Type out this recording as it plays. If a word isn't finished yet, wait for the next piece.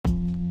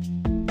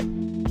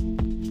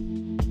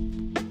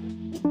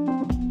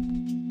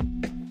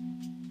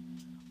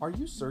Are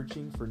you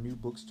searching for new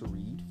books to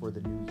read for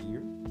the new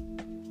year?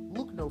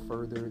 Look no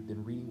further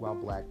than Reading While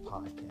Black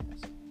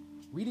podcast.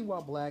 Reading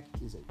While Black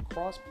is a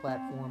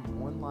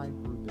cross-platform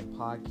online group and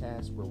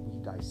podcast where we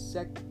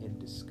dissect and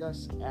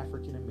discuss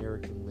African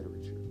American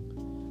literature.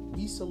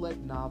 We select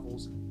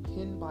novels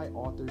penned by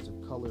authors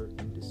of color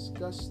and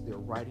discuss their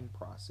writing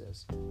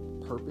process,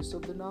 purpose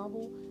of the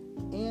novel,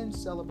 and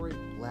celebrate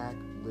Black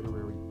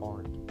literary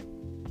art.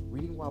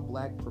 Reading While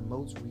Black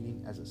promotes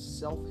reading as a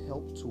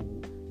self-help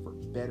tool for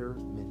better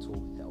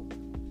mental health.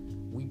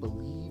 We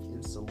believe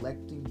in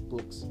selecting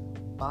books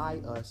by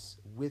us,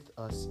 with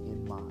us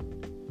in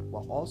mind,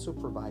 while also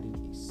providing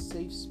a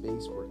safe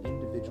space where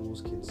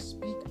individuals can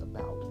speak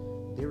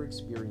about their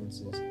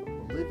experiences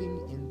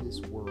living in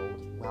this world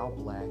while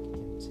Black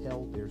and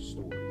tell their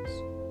stories.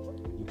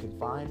 You can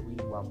find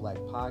Reading While Black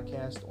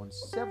podcast on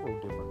several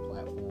different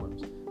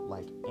platforms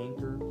like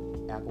Anchor,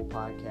 Apple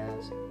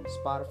Podcasts,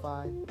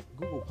 Spotify,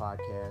 Google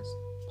Podcasts,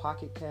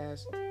 Pocket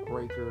Cast,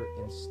 Breaker,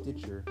 and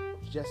Stitcher,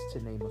 just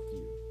to name a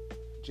few.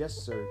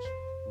 Just search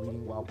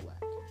Reading While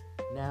Black.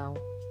 Now,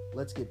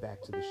 let's get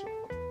back to the show.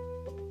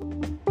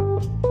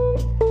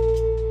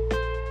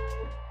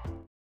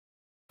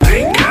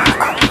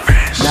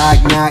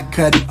 Knock, knock,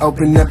 cut it,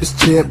 open up his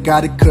chip.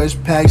 Got a kush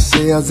pack,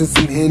 shells, and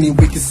some Henny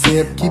we can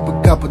sip. Keep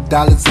a couple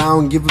dollars, I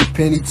don't give a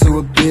penny to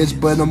a bitch.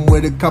 But I'm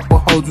with a couple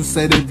hoes who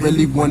say they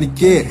really wanna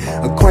get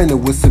acquainted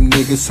with some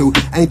niggas who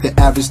ain't the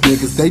average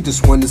niggas. They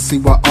just wanna see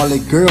why all their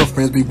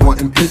girlfriends be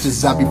wanting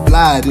pictures. I be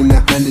flyed in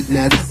 100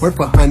 nats, worth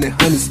 100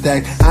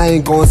 stack. I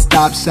ain't gonna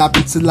stop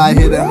shopping till I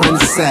hit 100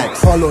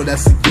 sacks. Polo,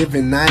 that's a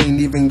given, I ain't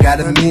even got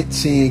a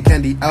mention.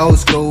 Candy old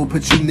school,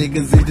 put you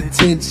niggas in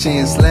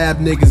detention. Slab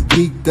niggas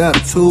geeked up,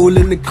 tool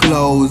in the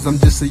clothes. I'm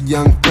just a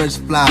young, fresh,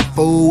 fly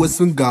fool with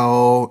some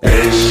gold.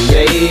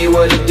 Hey,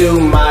 what it do,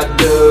 my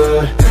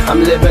dude?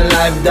 I'm living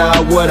life,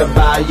 dog, what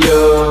about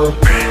you?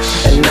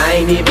 And I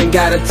ain't even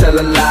gotta tell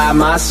a lie.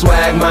 My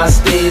swag, my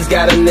steeds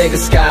got a nigga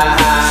sky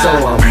high.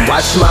 So I'm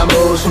watching my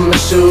moves from the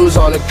shoes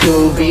on the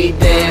coupe. Be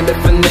damned if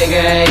a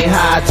nigga ain't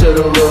high to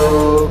the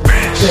roof.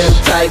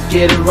 Pimp tight,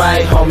 get it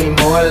right, homie,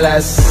 more or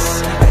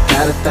less.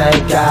 Gotta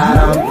thank God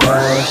I'm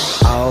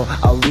blessed. Oh,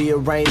 I'll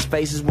rearrange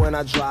faces when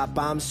I drop.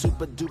 I'm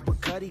super duper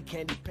cutty,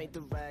 candy paint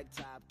the rag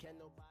top. Can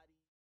nobody...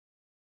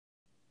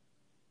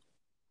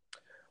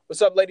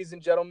 What's up, ladies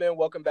and gentlemen?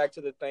 Welcome back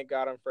to the Thank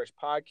God I'm Fresh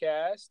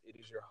podcast. It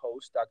is your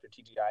host, Dr.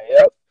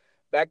 TGIF,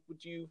 back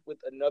with you with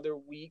another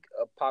week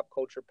of pop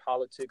culture,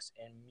 politics,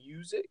 and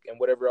music, and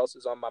whatever else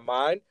is on my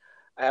mind.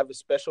 I have a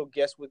special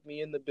guest with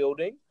me in the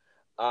building.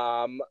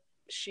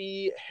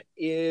 She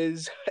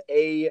is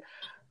a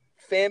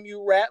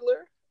FAMU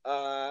Rattler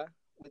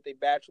with a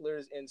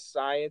bachelor's in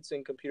science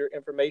and computer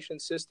information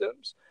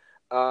systems.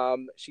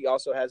 She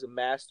also has a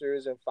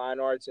master's in fine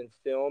arts and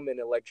film and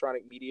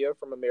electronic media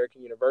from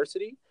American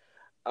University.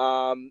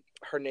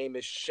 Her name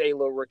is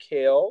Shayla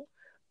Raquel.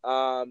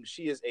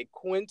 She is a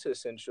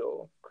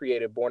quintessential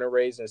creative, born and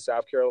raised in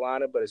South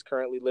Carolina, but is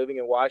currently living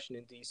in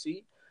Washington,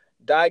 D.C.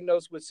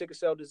 Diagnosed with sickle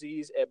cell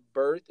disease at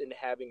birth and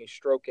having a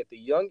stroke at the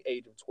young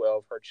age of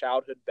 12, her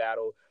childhood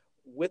battle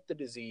with the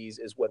disease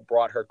is what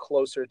brought her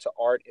closer to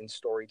art and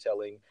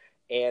storytelling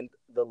and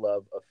the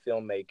love of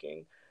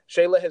filmmaking.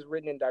 Shayla has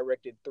written and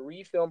directed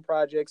 3 film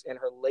projects, and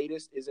her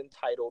latest is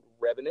entitled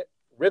Riverment.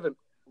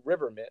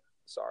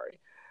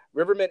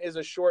 Riverment is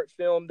a short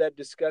film that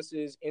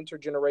discusses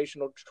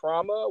intergenerational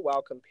trauma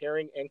while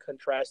comparing and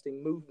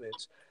contrasting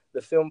movements.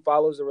 The film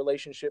follows the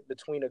relationship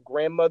between a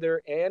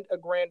grandmother and a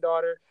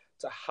granddaughter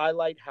to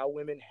highlight how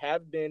women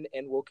have been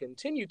and will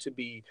continue to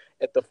be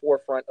at the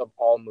forefront of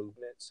all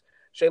movements.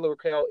 Shayla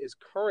Raquel is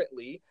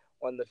currently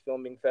on the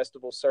filming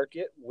festival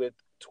circuit with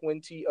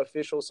 20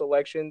 official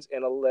selections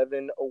and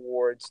 11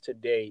 awards to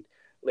date.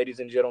 Ladies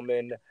and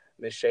gentlemen,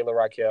 Miss Shayla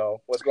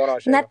Raquel. What's going on,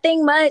 Shayla?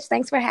 Nothing much.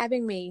 Thanks for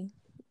having me.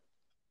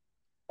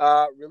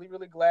 Really,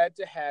 really glad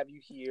to have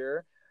you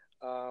here.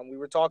 We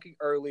were talking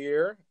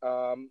earlier.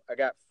 I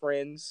got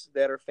friends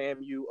that are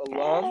FAMU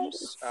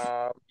alums.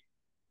 Yes.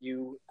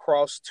 You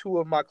crossed 2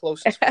 of my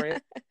closest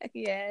friends.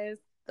 Yes,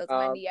 those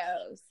my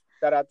neos.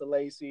 Shout out to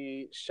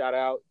Lacey. Shout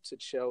out to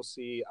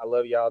Chelsea. I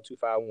love y'all,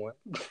 251.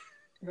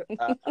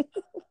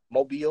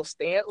 Mobile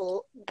Stanton.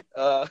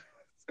 I'm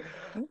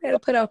going to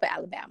put on for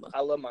Alabama.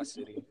 I love my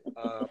city.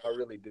 I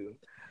really do.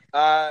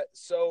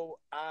 So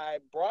I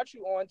brought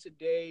you on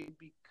today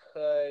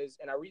because,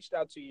 and I reached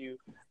out to you.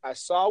 I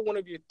saw one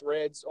of your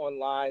threads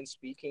online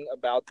speaking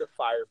about the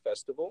Fire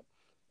Festival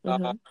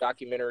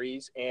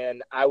documentaries,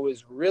 and I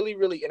was really,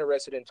 really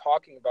interested in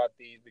talking about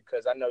these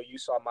because I know you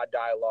saw my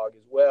dialogue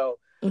as well.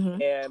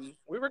 And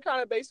we were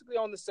kind of basically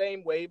on the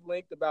same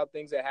wavelength about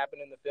things that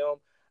happened in the film.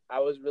 I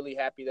was really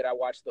happy that I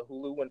watched the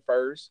Hulu one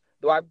first,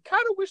 though I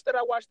kind of wish that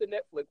I watched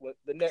the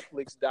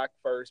Netflix doc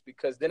first,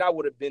 because then I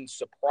would have been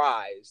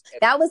surprised.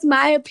 That was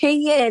my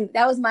opinion.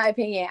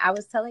 I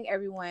was telling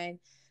everyone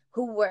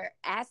who were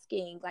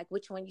asking, like,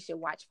 which one you should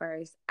watch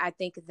first. I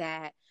think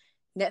that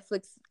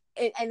Netflix,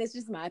 and it's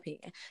just my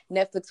opinion,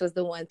 Netflix was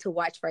the one to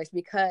watch first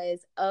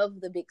because of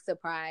the big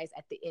surprise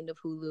at the end of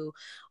Hulu.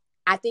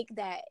 I think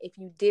that if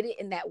you did it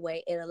in that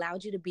way, it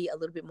allowed you to be a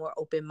little bit more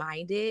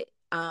open-minded.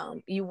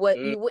 You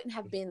wouldn't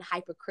have been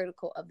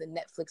hypercritical of the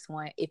Netflix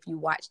one if you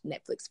watched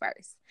Netflix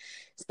first.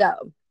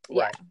 So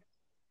yeah. Right.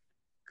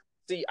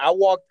 See, I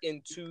walked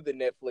into the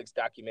Netflix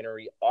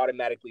documentary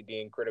automatically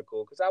being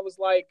critical because I was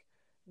like,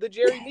 the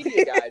Jerry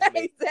Media guys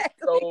made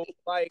exactly. So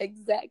like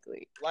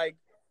exactly. Like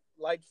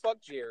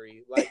fuck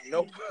Jerry. Like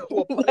no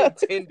well pun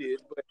intended,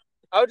 but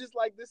I was just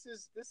like, this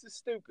is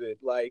stupid.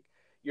 Like,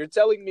 you're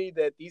telling me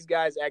that these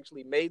guys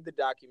actually made the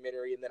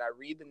documentary, and then I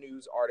read the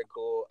news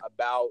article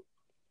about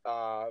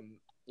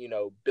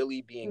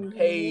Billy being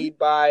paid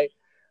by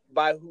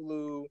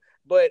Hulu.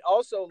 But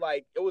also,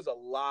 like, it was a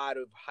lot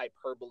of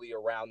hyperbole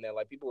around that.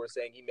 Like, people were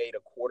saying he made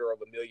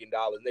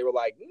 $250,000, and they were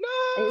like,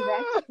 "No,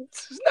 exactly.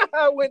 That's not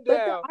how it went down."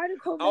 But the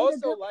article made a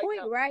good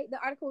point, right? The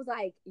article was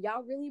like,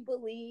 y'all really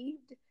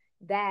believed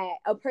that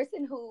a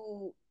person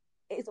who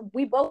is,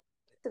 we both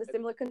to the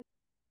similar conclusion,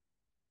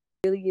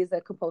 really is a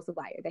compulsive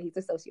liar, that he's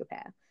a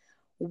sociopath.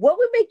 What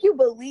would make you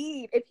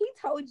believe if he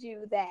told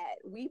you that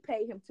we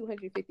pay him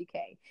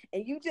 $250K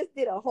and you just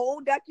did a whole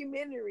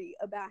documentary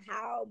about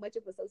how much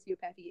of a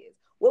sociopath he is?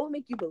 What would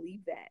make you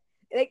believe that?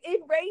 Like,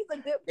 it raised a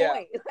good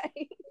point.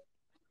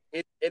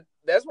 It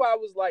that's why I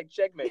was like,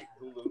 checkmate,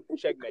 Hulu,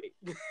 checkmate.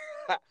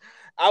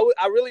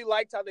 I really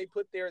liked how they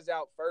put theirs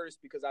out first,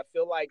 because I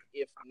feel like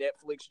if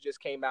Netflix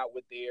just came out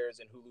with theirs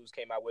and Hulu's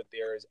came out with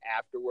theirs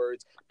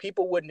afterwards,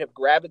 people wouldn't have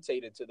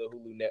gravitated to the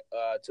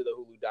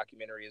Hulu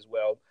documentary as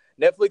well.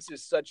 Netflix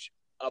is such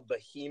a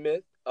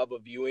behemoth of a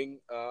viewing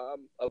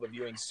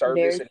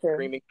service and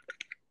streaming.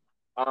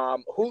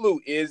 Hulu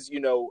is,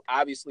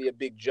 obviously a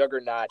big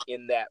juggernaut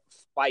in that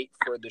fight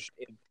for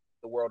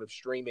the world of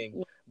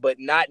streaming, but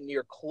not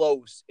near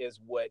close as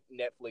what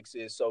Netflix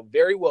is. So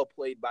very well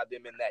played by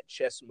them in that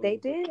chess move. They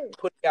did.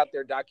 Putting out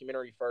their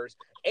documentary first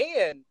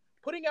and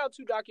putting out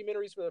two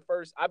documentaries for the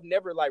first. I've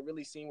never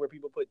really seen where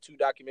people put two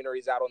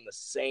documentaries out on the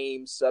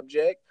same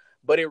subject,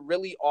 but it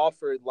really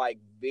offered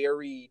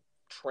very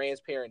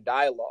transparent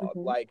dialogue.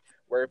 Like,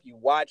 where if you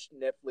watch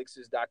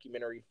Netflix's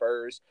documentary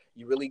first,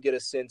 you really get a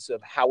sense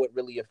of how it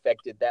really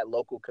affected that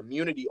local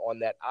community on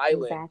that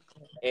island.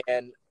 Exactly.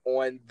 And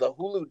on the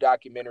Hulu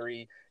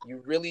documentary,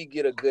 you really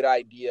get a good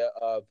idea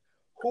of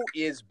who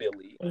is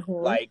Billy.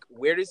 Like,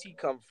 where does he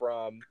come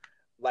from?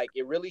 Like,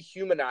 it really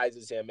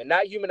humanizes him, and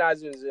not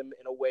humanizes him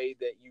in a way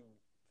that you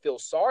feel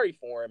sorry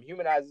for him.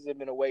 Humanizes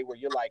him in a way where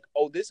you're like,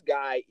 oh, this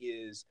guy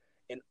is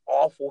an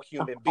awful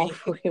human being.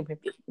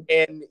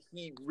 And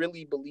he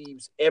really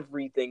believes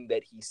everything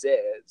that he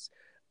says.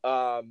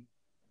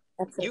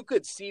 You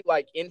could see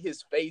in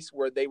his face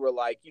where they were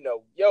like,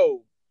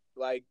 yo,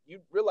 like,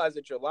 you realize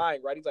that you're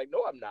lying, right? He's like,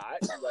 no, I'm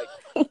not. Like,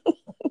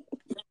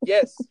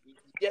 yes,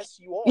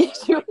 you are. Like,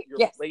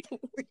 yes,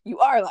 you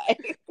are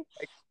lying.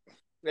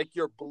 Like,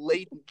 you're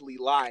blatantly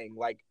lying,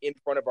 in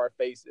front of our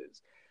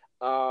faces.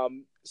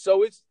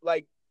 So it's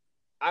like,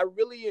 I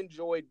really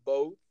enjoyed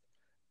both.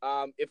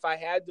 If I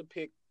had to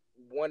pick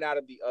one out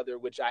of the other,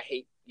 which I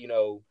hate,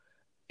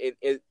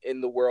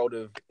 in the world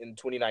of, in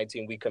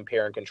 2019, we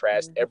compare and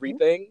contrast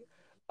everything.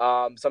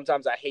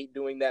 Sometimes I hate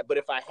doing that, but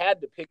if I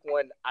had to pick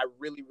one, I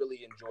really, really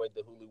enjoyed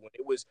the Hulu one.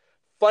 It was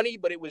funny,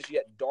 but it was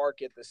yet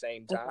dark at the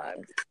same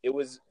time. It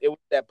was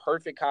that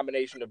perfect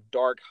combination of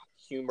dark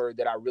humor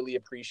that I really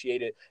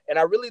appreciated, and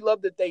I really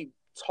love that they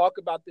talk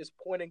about this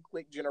point and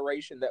click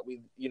generation that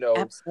we,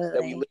 Absolutely.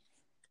 that we live.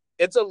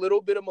 It's a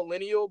little bit of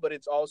millennial, but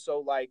it's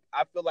also I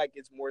feel like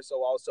it's more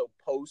so also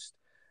post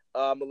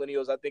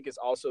millennials. I think it's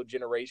also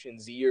Generation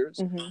Zers.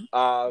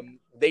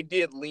 They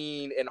did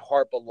lean and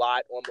harp a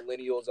lot on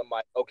millennials. I'm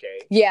like, okay,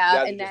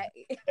 yeah, and that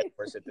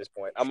at this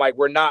point, I'm like,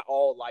 we're not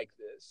all like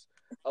this.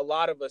 A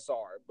lot of us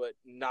are, but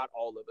not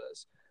all of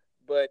us.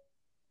 But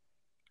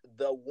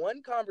the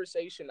one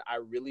conversation I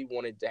really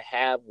wanted to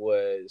have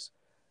was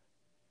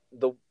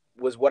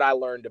what I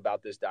learned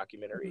about this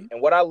documentary.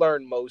 And what I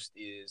learned most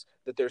is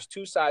that there's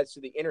two sides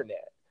to the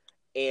internet.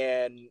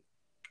 And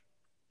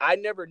I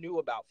never knew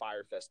about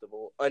Fyre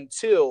Festival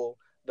until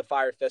the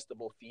Fyre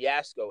Festival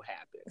fiasco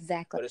happened.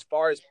 Exactly. But as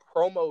far as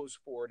promos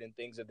for it and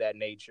things of that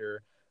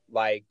nature,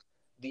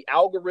 the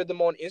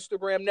algorithm on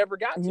Instagram never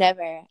got to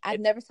me. I've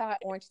never saw an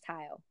orange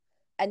tile.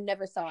 I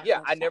never saw it. Yeah,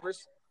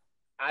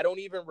 I don't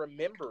even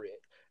remember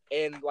it.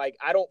 And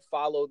I don't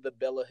follow the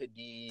Bella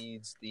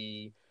Hadids,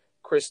 the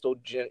Kendall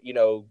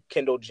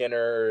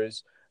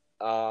Jenners.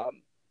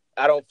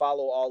 I don't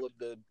follow all of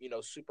the,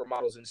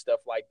 supermodels and stuff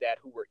like that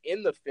who were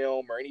in the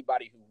film, or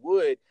anybody who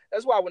would.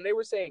 That's why when they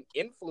were saying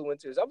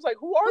influencers, I was like,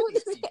 who are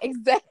these people?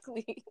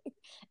 Exactly.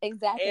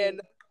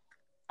 And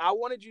I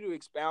wanted you to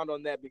expound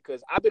on that,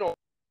 because I've been on,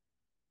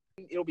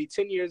 it'll be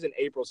 10 years in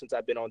April since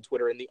I've been on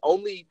Twitter. And the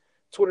only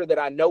Twitter that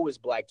I know is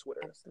Black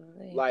Twitter.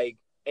 Absolutely.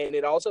 And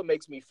it also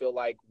makes me feel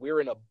like we're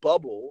in a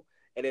bubble.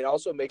 And it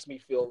also makes me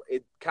feel,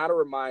 it kind of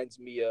reminds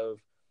me of,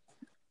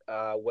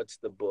 what's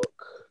the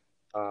book?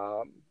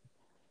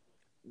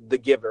 The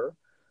Giver.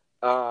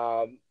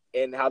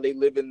 and how they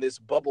live in this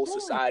bubble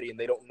society and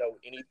they don't know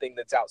anything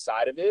that's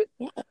outside of it.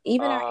 Yeah.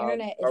 Even our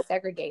internet is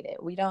segregated.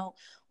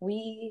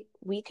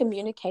 We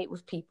communicate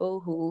with people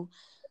who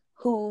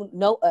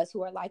know us,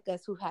 who are like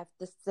us, who have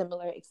the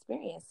similar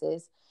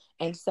experiences.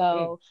 And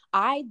so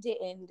I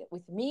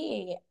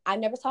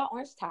never saw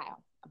Orange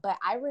Tile, but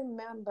I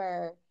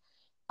remember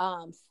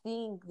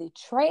seeing the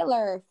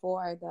trailer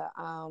for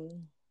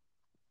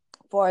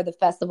the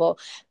festival,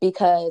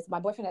 because my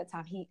boyfriend at the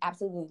time, he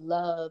absolutely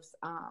loves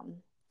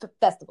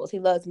festivals. He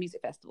loves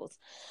music festivals.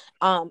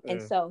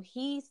 And so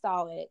he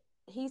saw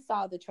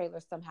the trailer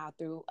somehow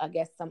through, I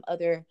guess, some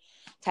other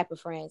type of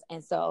friends.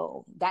 And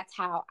so that's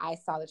how I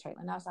saw the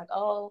trailer. And I was like,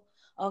 oh,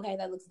 okay,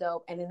 that looks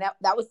dope. And then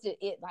that was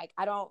it. Like,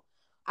 I don't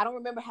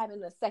remember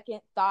having a second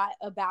thought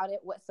about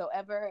it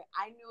whatsoever.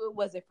 I knew it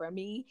wasn't for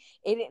me.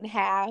 It didn't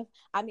have,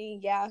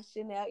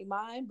 Chanel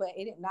Iman, but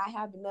it did not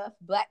have enough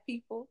Black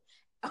people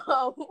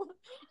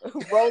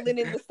rolling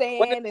in the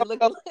sand and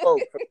looking.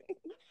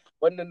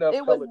 Wasn't enough.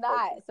 It was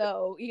not.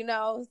 So,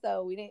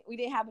 so we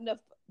didn't have enough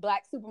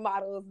Black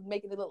supermodels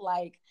making it look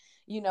like,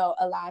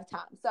 a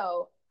lifetime.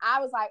 So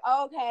I was like,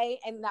 oh, okay.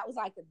 And that was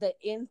like the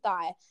end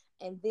thought.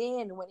 And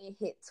then when it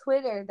hit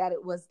Twitter that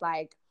it was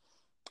like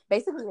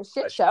basically a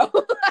shit show,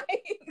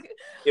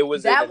 it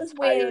was. That was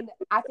when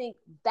I think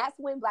that's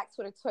when Black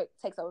Twitter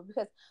takes over,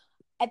 because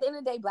at the end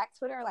of the day, Black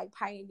Twitter are like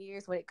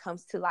pioneers when it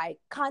comes to like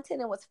content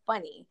and what's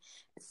funny.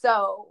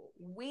 So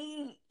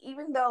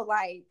even though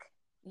like,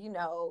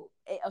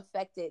 it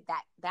affected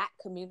that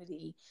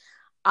community,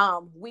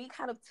 we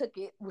kind of took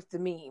it with the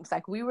memes.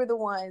 Like, we were the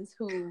ones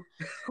who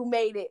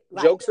made it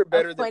like jokes are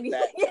better than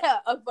that. Yeah,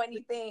 a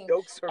funny thing.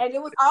 And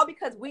it was all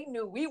because we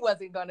knew we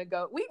wasn't gonna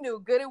go. We knew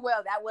good and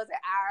well that wasn't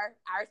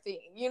our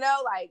thing,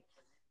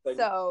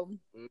 so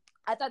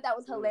I thought that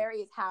was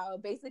hilarious how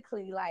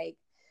basically, like,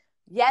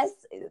 yes,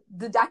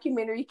 the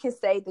documentary can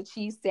say the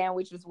cheese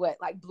sandwich was what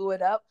like blew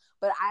it up,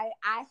 but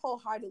I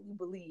wholeheartedly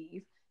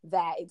believe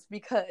that it's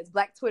because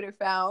Black Twitter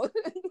found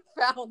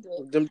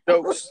them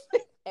jokes,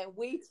 and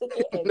we took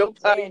it and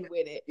ran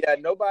with it. Yeah,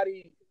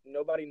 nobody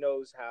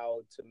knows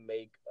how to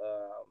make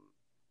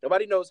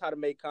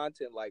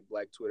content like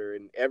Black Twitter,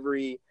 and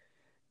every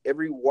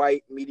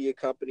white media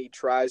company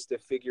tries to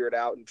figure it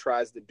out and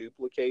tries to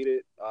duplicate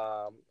it,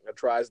 or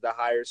tries to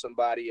hire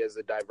somebody as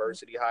a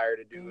diversity hire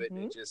to do it,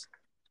 and it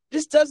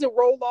just doesn't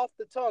roll off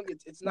the tongue.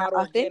 It's not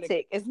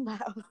authentic. It's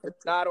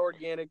not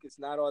organic. It's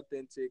not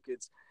authentic.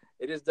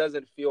 It just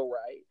doesn't feel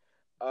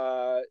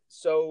right.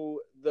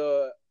 So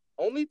the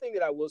only thing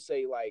that I will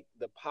say, like,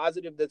 the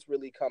positive that's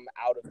really come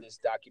out of this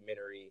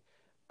documentary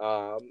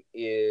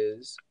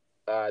is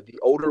the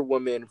older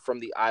woman from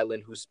the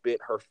island who spent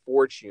her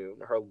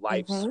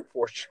life's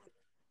fortune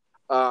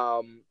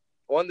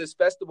on this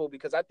festival,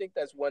 because I think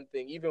that's one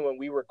thing, even when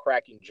we were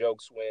cracking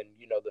jokes when,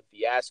 the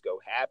fiasco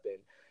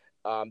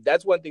happened,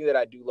 that's one thing that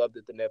I do love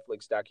that the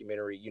Netflix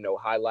documentary,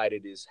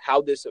 highlighted, is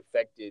how this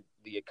affected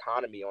the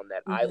economy on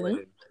that island.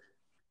 And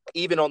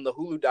even on the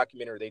Hulu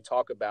documentary, they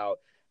talk about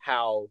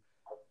how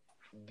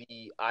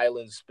the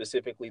islands,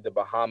 specifically the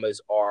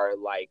Bahamas, are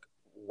like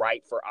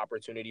ripe for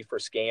opportunity for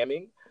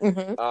scamming.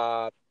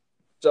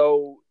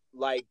 So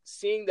like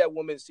seeing that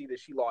woman see that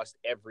she lost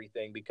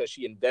everything because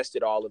she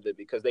invested all of it,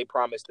 because they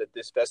promised that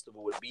this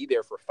festival would be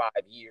there for 5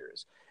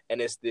 years.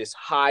 And it's this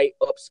high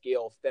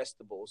upscale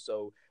festival.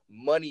 So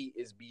money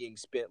is being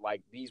spent.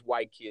 Like, these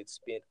white kids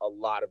spent a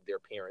lot of their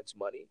parents'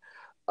 money.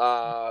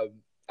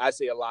 I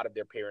say a lot of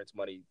their parents'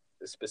 money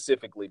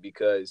specifically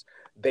because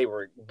the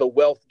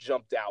wealth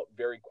jumped out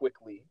very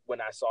quickly when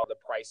I saw the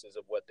prices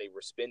of what they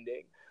were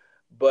spending.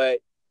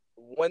 But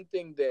one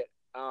thing that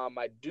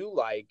I do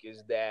like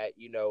is that,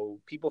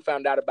 people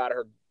found out about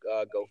her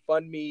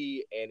GoFundMe,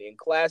 and in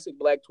classic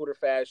Black Twitter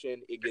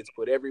fashion, it gets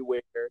put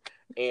everywhere,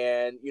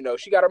 and,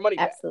 she got her money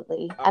back.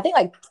 Absolutely. I think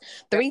like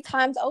 3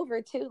 times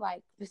over too.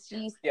 Like,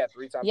 3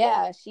 times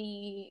over.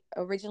 She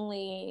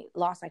originally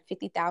lost like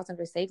 50,000 of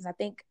her savings. I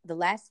think the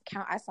last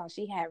count I saw,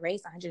 she had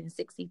raised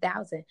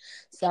 160,000.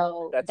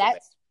 So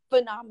that's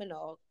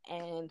phenomenal.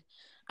 And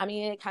I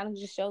mean, it kind of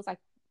just shows like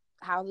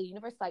how the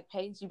universe like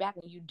pays you back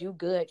when you do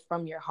good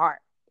from your heart.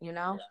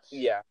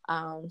 Yeah.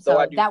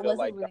 So that was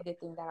like a really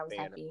good thing that I was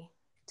happy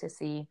to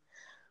see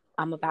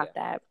about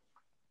that.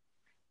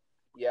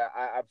 Yeah,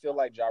 I feel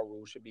like Ja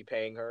Rule should be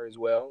paying her as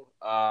well.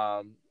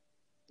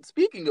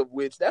 Speaking of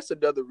which, that's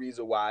another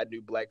reason why I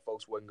knew Black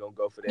folks wasn't gonna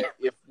go for that.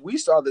 If we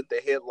saw that the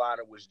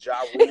headliner was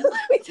Ja Rule,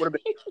 would have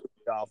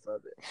been off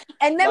of it.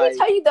 And let me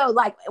tell you though,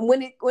 like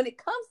when it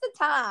comes to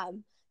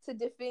time to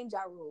defend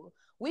Ja Rule,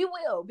 we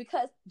will,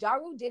 because Ja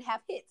Rule did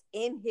have hits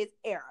in his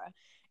era.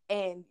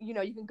 And, you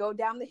can go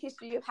down the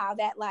history of how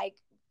that, like,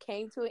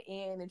 came to an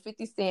end, and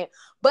 50 Cent.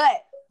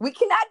 But we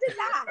cannot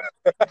deny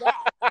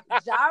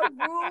that Ja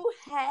Rule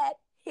had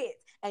hits.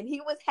 And he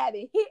was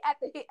having hit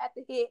after hit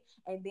after hit.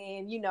 And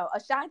then,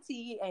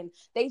 Ashanti, and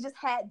they just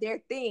had their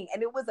thing.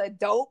 And it was a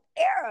dope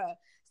era.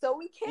 So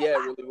we cannot. Yeah,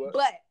 it really was.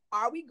 But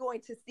are we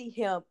going to see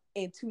him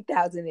in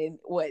 2000 and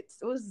what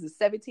was it,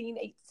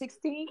 17,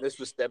 16? This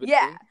was 17.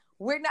 Yeah.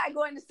 We're not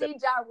going to see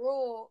Ja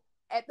Rule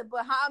at the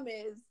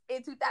Bahamas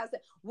in 2000,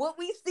 would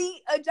we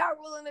see a Ja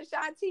Rule and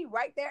Ashanti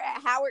right there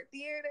at Howard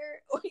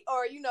Theater or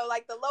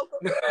like the local?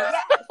 Yes,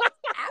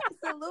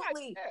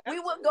 absolutely. We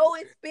would go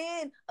and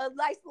spend a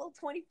nice little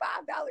 $25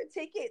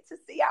 ticket to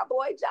see our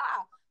boy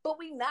Ja, but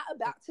we not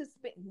about to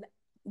spend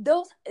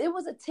those. It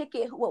was a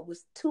ticket. What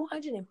was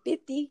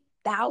 $250,000?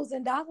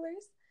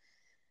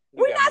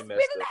 We're not spending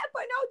that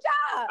for no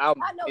job.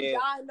 I know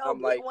John, no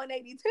Blink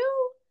 182.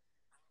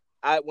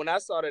 When I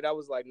saw that, I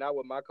was like, not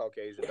with my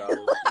Caucasian dollars.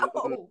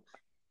 No.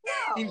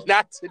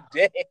 Not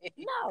today.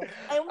 No.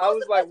 And I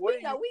was like, what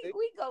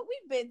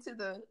we've been to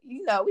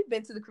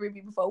the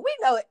Caribbean before. We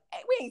know it,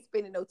 we ain't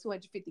spending no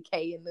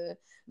 $250K in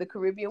the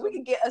Caribbean. We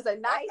can get us a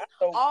nice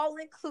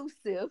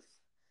all-inclusive.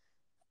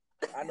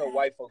 I know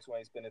white folks who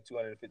ain't spending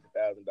 $250,000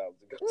 to go.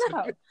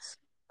 No.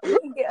 We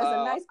can get us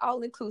a nice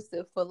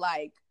all-inclusive for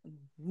like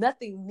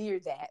nothing near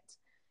that.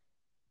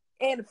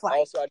 And a flight.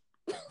 Also,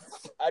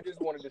 I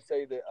just wanted to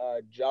say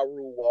that Ja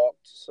Rule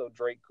walked so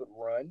Drake could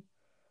run.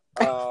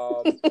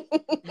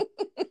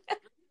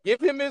 Give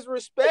him his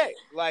respect.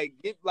 Like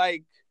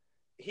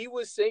he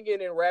was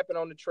singing and rapping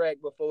on the track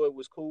before it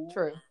was cool.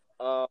 True.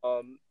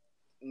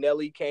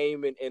 Nelly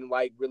came and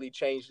like really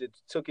changed it,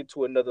 took it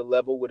to another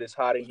level with his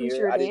Hot in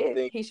Here.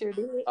 He sure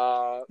did.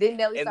 Then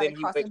Nelly started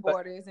crossing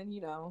borders, and he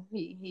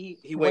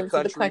went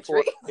to the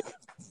country.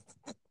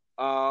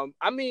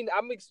 I mean,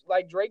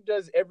 like Drake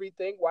does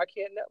everything. Why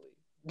can't Nelly?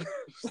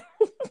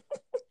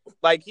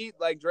 Like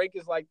Drake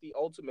is like the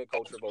ultimate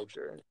culture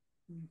vulture.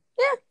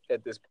 Yeah.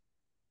 At this point.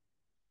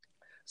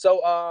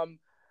 So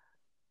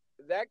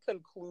that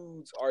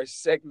concludes our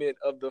segment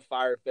of the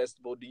Fyre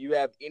Festival. Do you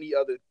have any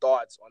other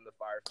thoughts on the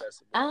Fyre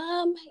Festival?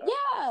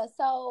 Yeah.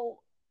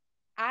 So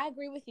I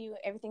agree with you,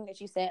 everything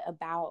that you said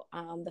about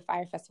the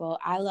Fyre Festival.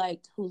 I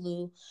liked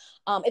Hulu.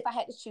 If I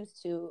had to choose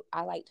two,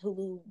 I liked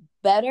Hulu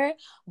better,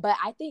 but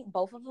I think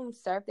both of them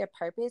serve their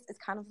purpose. It's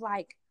kind of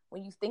like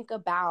when you think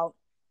about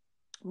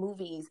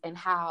movies and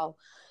how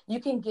you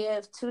can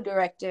give two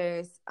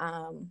directors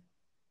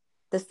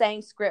the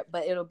same script,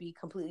 but it'll be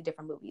completely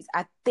different movies.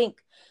 I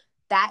think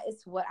that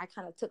is what I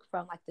kind of took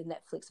from like the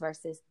Netflix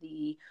versus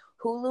the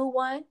Hulu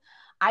one.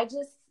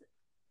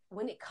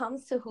 When it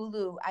comes to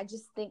Hulu, I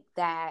just think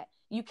that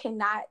you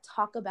cannot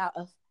talk about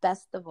a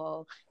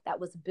festival that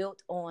was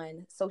built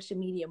on social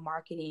media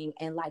marketing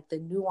and like the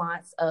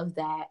nuance of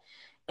that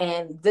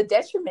and the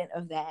detriment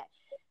of that,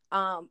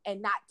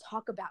 and not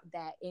talk about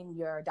that in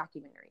your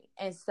documentary.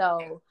 And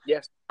so,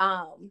 yes.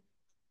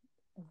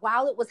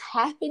 While it was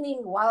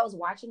happening, while I was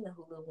watching the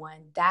Hulu one,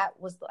 that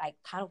was like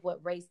kind of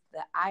what raised the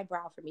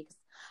eyebrow for me, because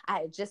I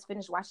had just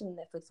finished watching the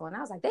Netflix one.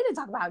 I was like, they didn't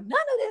talk about none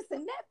of this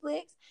in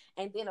Netflix.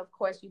 And then, of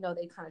course, they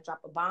kind of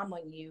drop a bomb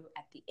on you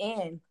at the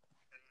end.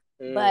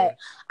 But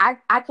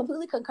I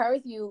completely concur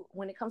with you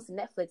when it comes to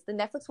Netflix. The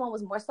Netflix one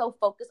was more so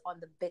focused on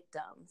the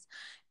victims.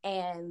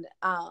 And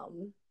I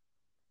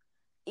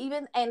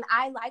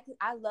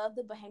love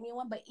the Bahamian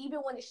one, but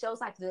even when it shows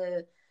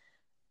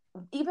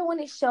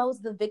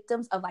the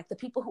victims of like the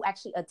people who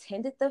actually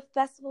attended the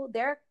festival,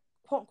 they're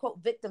quote unquote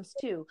victims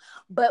too.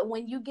 But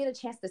when you get a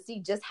chance to see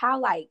just how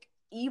like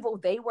evil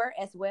they were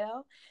as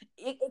well,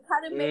 it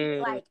kind of made me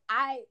like,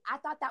 I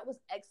thought that was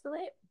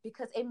excellent,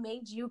 because it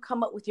made you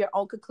come up with your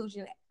own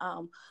conclusion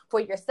for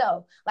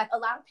yourself. Like a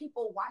lot of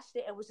people watched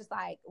it and was just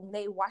like, when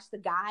they watched the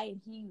guy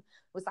and he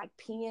was like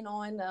peeing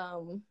on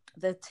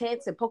the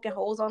tents and poking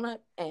holes on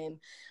it, and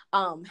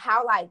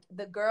how like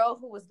the girl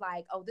who was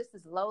like, oh, this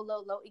is low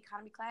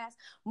economy class,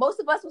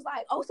 most of us was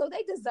like, oh, so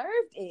they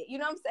deserved it, you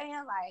know what I'm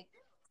saying? Like,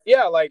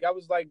 yeah, like I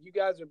was like, you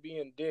guys are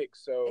being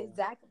dicks. So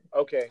exactly.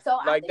 Okay. So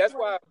like that's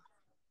why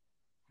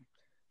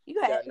you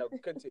go ahead. Yeah, no,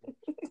 continue.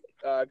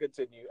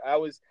 Continue. I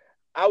was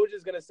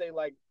just gonna say,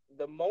 like,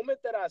 the moment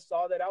that I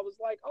saw that, I was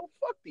like, oh,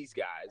 fuck these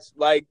guys.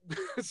 Like,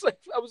 it's like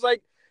I was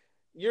like,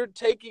 you're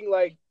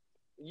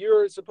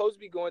supposed to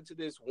be going to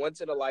this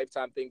once in a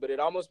lifetime thing, but it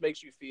almost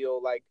makes you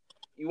feel like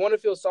you want to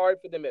feel sorry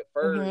for them at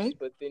first,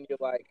 but then you're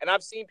like, and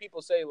I've seen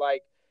people say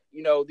like,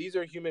 these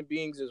are human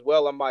beings as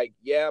well. I'm like,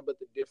 yeah, but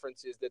the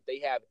difference is that they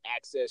have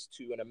access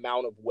to an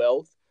amount of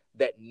wealth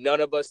that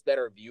none of us that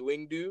are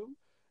viewing do.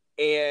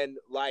 And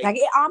like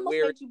it almost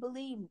makes you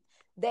believe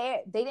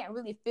they didn't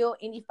really feel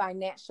any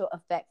financial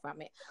effect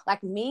from it.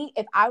 Like me,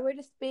 if I were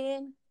to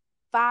spend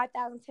 $5,000,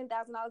 $10,000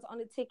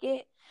 on a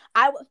ticket,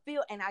 I would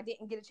feel, and I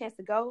didn't get a chance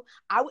to go,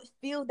 I would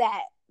feel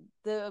that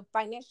the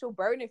financial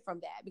burden from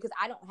that, because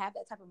I don't have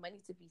that type of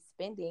money to be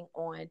spending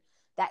on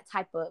that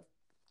type of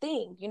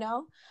thing,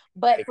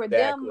 But exactly. For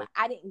them,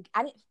 I didn't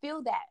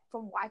feel that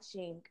from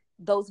watching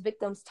those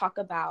victims talk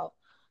about.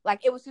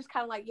 Like, it was just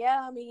kind of like,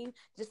 yeah, I mean,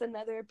 just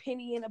another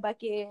penny in a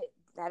bucket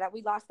that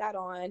we lost out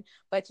on.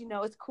 But,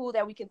 it's cool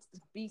that we can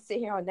sit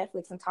here on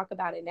Netflix and talk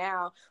about it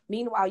now.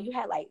 Meanwhile, you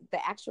had, like, the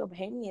actual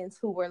Bahamians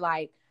who were,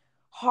 like,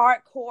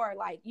 hardcore.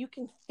 Like, you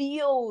can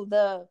feel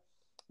the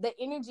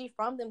energy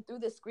from them through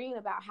the screen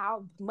about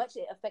how much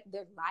it affected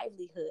their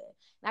livelihood.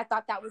 And I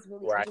thought that was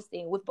really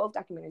interesting with both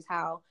documentaries,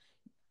 how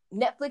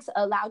Netflix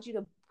allowed you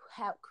to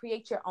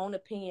create your own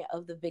opinion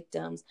of the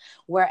victims,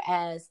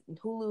 whereas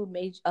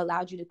Hulu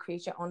allowed you to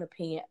create your own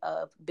opinion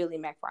of Billy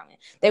McFarland.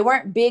 They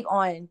weren't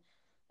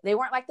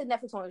like the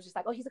Netflix one. It was just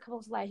like, oh, he's a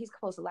supposed to lie, he's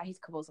supposed to lie, he's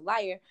supposed to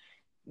liar.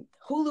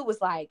 Hulu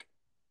was like,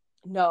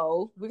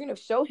 no, we're gonna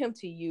show him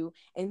to you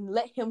and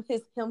let him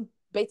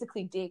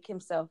basically dig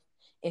himself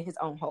in his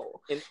own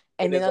hole,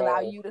 and then allow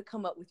you to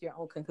come up with your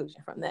own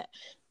conclusion from that.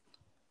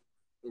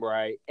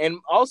 Right. And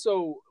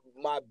also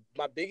my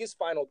biggest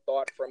final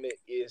thought from it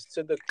is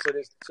to the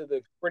critics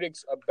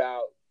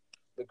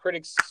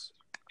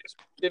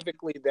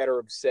specifically that are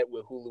upset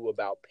with Hulu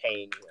about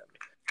paying him.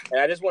 And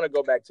I just want to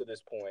go back to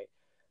this point.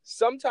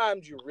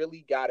 Sometimes you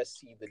really got to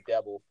see the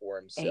devil for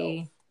himself.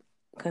 I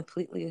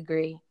completely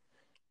agree.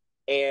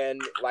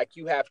 And like,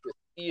 you have to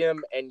see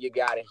him and you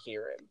got to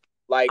hear him.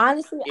 Like,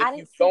 honestly, I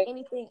didn't see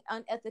anything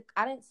unethical.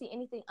 I didn't see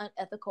anything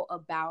unethical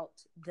about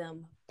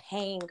them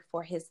paying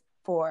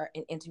for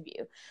an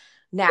interview.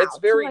 Now, it's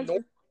very that's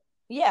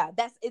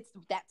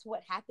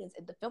what happens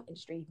in the film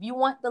industry. If you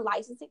want the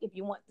licensing, if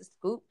you want the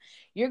scoop,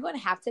 you're going to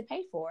have to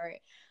pay for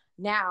it.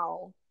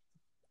 Now,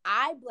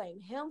 I blame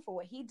him for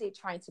what he did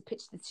trying to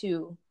pitch the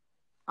two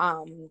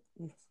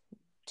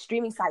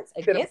streaming sites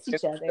against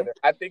each other.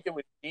 I think it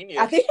was genius.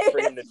 I think it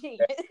was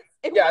genius. I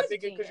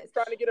think because you're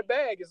trying to get a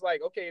bag. It's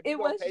like, okay, if you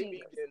want to pay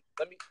me, then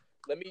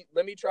let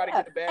me try to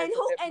get a bag. And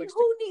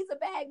who needs a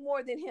bag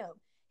more than him?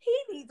 He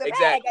needs a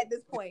bag at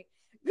this point.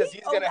 Because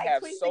he's going to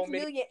have so many.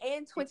 $26 million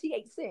and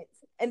 28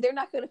 cents. And they're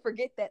not going to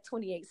forget that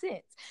 28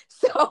 cents.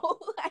 So,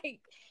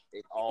 like,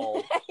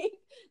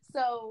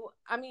 so,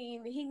 I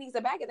mean, he needs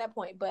a bag at that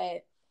point.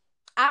 But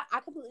I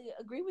completely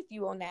agree with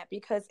you on that,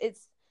 because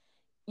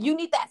you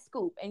need that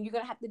scoop and you're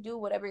going to have to do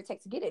whatever it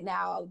takes to get it.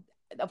 Now,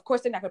 of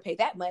course, they're not going to pay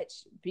that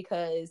much,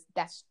 because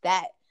that's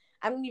that.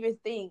 I don't even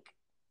think,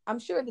 I'm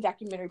sure the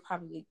documentary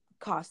probably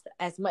cost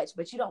as much,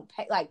 but you don't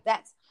pay, like,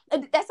 that's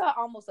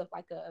almost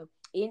like a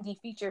indie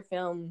feature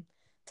film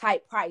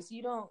type price.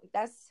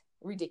 That's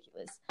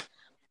ridiculous.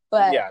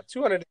 But yeah,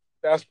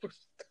 200,000.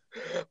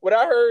 When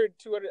I heard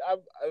 200,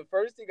 the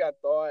first thing I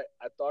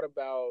thought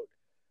about,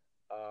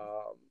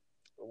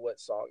 what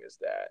song is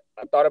that?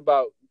 I thought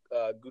about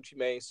Gucci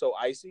Mane's "So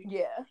Icy."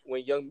 Yeah.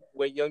 When Young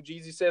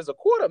Jeezy says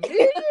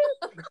 $250,000,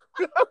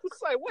 I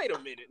was like, wait a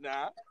minute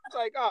now. It's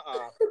like,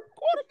 $250,000.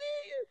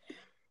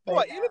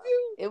 For an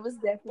interview? It was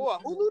definitely for a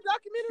Hulu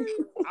documentary.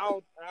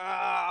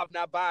 I'm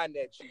not buying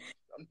that cheese.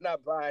 I'm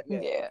not buying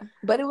that. Yeah,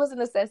 but it was a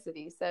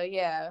necessity. So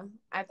yeah,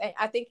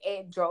 I think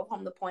it drove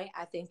home the point.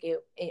 I think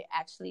it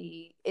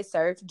actually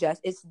served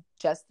justice.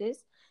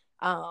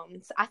 So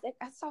I think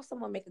I saw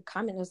someone make a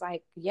comment. It was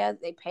like, yeah,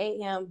 they paid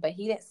him, but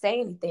he didn't say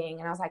anything.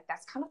 And I was like,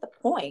 that's kind of the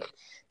point.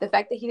 The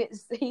fact that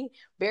he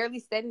barely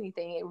said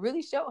anything, it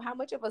really showed how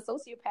much of a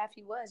sociopath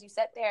he was. You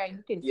sat there and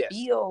you can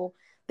feel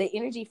the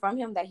energy from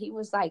him, that he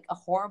was like a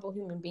horrible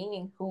human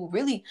being who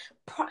really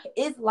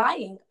is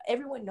lying.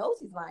 Everyone knows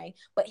he's lying,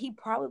 but he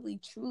probably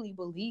truly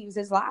believes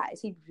his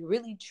lies. He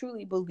really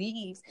truly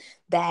believes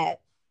that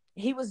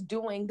he was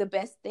doing the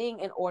best thing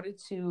in order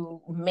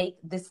to make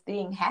this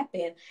thing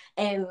happen.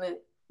 And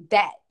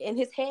that in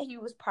his head, he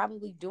was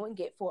probably doing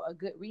it for a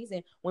good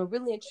reason, when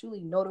really and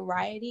truly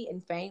notoriety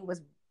and fame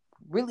was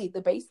really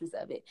the basis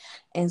of it.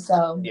 And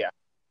so, yeah.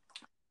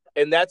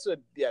 And that's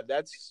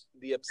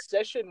the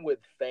obsession with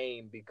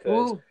fame,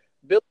 because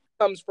Bill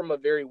comes from a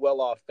very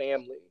well-off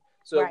family.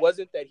 So It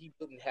wasn't that he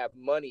didn't have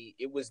money.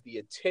 It was the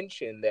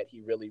attention that he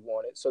really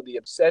wanted. So the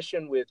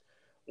obsession with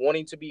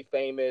wanting to be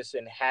famous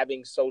and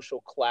having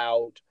social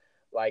clout,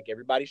 like,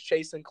 everybody's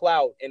chasing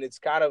clout. And it's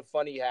kind of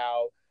funny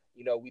how,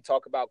 we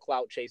talk about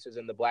clout chasers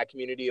in the Black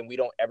community and we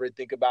don't ever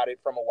think about it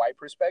from a white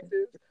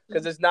perspective,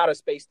 because it's not a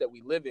space that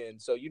we live in.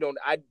 So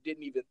I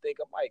didn't even think,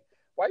 I'm like,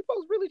 white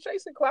folks really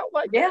chasing clout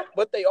like that?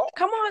 But they are.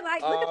 Come on,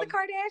 like, look at the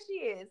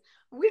Kardashians.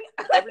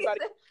 Everybody.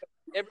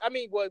 I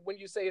mean, when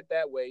you say it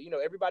that way,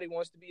 everybody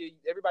wants a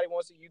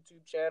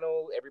YouTube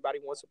channel. Everybody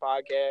wants a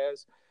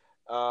podcast.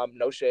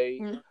 No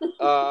shade.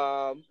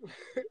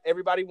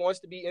 Everybody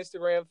wants to be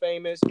Instagram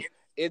famous.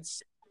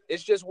 It's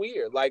just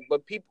weird. Like,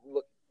 but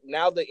people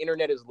now, the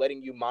internet is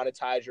letting you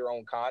monetize your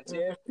own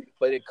content,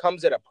 but it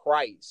comes at a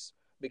price,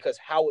 because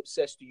how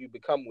obsessed do you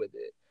become with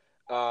it?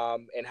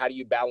 And how do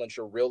you balance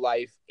your real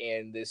life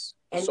and this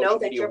and social know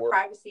that media your world?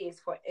 Privacy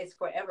is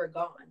forever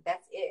gone.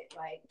 That's it.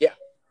 Like,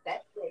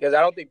 that's it. Because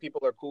I don't think people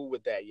are cool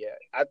with that yet.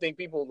 I think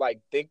people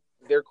think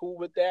they're cool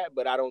with that,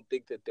 but I don't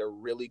think that they're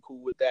really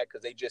cool with that,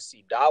 because they just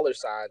see dollar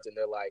signs and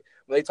they're like,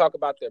 when they talk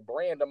about their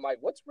brand, I'm like,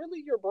 what's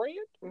really your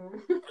brand?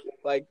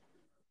 Like,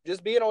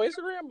 just being on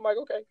Instagram? I'm like,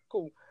 okay,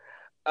 cool.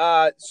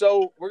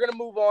 So we're gonna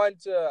move on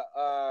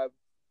to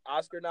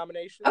Oscar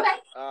nominations. Okay.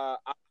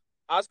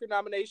 Oscar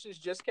nominations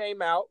just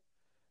came out.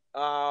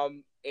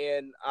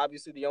 And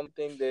obviously the only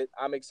thing that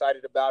I'm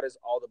excited about is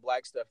all the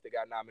Black stuff that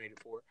got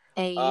nominated for.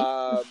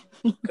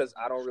 Because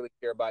I don't really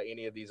care about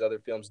any of these other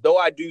films, though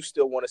I do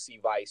still want to see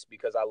Vice,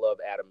 because I love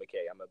Adam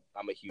McKay.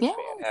 I'm a huge fan.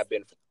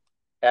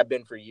 Have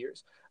been for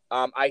years.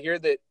 I hear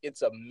that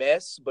it's a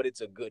mess, but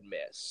it's a good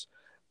mess.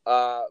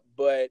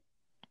 But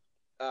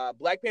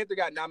Black Panther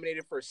got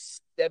nominated for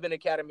 7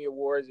 Academy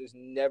Awards. There's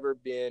never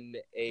been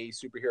a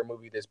superhero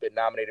movie that's been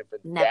nominated for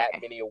that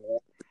many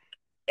awards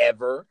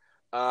ever.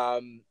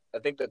 I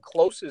think the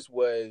closest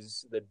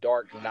was The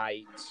Dark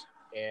Knight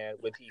and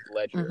with Heath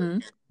Ledger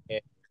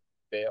and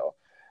Bale.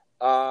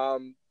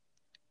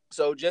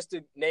 So just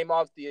to name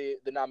off the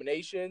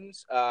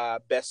nominations,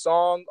 Best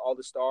Song, All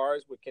the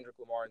Stars with Kendrick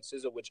Lamar and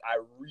SZA, which I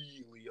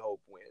really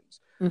hope wins.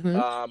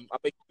 I'm a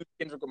huge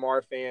Kendrick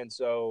Lamar fan,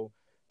 so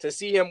to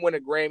see him win a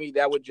Grammy,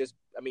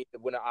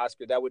 win an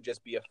Oscar, that would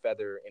just be a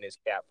feather in his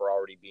cap for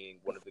already being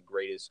one of the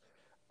greatest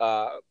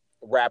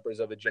rappers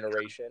of a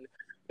generation.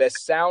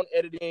 Best Sound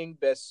Editing,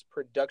 Best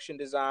Production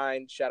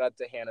Design, shout out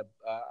to Hannah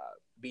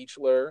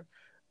Beachler.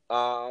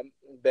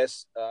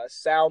 Best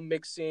Sound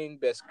Mixing,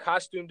 Best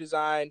Costume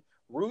Design.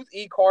 Ruth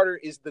E. Carter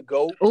is the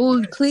GOAT.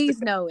 Oh,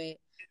 please know it.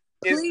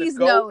 Please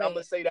know it. I'm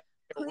going to say that.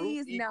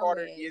 Ruth E.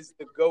 Carter is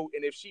the GOAT.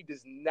 And if she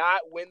does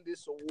not win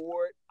this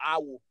award, I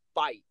will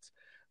fight.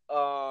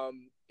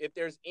 If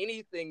there's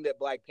anything that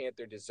Black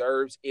Panther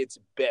deserves, it's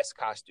Best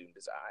Costume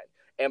Design.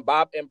 And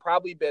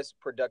probably Best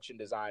Production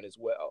Design as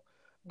well.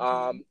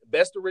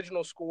 Best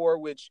Original Score,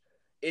 which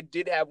it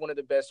did have one of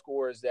the best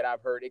scores that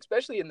I've heard,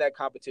 especially in that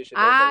competition.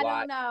 I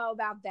don't know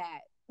about that.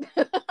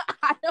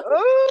 I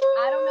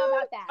don't know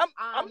about that.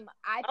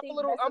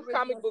 I'm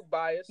comic book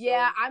biased.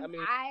 Yeah, so,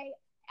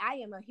 I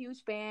am a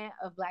huge fan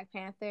of Black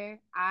Panther.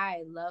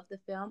 I love the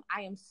film.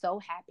 I am so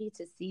happy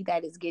to see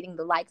that it's getting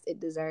the likes it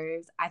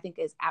deserves. I think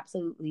it's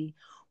absolutely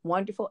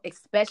wonderful,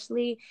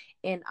 especially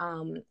in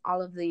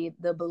all of the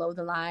below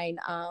the line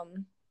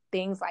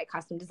things like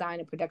costume design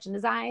and production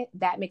design.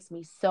 That makes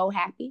me so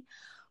happy.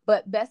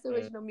 But Best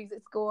Original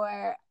Music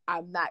Score,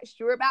 I'm not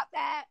sure about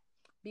that,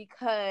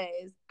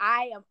 because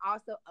I am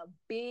also a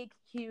big,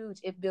 huge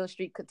If Beale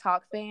Street Could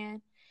Talk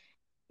fan.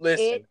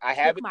 Listen, I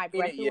haven't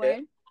seen it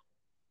yet.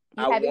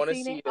 I want to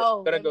see it.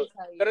 I'm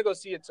gonna go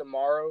see it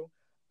tomorrow.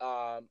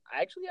 I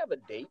actually have a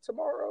date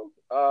tomorrow.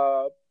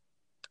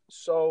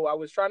 So I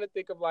was trying to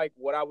think of like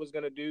what I was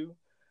gonna do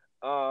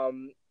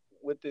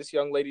with this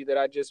young lady that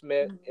I just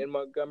met in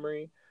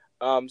Montgomery.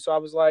 So I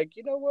was like,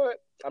 you know what?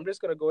 I'm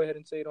just gonna go ahead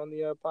and say it on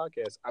the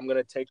podcast. I'm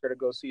gonna take her to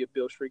go see If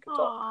Beale Street Could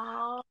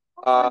Talk.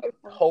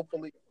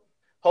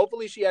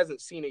 Hopefully she hasn't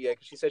seen it yet,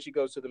 because she said she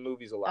goes to the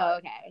movies a lot. Oh,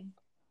 okay.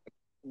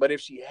 But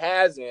if she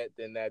hasn't,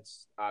 then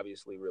that's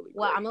obviously really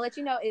well. Great. I'm gonna let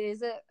you know, it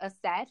is a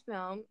sad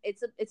film.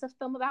 It's a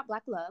film about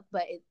Black love,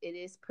 but it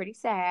is pretty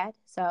sad.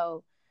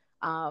 So,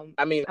 I'm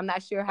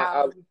not sure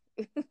how.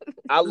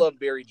 I love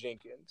Barry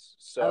Jenkins.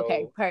 So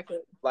okay,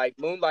 perfect. Like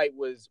Moonlight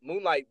was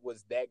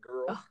that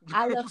girl. Oh,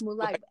 I love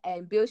Moonlight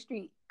and Beale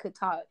Street Could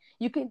Talk.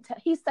 You can tell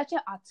he's such an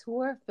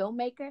auteur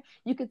filmmaker.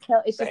 You can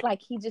tell it's just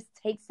like he just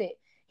takes it.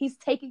 He's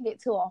taking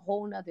it to a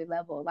whole nother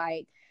level.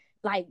 Like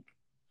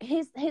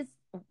his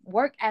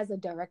work as a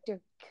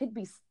director could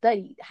be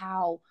studied.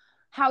 How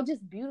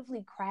just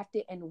beautifully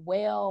crafted and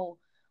well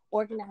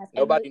organized.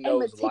 Nobody and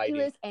knows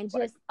meticulous lighting. And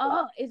just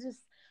it's just.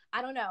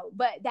 I don't know,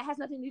 but that has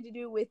nothing to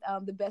do with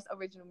the Best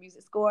Original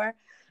Music Score.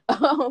 I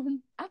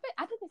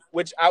think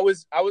which I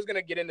was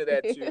gonna get into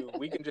that too.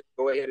 We can just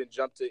go ahead and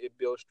jump to If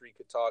Beale Street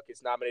Could Talk.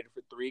 It's nominated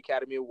for 3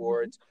 Academy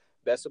Awards.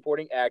 Best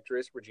Supporting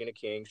Actress, Regina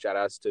King. Shout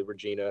outs to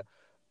Regina.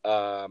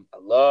 I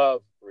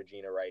love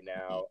Regina right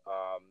now.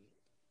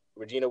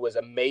 Regina was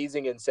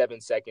amazing in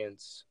 7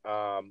 Seconds,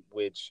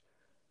 which,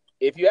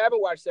 if you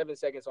haven't watched 7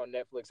 Seconds on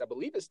Netflix, I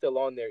believe it's still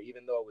on there,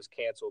 even though it was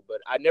canceled.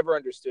 But I never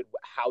understood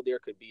how there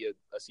could be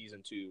a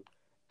season 2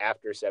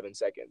 after 7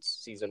 Seconds,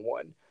 season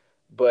 1.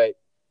 But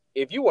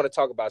if you want to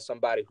talk about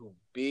somebody who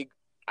big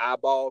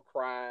eyeball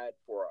cried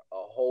for a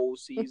whole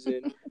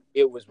season,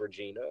 it was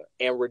Regina.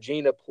 And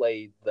Regina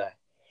played the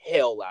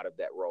hell out of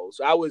that role.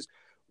 So I was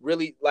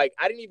really, like,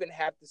 I didn't even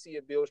have to see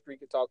If Beale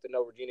Street Could Talk to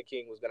know Regina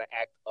King was going to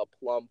act a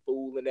plumb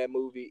fool in that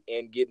movie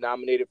and get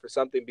nominated for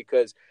something,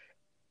 because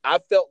I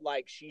felt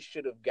like she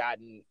should have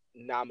gotten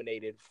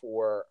nominated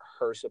for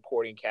her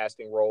supporting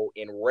casting role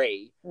in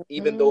Ray,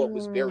 even though it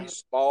was very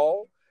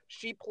small.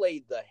 She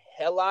played the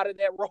hell out of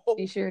that role.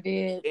 She sure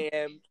did.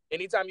 And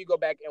anytime you go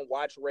back and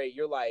watch Ray,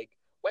 you're like,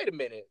 wait a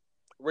minute.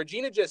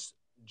 Regina just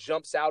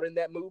jumps out in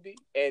that movie,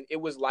 and it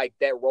was like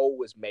that role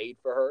was made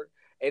for her.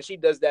 And she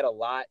does that a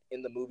lot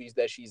in the movies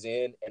that she's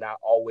in, and I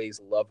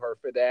always love her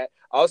for that.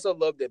 I also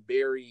love that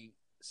Barry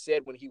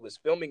said when he was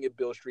filming If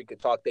Beale Street Could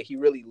Talk that he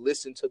really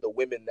listened to the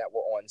women that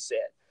were on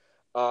set.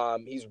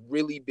 He's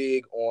really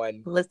big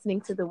on listening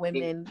to the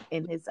women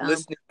in his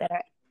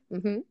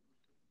listening.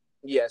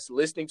 Yes,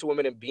 listening to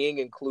women and being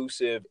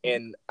inclusive.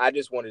 And I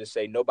just wanted to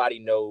say, nobody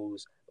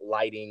knows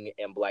lighting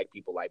and Black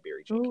people like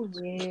Barry Jenkins.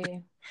 Oh yeah,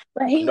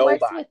 but he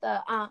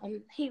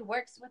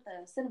works with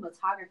a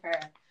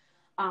cinematographer.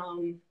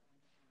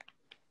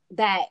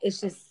 That it's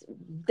just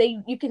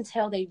you can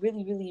tell they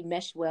really, really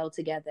mesh well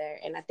together,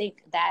 and I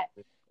think that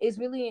is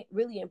really,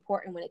 really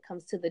important when it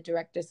comes to the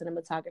director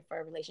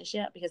cinematographer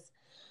relationship, because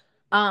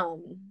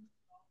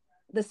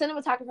the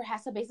cinematographer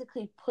has to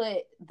basically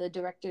put the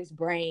director's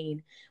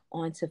brain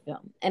onto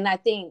film, and I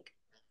think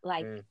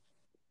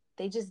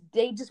they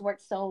just work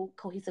so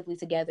cohesively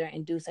together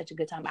and do such a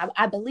good time.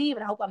 I believe,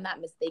 and I hope I'm not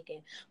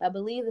mistaken, but I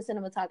believe the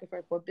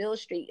cinematographer for Beale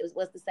Street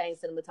was the same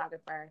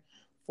cinematographer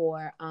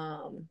for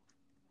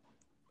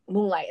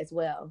Moonlight as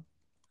well.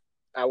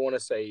 I want to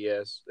say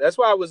yes. That's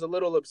why I was a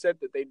little upset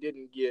that they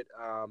didn't get.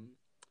 I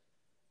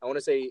want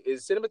to say,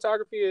 is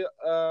cinematography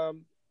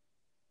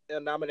a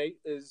nominate?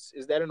 Is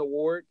that an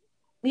award?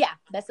 Yeah,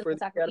 that's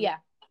cinematography.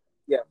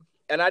 Yeah.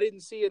 And I didn't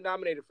see it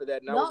nominated for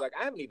that, and I was like,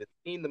 I haven't even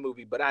seen the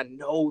movie, but I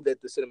know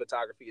that the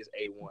cinematography is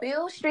A1.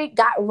 Beale Street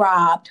got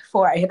robbed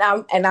for it,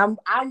 and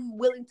I'm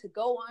willing to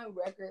go on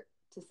record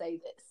to say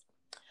this.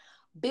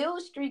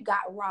 Beale Street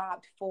got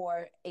robbed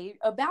for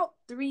about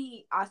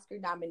 3 Oscar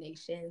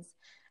nominations.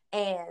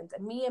 And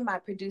me and my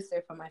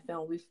producer for my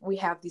film, we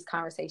have these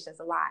conversations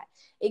a lot.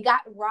 It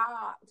got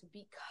robbed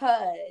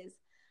because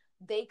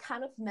they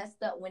kind of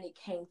messed up when it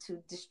came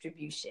to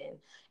distribution.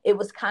 It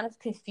was kind of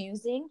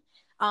confusing.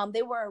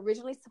 They were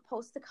originally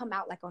supposed to come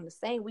out like on the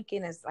same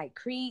weekend as like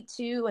Creed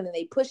 2, and then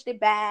they pushed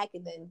it back,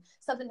 and then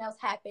something else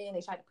happened.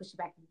 They tried to push it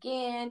back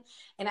again.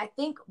 And I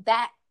think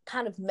that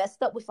kind of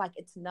messed up with like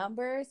its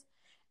numbers.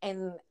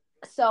 And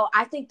so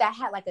I think that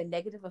had like a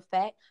negative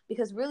effect,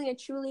 because really and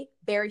truly,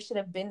 Barry should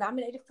have been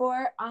nominated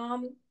for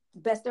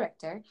Best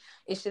Director.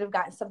 It should have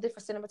gotten something for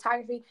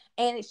cinematography,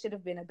 and it should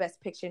have been a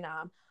Best Picture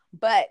nom.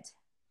 But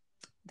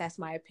that's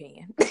my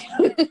opinion.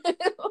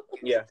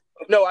 Yeah.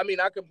 No, I mean,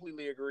 I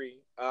completely agree.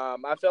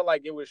 I felt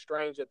like it was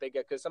strange that they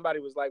got, because somebody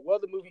was like, well,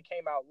 the movie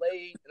came out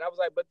late. And I was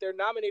like, but they're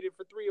nominated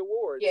for 3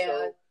 awards. Yeah.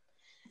 So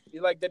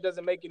you're like, that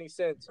doesn't make any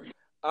sense.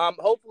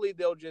 Hopefully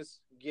they'll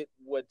just get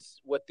what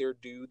they're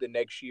due the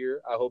next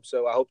year. I hope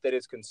so. I hope that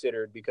it's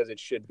considered, because it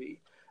should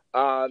be.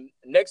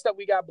 Next up,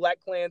 we got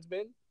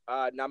BlacKkKlansman,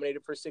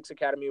 nominated for 6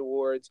 Academy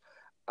Awards.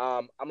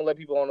 I'm gonna let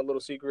people on a little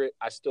secret.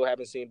 I still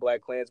haven't seen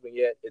BlacKkKlansman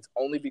yet. It's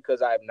only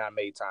because I have not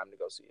made time to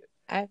go see it.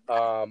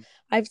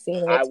 I've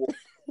seen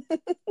it.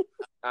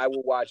 I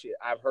will watch it.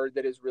 I've heard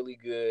that it's really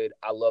good.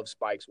 I love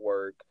Spike's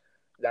work.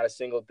 Not a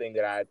single thing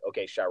that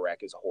Chirac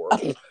is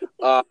horrible.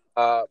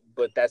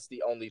 But that's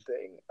the only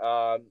thing.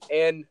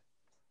 And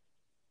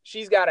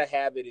She's Gotta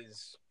Have It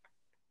is,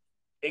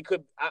 it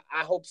could,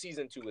 I hope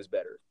season 2 is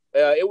better.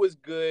 It was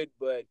good,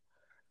 but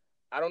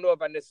I don't know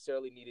if I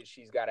necessarily needed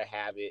She's Gotta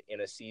Have It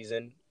in a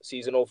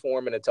seasonal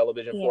form, in a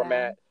television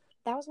format.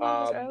 That was one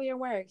of his earlier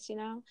works, you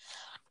know.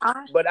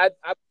 But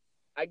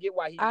I get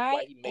why he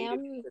made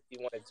it, because he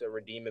wanted to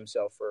redeem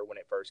himself for when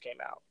it first came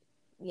out.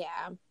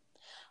 Yeah.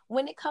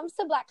 When it comes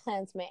to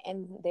BlacKkKlansman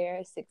and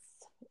their 6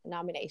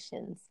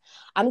 nominations,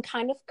 I'm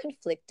kind of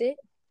conflicted,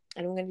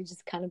 and I'm going to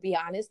just kind of be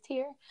honest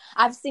here.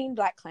 I've seen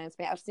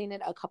BlacKkKlansman. I've seen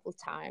it a couple of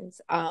times.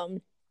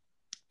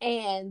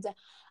 And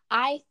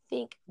I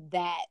think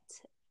that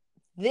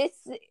this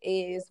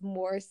is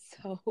more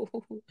so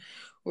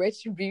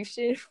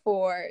retribution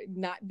for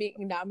not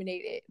being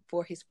nominated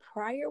for his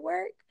prior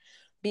work,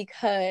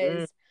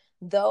 because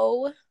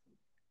though,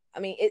 I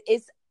mean,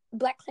 it's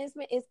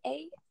BlacKkKlansman is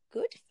a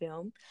good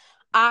film,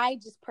 I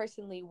just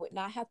personally would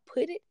not have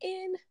put it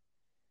in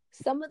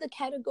some of the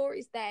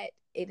categories that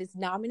it is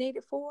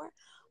nominated for,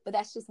 but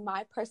that's just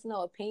my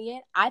personal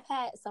opinion. I've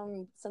had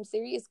some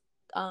serious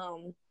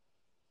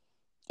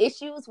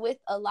issues with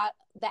a lot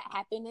that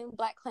happened in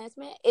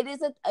BlacKkKlansman.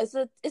 It's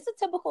a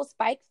typical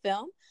Spike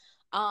film.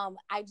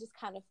 I just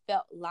kind of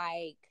felt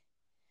like,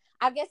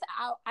 I guess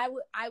I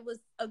was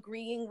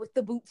agreeing with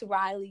the Boots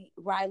Riley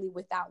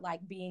without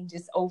like being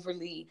just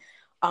overly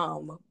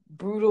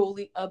brutal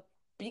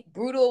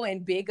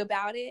and big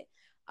about it.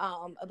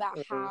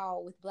 About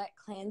how with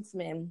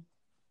BlacKkKlansman,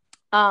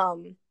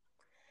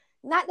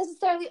 not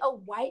necessarily a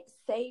white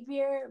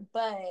savior,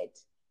 but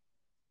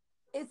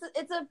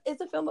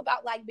it's a film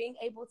about like being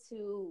able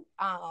to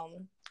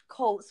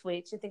code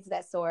switch and things of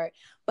that sort.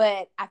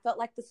 But I felt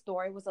like the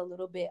story was a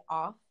little bit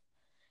off,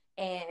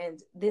 and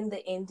then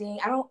the ending.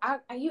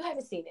 You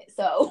haven't seen it,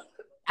 so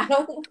I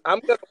don't.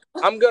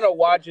 I'm gonna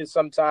watch it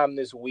sometime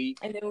this week,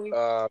 and then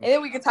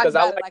we can talk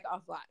about it like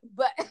offline.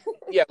 But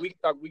yeah, we can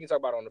talk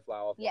about it on the fly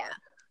offline. Yeah.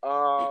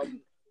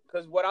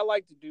 Because what I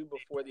like to do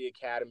before the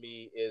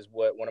Academy is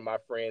what one of my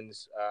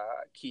friends,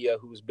 Kia,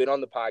 who's been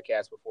on the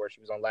podcast before,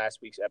 she was on last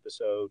week's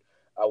episode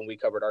when we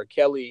covered R.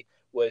 Kelly,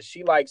 was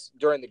she likes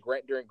during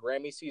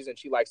Grammy season,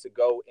 she likes to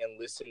go and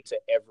listen to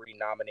every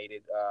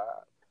nominated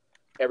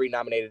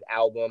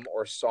album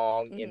or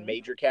song in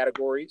major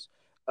categories.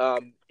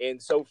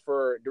 And so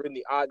during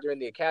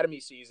the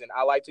Academy season,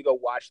 I like to go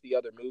watch the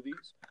other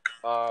movies.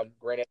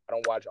 Granted, I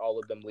don't watch all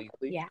of them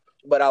legally,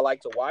 but I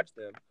like to watch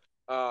them.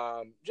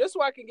 Just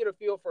so I can get a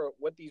feel for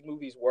what these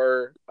movies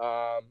were.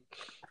 I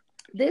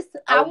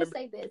will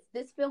say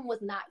this film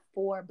was not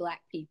for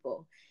Black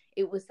people.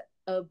 It was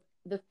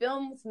the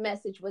film's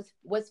message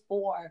was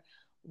for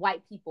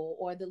white people,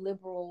 or the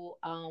liberal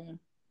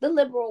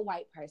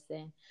white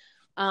person.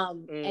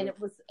 And it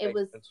was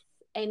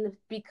and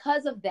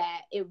because of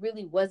that, it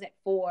wasn't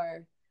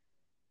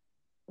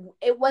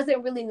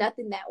really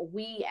nothing that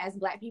we as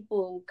Black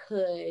people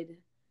could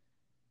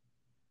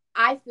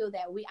I feel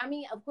that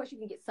of course you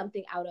can get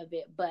something out of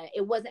it, but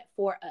it wasn't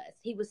for us.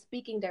 He was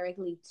speaking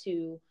directly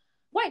to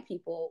white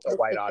people with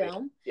the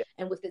film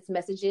and with its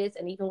messages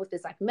and even with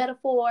its like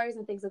metaphors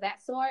and things of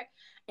that sort.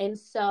 And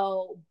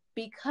so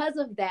because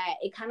of that,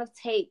 it kind of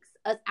takes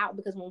us out,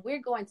 because when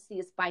we're going to see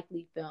a Spike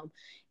Lee film,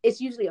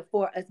 it's usually a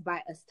for us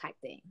by us type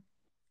thing.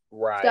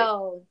 Right.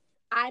 So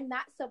I'm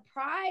not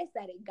surprised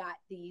that it got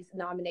these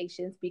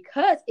nominations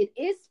because it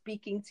is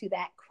speaking to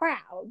that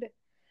crowd.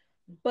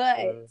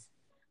 But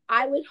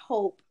I would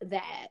hope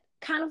that,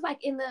 kind of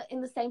like in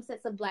the same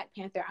sense of Black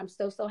Panther, I'm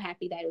so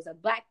happy that it was a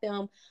Black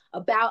film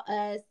about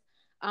us,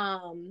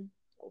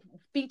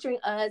 featuring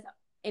us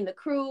in the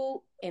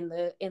crew, in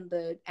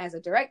the as a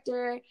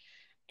director,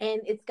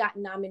 and it's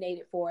gotten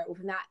nominated for it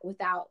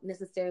without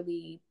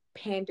necessarily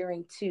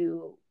pandering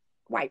to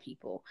white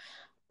people.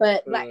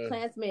 But Black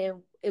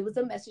Klansman, it was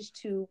a message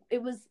to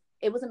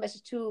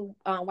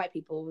white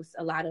people. It was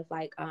a lot of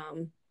like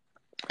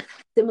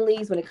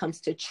similes when it comes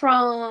to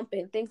Trump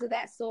and things of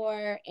that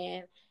sort,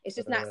 and it's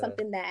just not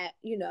something that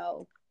we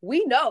know.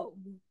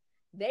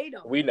 They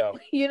don't. We know.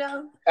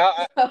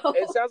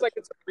 It sounds like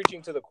it's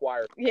preaching to the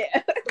choir.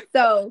 Yeah.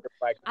 So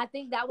I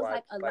think that was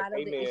like a lot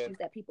of the issues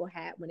that people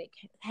had when it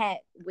had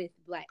with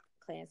Black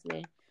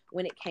Klansman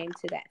when it came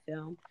to that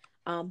film.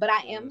 But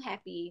I am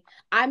happy.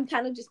 I'm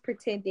kind of just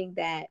pretending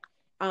that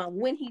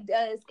when he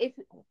does, if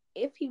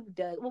he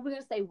does, well, we're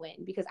gonna say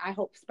when, because I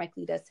hope Spike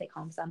Lee does take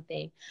home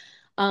something.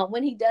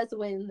 When he does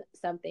win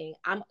something,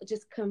 I've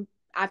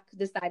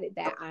decided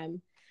that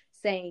I'm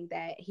saying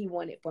that he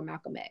won it for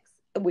Malcolm X,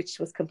 which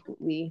was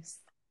completely.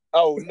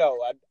 Oh no,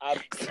 I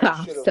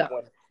should have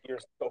won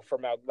years ago for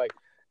Malcolm. Like,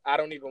 I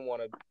don't even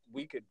want to.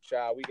 We could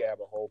have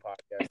a whole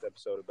podcast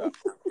episode about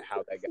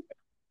how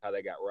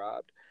that got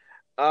robbed.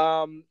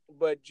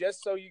 But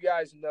just so you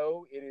guys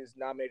know, it is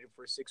nominated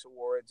for 6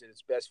 awards.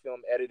 It's Best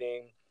Film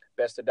Editing,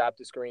 Best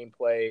Adapted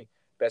Screenplay,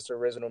 Best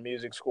Original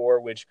Music Score,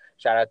 which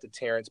shout out to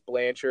Terrence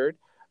Blanchard,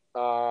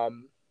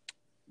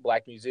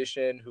 Black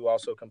musician who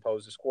also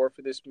composed the score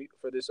for this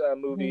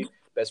movie.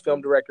 Best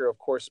Film Director, of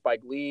course,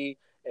 Spike Lee,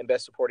 and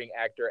Best Supporting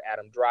Actor,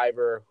 Adam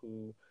Driver,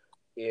 who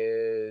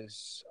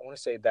is, I want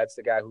to say that's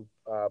the guy who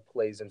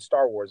plays in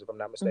Star Wars, if I'm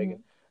not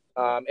mistaken.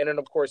 And then,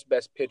 of course,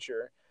 Best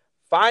Picture.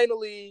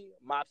 Finally,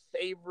 my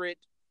favorite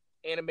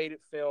animated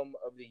film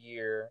of the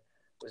year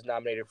was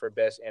nominated for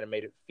Best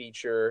Animated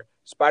Feature,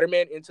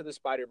 Spider-Man Into the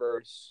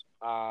Spider-Verse.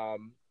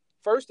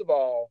 First of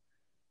all,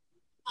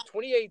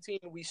 2018,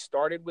 we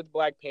started with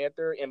Black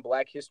Panther and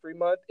Black History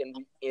Month, and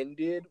we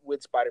ended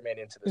with Spider-Man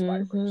Into the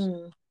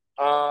Spider-Verse.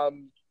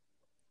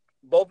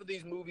 Both of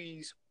these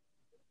movies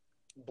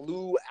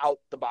blew out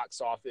the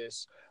box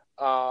office.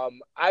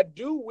 I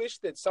do wish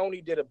that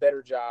Sony did a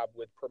better job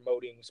with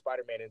promoting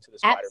Spider-Man Into the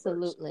Spider-Verse.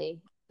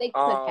 Absolutely. They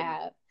could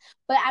have.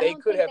 But I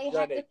don't think they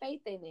had the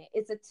faith in it.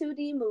 It's a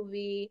 2D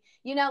movie.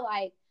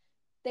 Like,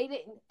 they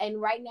didn't.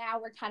 And right now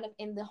we're kind of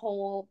in the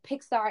whole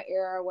Pixar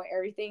era where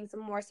everything's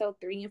more so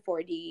 3 and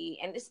 4D.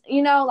 And it's,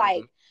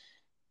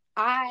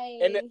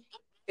 And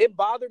it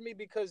bothered me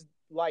because,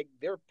 like,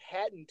 they're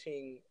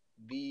patenting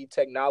the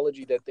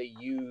technology that they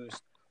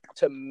used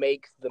to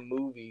make the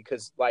movie,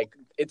 because like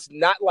it's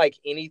not like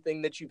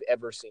anything that you've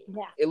ever seen.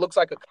 It looks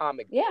like a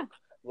comic book.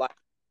 Like,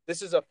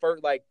 this is a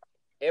first, like,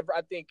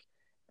 I think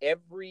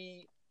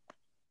every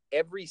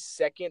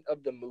second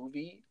of the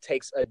movie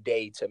takes a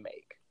day to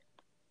make,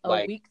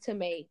 a week to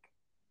make.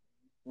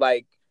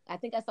 Like, I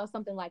think I saw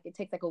something like it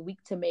takes like a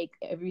week to make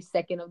every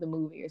second of the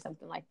movie or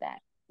something like that.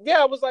 Yeah,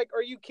 I was like,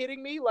 are you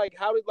kidding me? Like,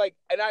 how did, like,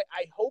 and I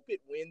hope it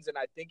wins, and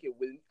I think it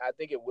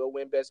will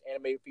win Best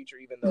Animated Feature,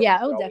 even though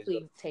it'll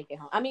definitely take it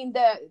home. I mean,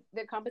 the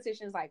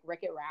competition is like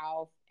Wreck-It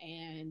Ralph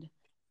and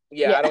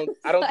I don't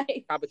like,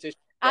 think competition.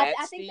 I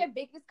think their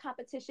biggest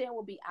competition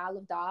will be Isle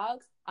of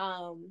Dogs.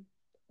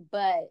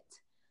 But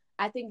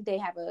I think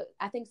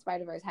I think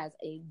Spider-Verse has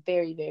a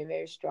very, very,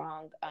 very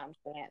strong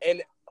chance.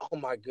 And oh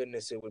my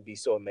goodness, it would be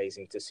so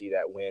amazing to see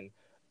that win.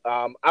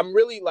 I'm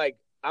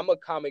a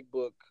comic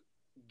book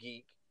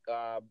geek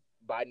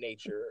by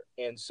nature,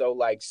 and so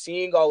like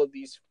seeing all of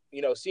these,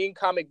 seeing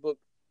comic books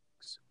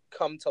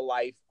come to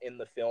life in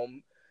the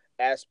film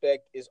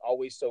aspect is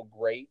always so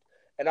great.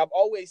 And I've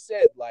always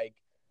said, like,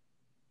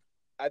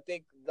 I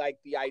think like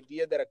the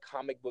idea that a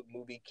comic book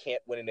movie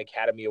can't win an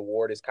Academy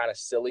Award is kind of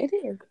silly. It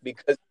is.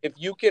 Because if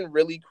you can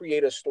really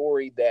create a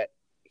story that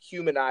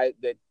you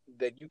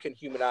can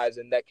humanize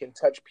and that can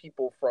touch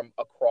people from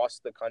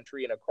across the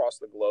country and across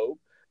the globe,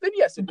 then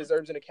yes, it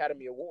deserves an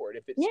Academy Award.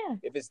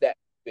 If it's that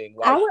thing.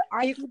 Like, I would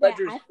argue that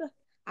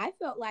I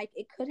felt like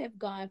it could have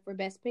gone for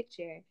Best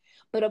Picture,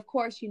 but of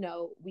course,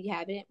 we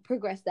haven't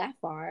progressed that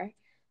far.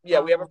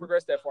 Yeah, we haven't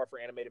progressed that far for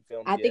animated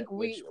films. I think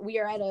we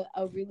are at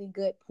a really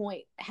good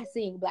point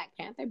seeing Black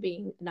Panther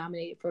being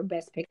nominated for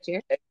Best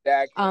Picture.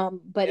 Exactly.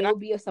 But it will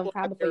be some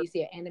time before you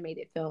see an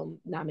animated film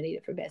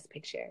nominated for Best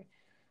Picture.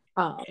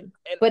 But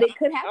it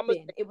could have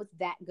been. It was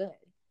that good.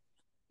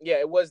 Yeah,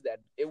 it was that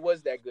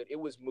good. It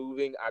was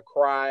moving. I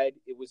cried.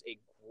 It was a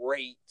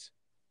great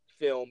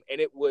film, and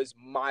it was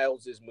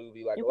Miles's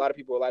movie. Like, a lot of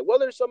people are like, well,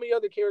 there's so many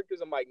other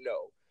characters. I'm like,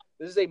 no,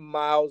 This is a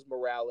Miles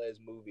Morales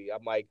movie.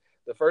 I'm like,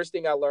 the first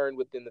thing I learned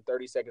within the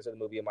 30 seconds of the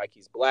movie, I'm like,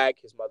 he's black,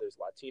 his mother's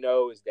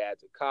Latino, his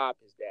dad's a cop,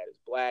 his dad is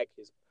black,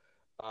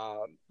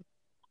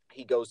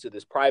 he goes to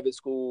this private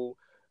school,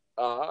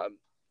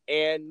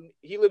 and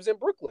he lives in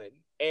Brooklyn.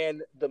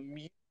 And the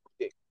music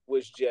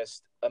was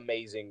just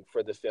amazing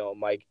for the film.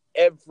 Like,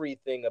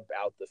 everything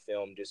about the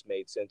film just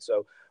made sense.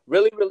 So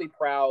really, really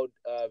proud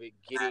of it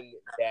getting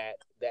that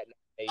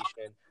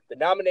nomination. The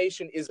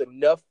nomination is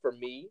enough for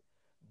me,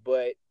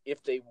 but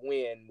if they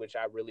win, which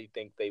I really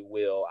think they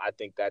will, I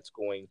think that's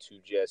going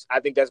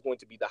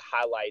to be the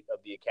highlight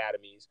of the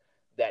Academies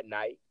that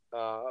night.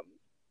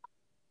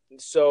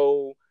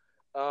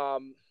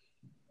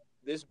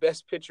 This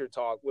Best Picture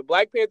talk, with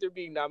Black Panther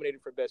being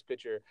nominated for Best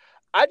Picture,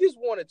 I just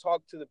want to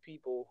talk to the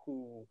people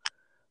who,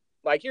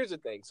 like, here's the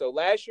thing. So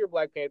last year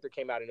Black Panther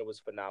came out and it was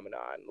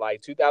phenomenon.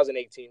 Like,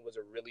 2018 was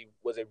a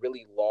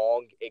really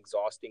long,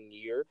 exhausting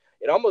year.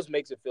 It almost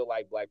makes it feel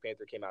like Black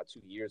Panther came out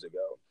 2 years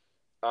ago.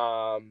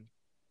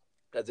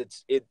 Because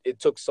it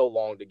took so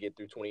long to get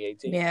through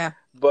 2018. Yeah.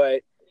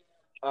 But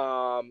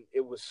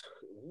it was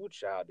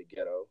child the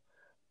ghetto.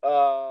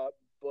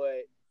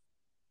 But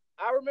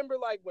I remember,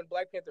 like, when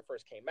Black Panther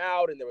first came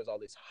out and there was all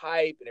this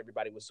hype and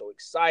everybody was so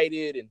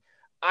excited, and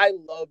I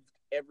loved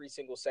every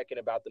single second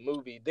about the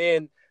movie.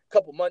 Then a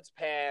couple months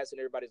passed and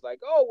everybody's like,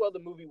 oh, well, the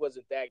movie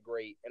wasn't that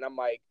great. And I'm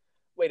like,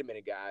 wait a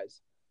minute,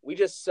 guys. We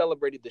just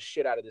celebrated the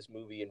shit out of this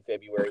movie in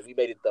February. We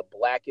made it the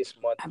blackest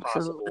month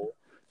possible,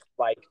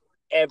 like,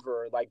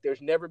 ever. Like,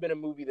 there's never been a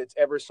movie that's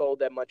ever sold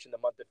that much in the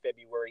month of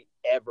February,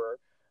 ever.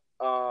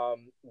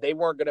 They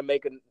weren't gonna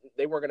make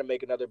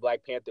another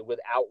Black Panther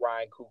without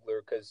Ryan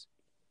Coogler, because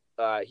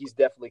he's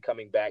definitely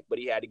coming back, but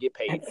he had to get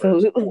paid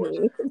first, of course.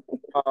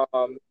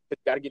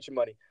 Got to get your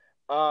money.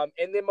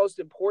 And then most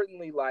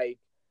importantly, like,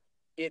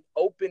 it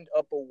opened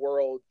up a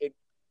world.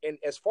 And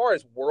as far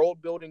as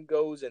world building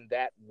goes in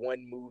that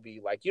one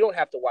movie, like, you don't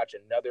have to watch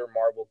another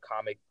Marvel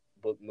comic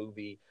book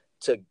movie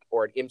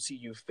or an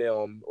MCU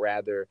film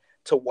rather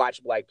to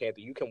watch Black Panther.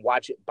 You can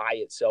watch it by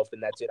itself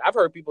and that's it. I've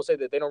heard people say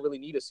that they don't really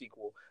need a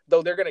sequel,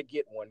 though they're going to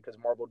get one because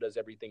Marvel does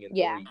everything in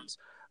threes.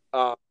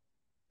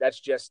 That's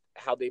just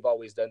how they've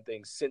always done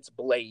things since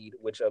Blade,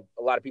 which a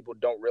lot of people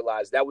don't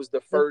realize. That was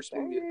the first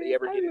movie that they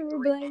ever did in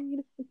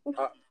three.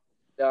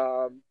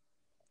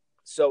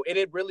 So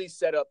it really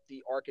set up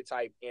the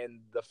archetype and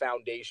the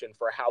foundation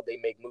for how they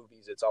make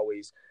movies. It's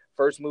always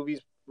first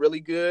movie's really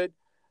good,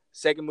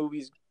 second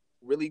movie's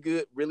really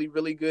good, really,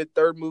 really good,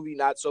 third movie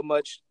not so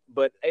much,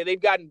 but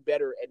they've gotten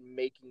better at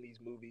making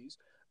these movies.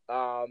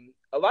 A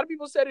lot of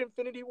people said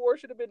Infinity War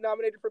should have been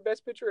nominated for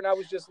Best Picture, and I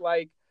was just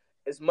like,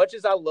 as much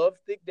as I love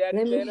Thick Daddy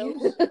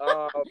Thanos,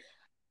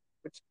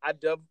 which I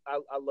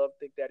love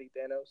Thick Daddy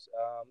Thanos.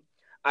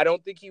 I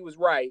don't think he was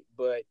right,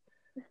 but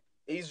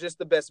he's just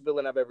the best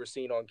villain I've ever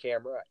seen on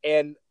camera.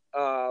 And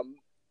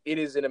it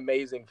is an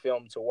amazing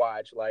film to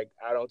watch. Like,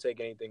 I don't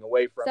take anything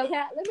away from it. So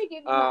let me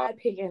give you my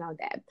opinion on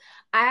that.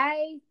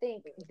 I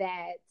think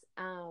that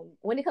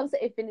when it comes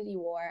to Infinity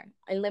War,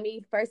 and let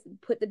me first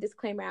put the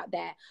disclaimer out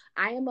that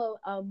I am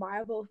a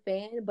Marvel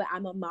fan, but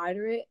I'm a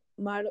moderate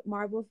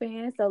Marvel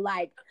fan. So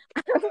like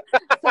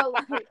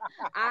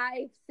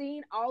I've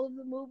seen all of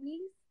the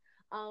movies.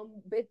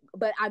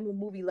 But I'm a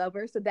movie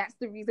lover, so that's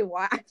the reason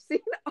why I've seen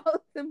all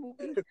of the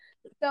movies.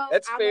 So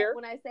that's fair.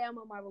 When I say I'm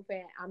a Marvel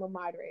fan, I'm a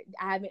moderate.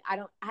 I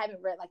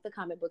haven't read like the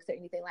comic books or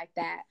anything like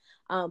that.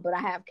 But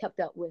I have kept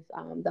up with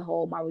the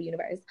whole Marvel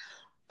universe.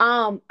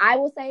 I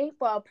will say,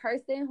 for a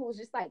person who's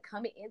just like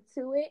coming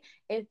into it,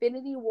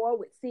 Infinity War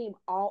would seem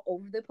all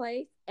over the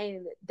place,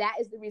 and that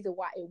is the reason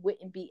why it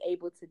wouldn't be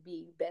able to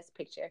be Best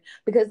Picture,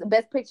 because the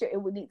Best Picture,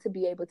 it would need to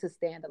be able to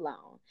stand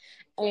alone.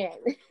 And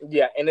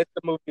and it's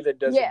the movie that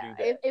doesn't do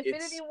that.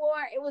 Infinity War,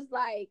 it was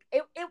like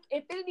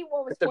Infinity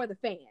War was for the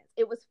fans.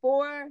 It was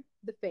for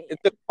the fans.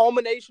 It's the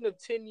culmination of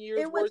 10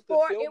 years worth of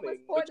filming. It was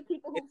for the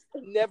people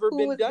who never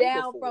been was done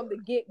down before. from the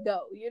get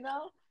go. You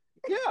know.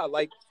 Yeah,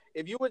 like,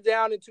 if you were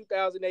down in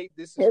 2008,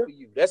 this is for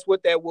you. That's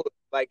what that was.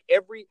 Like,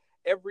 every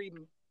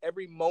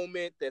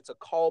moment that's a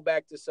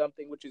callback to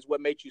something, which is what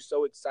makes you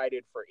so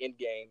excited for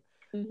Endgame,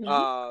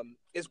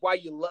 is why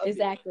you love it.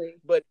 Exactly.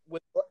 But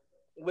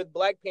with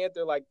Black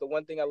Panther, like, the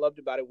one thing I loved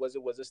about it was a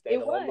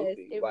standalone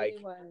movie. It like,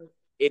 really was.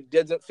 It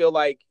doesn't feel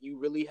like you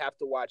really have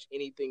to watch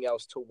anything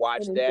else to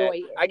watch that.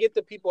 I get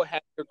that people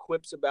have their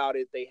quips about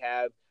it. They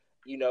have,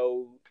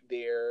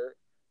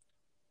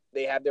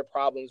 they have their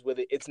problems with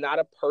it. It's not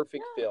a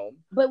perfect film.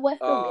 But what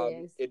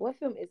film is? What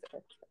film is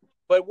it?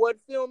 But what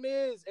film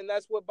is, and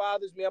that's what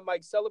bothers me. I'm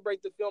like,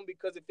 celebrate the film,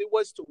 because if it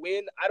was to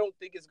win, I don't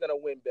think it's gonna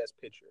win Best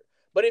Picture.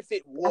 But if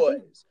it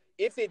was,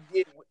 if it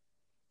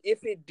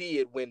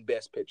did win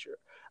Best Picture,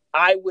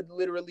 I would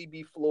literally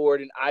be floored,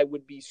 and I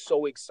would be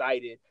so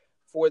excited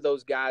for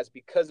those guys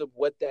because of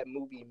what that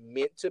movie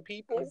meant to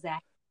people.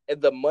 Exactly.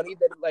 And the money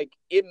that, like,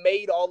 it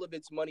made all of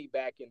its money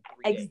back in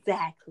 3 days.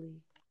 Exactly.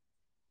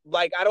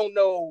 Like, I don't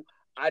know.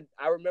 I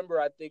remember,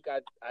 I think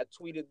I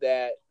tweeted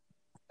that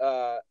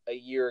a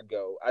year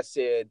ago. I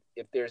said,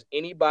 if there's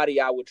anybody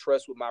I would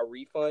trust with my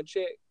refund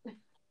check,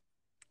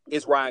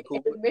 It's Ryan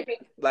Coogler.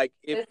 Like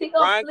if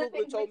Ryan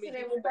Coogler told me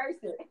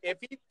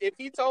if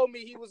he told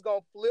me he was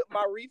gonna flip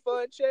my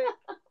refund check,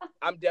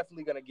 I'm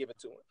definitely gonna give it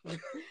to him.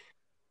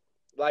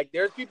 Like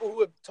there's people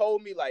who have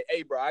told me like,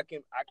 "Hey, bro, I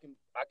can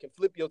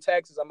flip your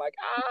taxes." I'm like,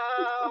 I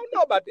don't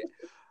know about that.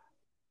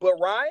 But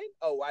Ryan,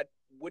 I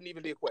wouldn't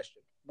even be a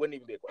question.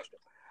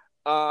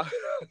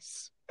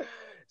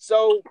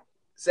 So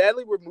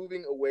sadly, we're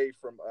moving away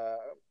from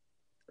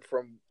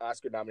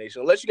Oscar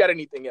nomination, unless you got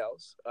anything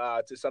else,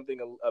 to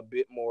something a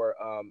bit more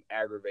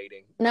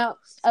aggravating. No,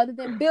 other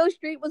than Beale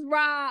Street was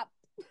robbed.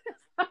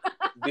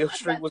 Beale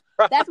Street was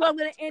robbed. That's what I'm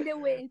going to end it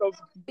with.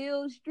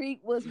 Beale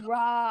Street was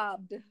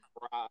robbed.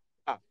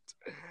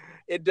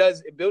 It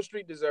does. Beale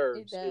Street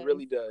deserves. It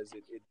really does.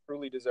 It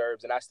truly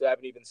deserves. And I still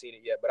haven't even seen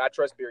it yet. But I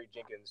trust Barry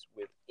Jenkins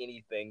with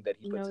anything that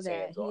he puts his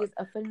hands on. He is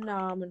a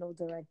phenomenal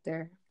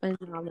director.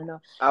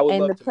 Phenomenal. I would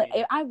love to meet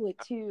him. I would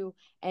too.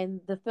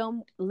 And the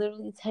film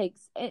literally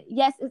takes.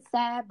 Yes, it's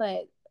sad,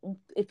 but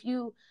if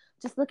you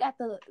just look at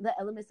the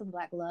elements of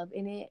Black love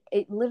in it,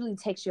 it literally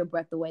takes your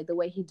breath away. The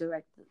way he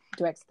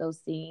directs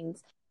those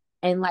scenes,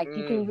 and like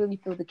you can really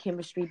feel the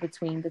chemistry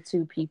between the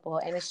two people,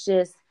 and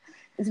it's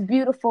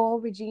beautiful.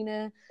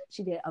 Regina,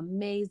 she did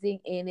amazing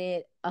in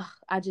it.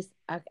 I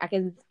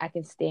can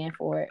stand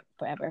for it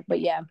forever.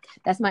 But yeah,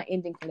 that's my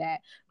ending for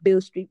that.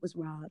 Beale Street was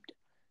robbed.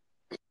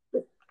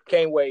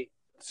 Can't wait.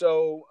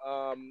 So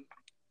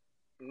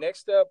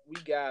next up we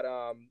got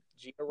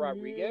Gina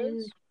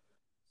Rodriguez.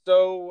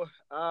 So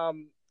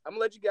I'm gonna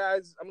let you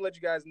guys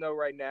know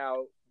right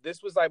now.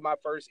 This was like my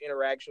first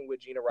interaction with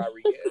Gina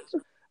Rodriguez.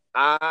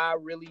 I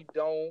really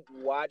don't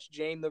watch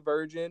Jane the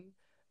Virgin.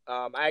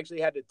 I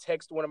actually had to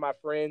text one of my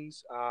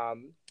friends,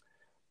 one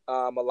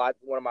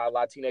of my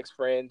Latinx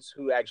friends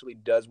who actually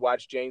does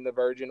watch Jane the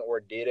Virgin, or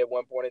did at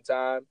one point in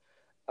time.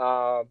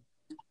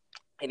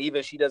 And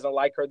even she doesn't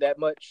like her that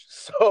much.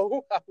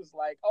 So I was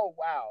like, oh,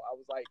 wow. I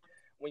was like,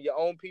 when your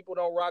own people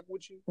don't rock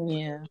with you.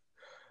 Yeah.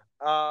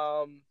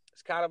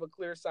 It's kind of a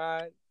clear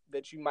sign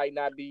that you might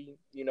not be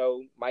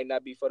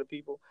for the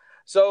people.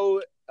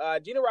 So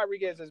Gina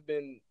Rodriguez has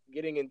been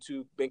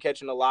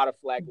catching a lot of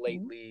flack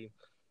lately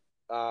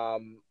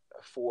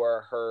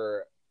for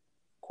her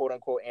quote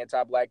unquote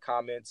anti-Black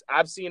comments.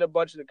 I've seen a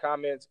bunch of the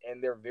comments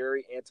and they're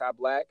very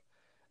anti-Black.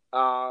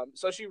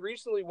 So she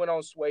recently went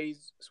on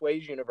Sway's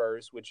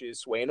Universe, which is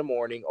Sway in the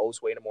Morning, old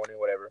Sway in the Morning,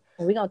 whatever.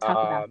 We're gonna talk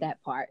about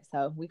that part.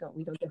 So we don't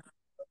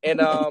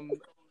and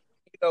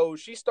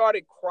she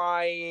started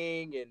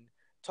crying and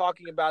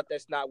talking about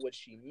that's not what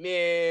she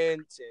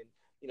meant, and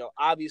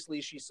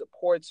obviously she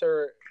supports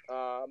her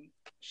Afro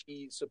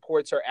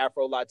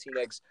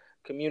Latinx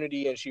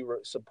community, and she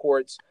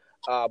supports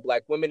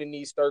Black women in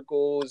these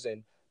circles,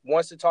 and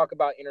wants to talk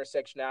about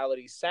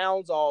intersectionality.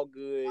 Sounds all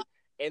good.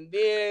 And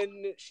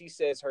then she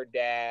says her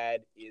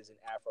dad is an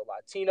Afro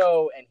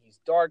Latino and he's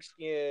dark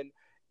skinned.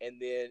 And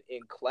then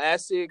in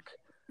classic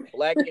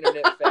Black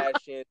internet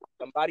fashion,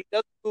 somebody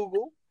does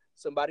Google,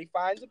 somebody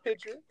finds a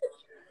picture,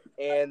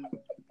 and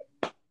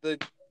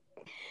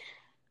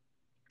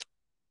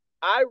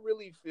I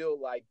really feel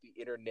like the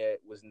internet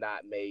was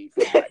not made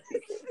for Black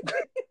people.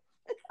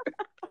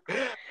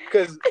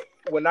 Because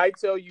when I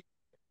tell you,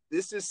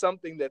 this is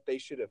something that they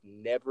should have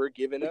never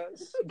given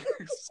us.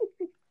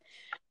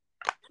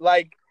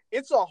 Like,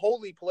 it's a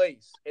holy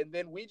place, and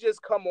then we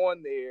just come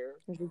on there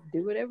and just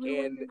do whatever.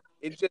 And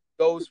it just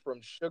goes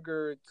from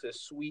sugar to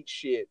sweet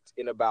shit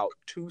in about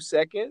 2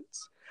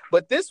 seconds.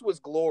 But this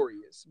was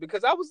glorious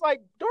because I was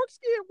like, dark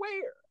skin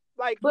where?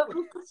 Like, but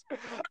before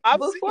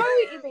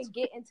we even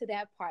get into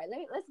that part,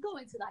 let's go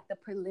into like the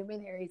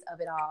preliminaries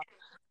of it all.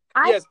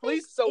 Yes,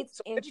 please. So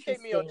educate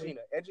me on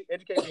Gina.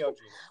 Educate me on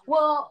Gina.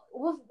 Well,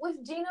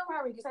 with Gina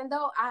Rodriguez, and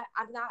though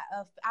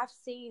I've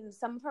seen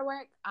some of her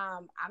work.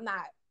 I'm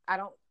not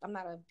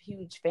a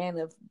huge fan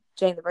of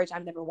Jane the Virgin.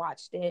 I've never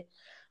watched it.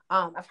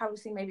 I've probably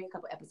seen maybe a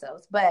couple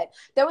episodes, but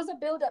there was a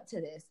build up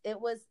to this.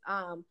 It was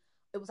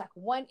like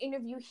one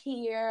interview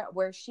here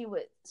where she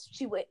would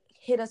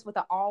hit us with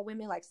the all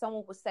women, like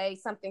someone would say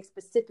something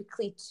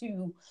specifically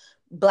to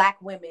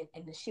Black women,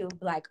 and then she would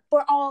be like,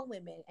 for all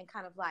women, and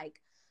kind of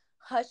like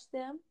hush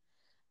them.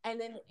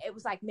 And then it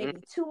was like maybe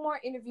 2 more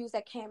interviews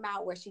that came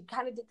out where she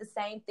kind of did the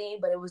same thing,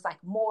 but it was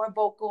like more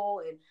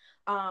vocal. And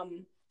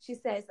she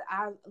says,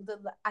 I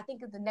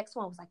think the next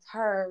one was like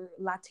her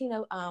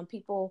Latino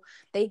people,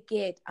 they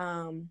get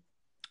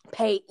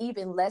paid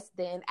even less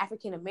than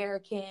African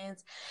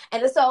Americans.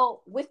 And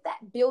so with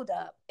that build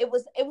up, it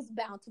was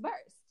bound to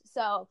burst.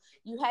 So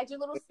you had your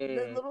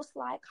little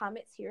slide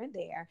comments here and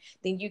there.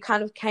 Then you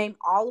kind of came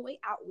all the way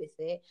out with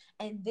it.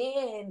 And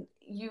then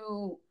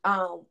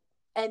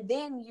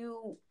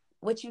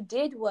what you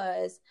did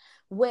was,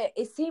 what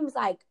it seems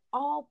like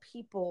all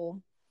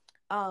people,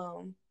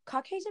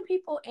 Caucasian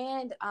people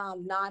and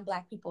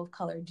non-Black people of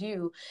color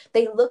do,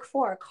 they look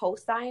for a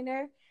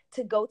co-signer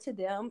to go to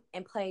them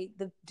and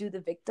do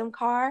the victim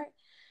card,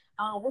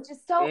 which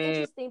is so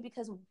interesting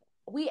because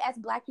we as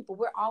Black people,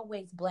 we're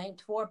always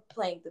blamed for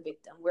playing the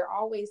victim. We're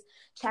always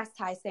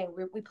chastised saying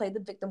we play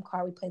the victim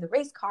card, we play the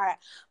race card.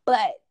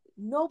 But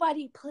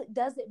nobody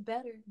does it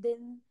better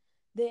than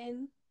they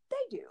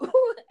do.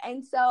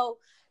 And so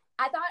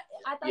I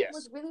thought it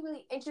was really,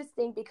 really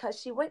interesting because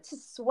she went to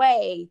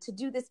Sway to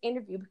do this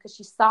interview because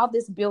she saw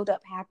this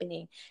buildup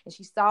happening and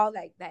she saw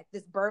like that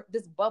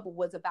this bubble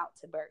was about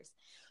to burst.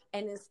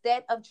 And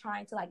instead of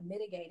trying to like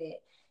mitigate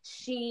it,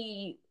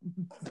 she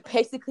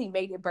basically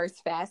made it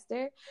burst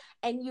faster.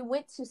 And you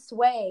went to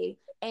Sway,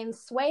 and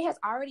Sway has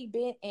already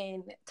been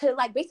in to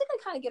like basically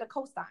kind of get a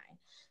cosign.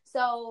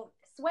 So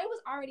Sway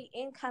was already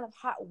in kind of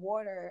hot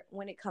water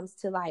when it comes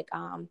to like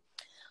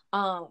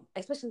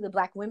especially the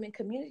Black women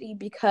community,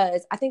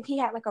 because I think he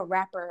had like a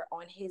rapper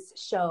on his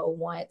show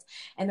once,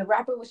 and the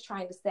rapper was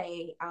trying to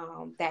say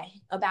that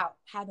about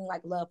having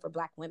like love for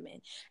Black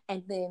women,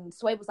 and then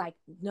Sway was like,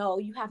 no,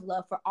 you have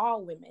love for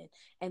all women,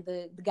 and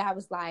the guy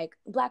was like,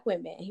 Black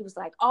women, and he was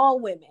like, all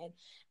women,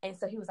 and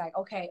so he was like,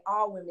 okay,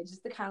 all women,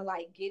 just to kind of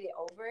like get it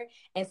over.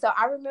 And so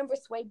I remember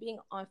Sway being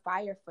on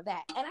fire for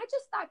that, and I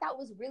just thought that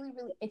was really,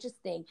 really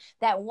interesting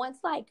that once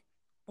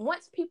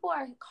people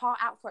are called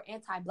out for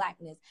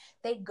anti-Blackness,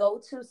 they go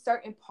to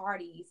certain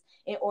parties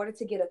in order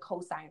to get a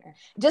cosigner.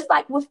 Just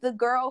like with the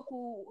girl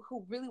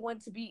who really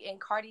wanted to be in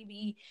Cardi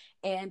B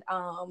and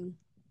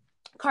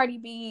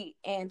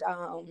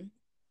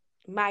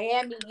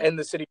Miami and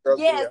the City Girls.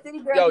 Yeah, City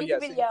Girls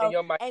video.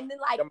 And, and then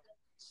like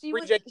she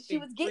was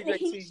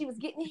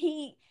getting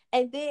heat,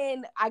 and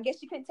then I guess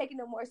she couldn't take it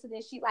no more, so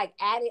then she like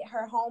added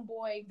her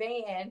homeboy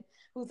Van,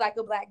 who's like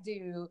a Black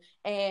dude,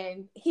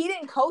 and he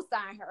didn't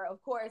co-sign her,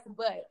 of course,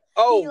 but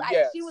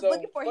she was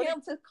looking for him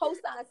to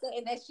co-sign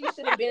something that she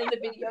should have been in the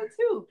video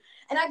too.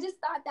 And I just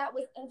thought that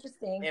was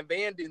interesting. And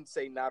Van didn't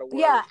say not a word.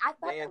 Yeah, I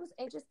thought that was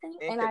interesting.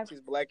 And kept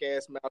his black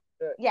ass mouth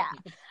shut. Yeah,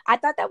 I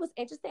thought that was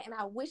interesting, and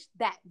I wish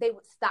that they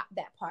would stop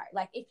that part.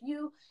 Like, if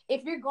you're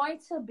going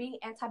to be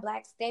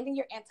anti-Black, stand in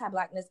your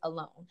anti-Blackness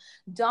alone.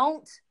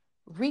 Don't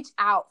reach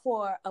out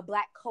for a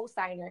Black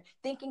co-signer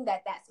thinking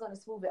that that's going to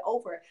smooth it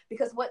over,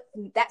 because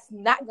that's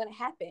not going to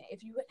happen.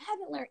 If you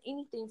haven't learned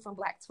anything from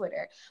Black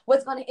Twitter,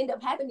 what's going to end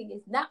up happening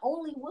is not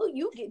only will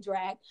you get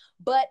dragged,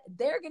 but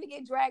they're going to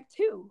get dragged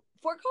too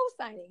for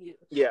co-signing you.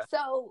 Yeah.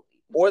 So,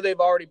 or they've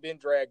already been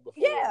dragged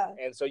before. Yeah.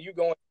 And so you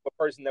going to a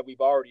person that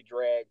we've already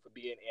dragged for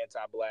being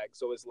anti-Black.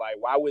 So it's like,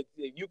 why would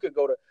you could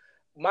go to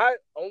my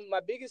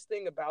biggest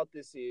thing about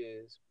this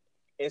is,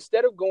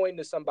 instead of going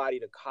to somebody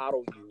to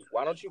coddle you,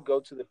 why don't you go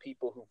to the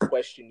people who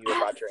question you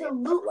about your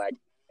anti-Black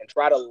and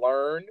try to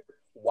learn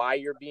why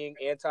you're being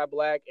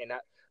anti-Black? And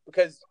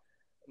because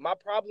my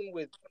problem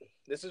with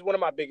this is one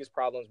of my biggest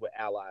problems with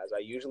allies. I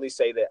usually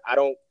say that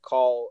ally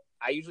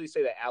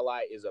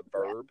is a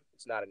verb.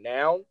 It's not a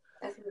noun.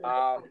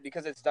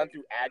 Because it's done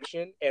through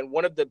action. And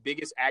one of the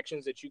biggest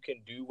actions that you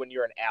can do when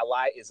you're an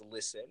ally is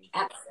listen.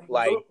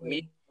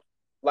 Absolutely.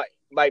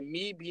 Like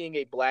me being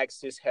a Black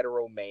cis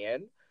hetero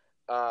man,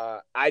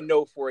 I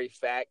know for a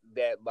fact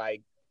that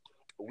like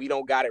we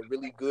don't got it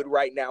really good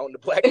right now in the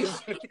Black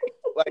community,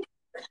 like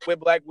with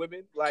Black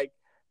women, like,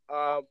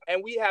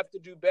 and we have to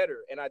do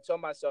better. And I tell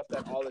myself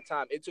that all the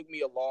time. It took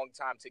me a long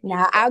time to get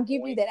now. I'll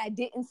give you that. I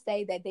didn't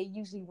say that they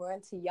usually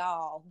run to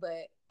y'all,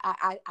 but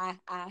I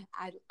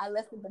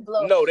lessened the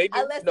blow. No, they do.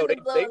 I lessened the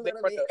blow a little bit.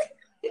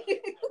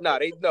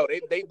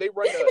 They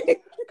run to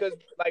because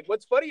like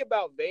what's funny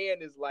about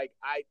Van is like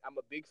I'm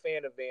a big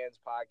fan of Van's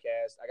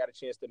podcast. I got a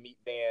chance to meet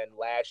Van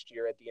last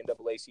year at the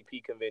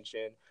NAACP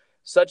convention.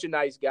 Such a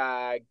nice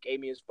guy.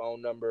 Gave me his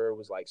phone number.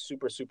 Was like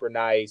super, super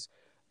nice.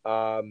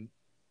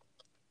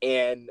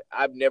 And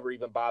I've never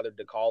even bothered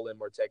to call him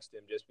or text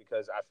him just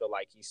because I feel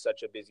like he's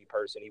such a busy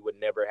person. He would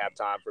never have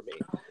time for me.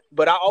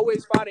 But I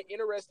always find it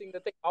interesting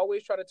that they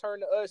always try to turn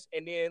to us.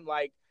 And then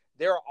like,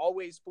 there are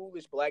always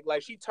foolish Black.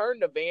 Like she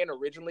turned to Van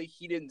originally.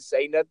 He didn't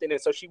say nothing.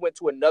 And so she went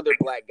to another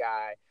Black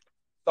guy,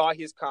 saw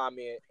his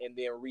comment, and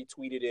then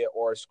retweeted it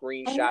or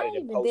screenshotted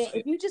and posted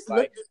it. If you just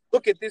like,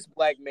 look at this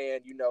Black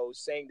man,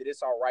 saying that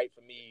it's all right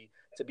for me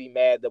to be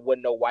mad that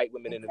wasn't no white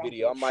women in the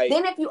video. I'm like,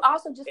 then if you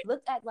also just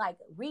look at like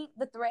read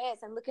the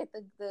threads and look at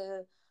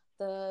the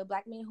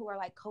Black men who are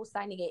like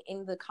co-signing it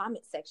in the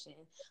comment section,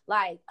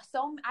 like I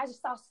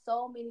just saw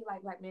so many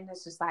like Black men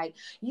that's just like,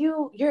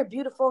 you're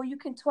beautiful, you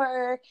can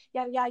twerk,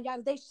 yada yada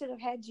yada. They should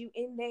have had you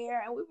in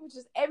there, and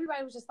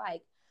everybody was just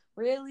like,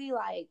 really,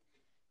 like,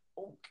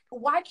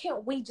 why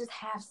can't we just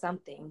have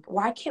something?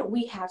 Why can't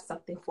we have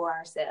something for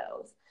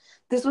ourselves?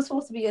 This was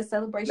supposed to be a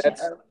celebration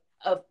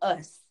of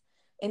us.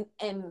 And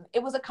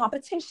it was a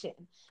competition.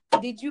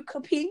 Did you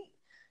compete?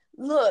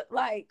 Look,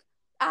 like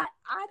I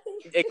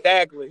think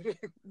exactly.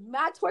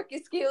 My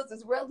twerking skills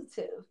is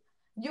relative.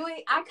 I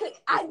knew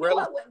I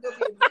wasn't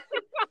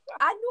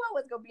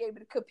gonna be able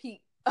to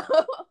compete.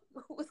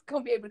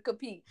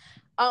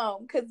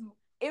 Because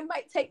it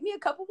might take me a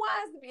couple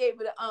wines to be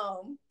able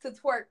to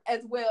twerk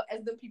as well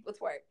as the people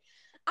twerk.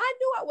 I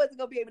knew I wasn't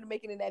gonna be able to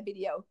make it in that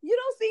video. You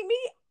don't see me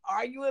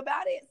argue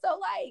about it. So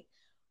like,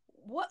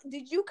 what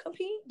did you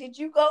compete? Did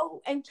you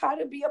go and try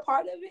to be a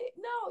part of it?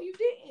 No, you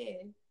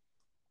didn't.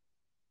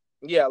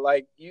 Yeah,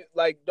 like you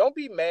don't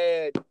be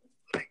mad.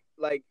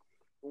 Like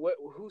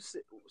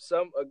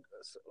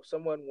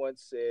someone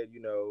once said,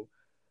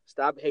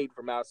 Stop hating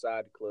from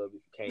outside the club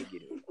if you can't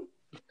get in.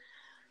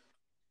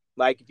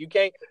 Like if you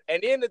can't,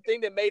 and then the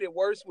thing that made it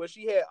worse was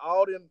she had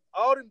all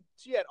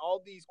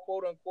these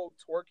quote unquote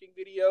twerking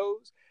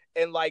videos,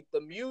 and like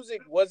the music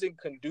wasn't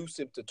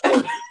conducive to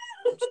twerking.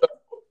 So,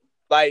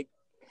 like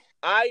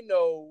I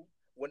know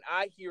when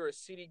I hear a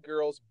City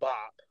Girls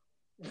bop,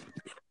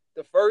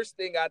 the first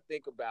thing I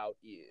think about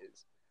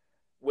is,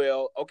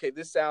 well, okay,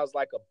 this sounds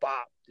like a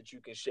bop that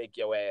you can shake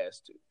your ass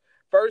to.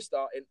 First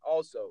off, and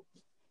also,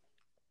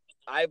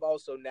 I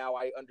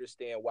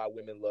understand why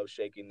women love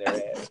shaking their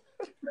ass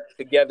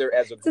together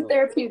as a group. It's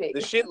therapeutic.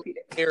 The shit is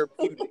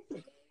therapeutic,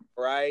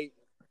 right?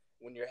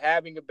 When you're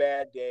having a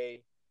bad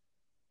day,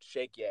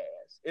 shake your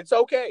ass. It's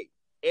okay.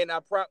 And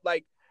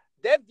like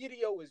that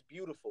video is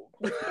beautiful.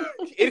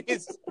 It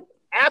is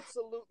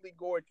absolutely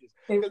gorgeous.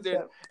 And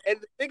the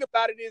thing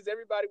about it is,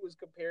 everybody was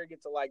comparing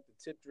it to like the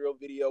Tip Drill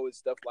video and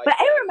stuff like that.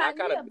 But it reminds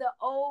me of the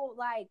old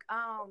like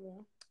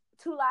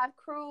 2 Live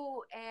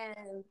Crew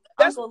and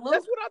Uncle Luke.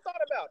 That's what I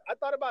thought about. I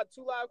thought about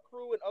 2 Live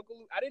Crew and Uncle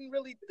Luke. I didn't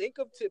really think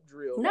of Tip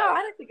Drill. No,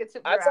 I didn't think of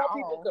Tip Drill. I saw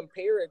people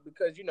compare it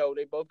because, you know,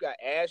 they both got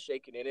ass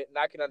shaking in it, and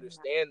I can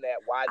understand that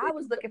why they I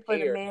was looking for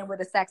the man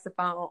with a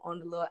saxophone on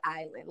the little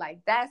island.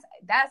 Like that's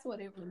what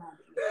it reminded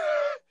me.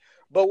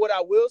 But what I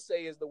will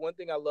say is the one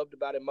thing I loved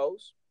about it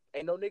most,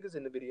 ain't no niggas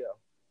in the video.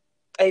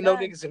 Ain't no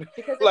niggas in the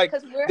video. Like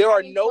there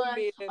are no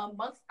men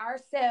amongst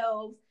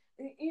ourselves.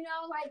 You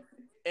know, like,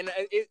 and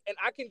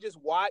I can just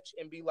watch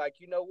and be like,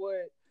 you know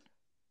what,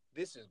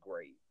 this is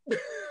great.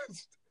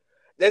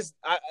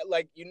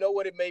 You know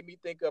what it made me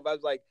think of? I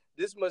was like,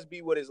 this must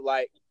be what it's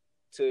like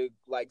to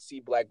like see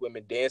black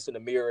women dance in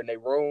the mirror in their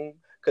room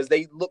because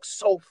they look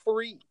so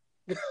free.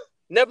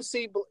 Never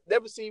see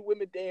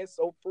women dance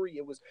so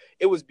free.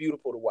 It was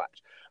beautiful to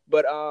watch.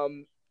 But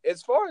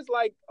as far as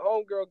like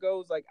Homegirl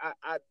goes, like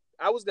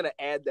I was gonna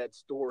add that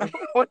story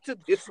onto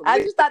this list. I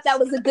just thought that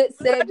was a good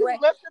segue. I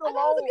just left it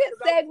alone. It was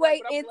a good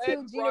segue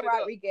into Gina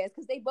Rodriguez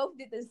because they both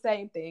did the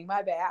same thing.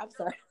 My bad. I'm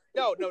sorry.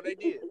 No, they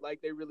did.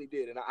 Like they really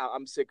did, and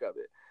I'm sick of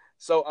it.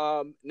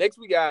 So next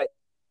we got.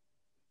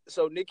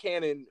 So Nick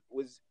Cannon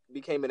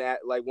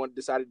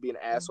decided to be an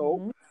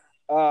asshole,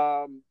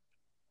 an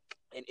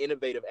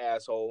innovative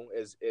asshole,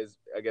 as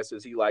I guess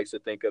as he likes to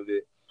think of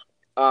it.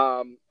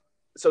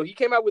 So he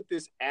came out with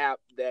this app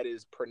that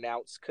is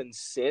pronounced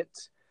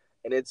Consent.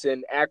 And it's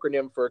an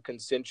acronym for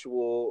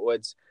consensual, or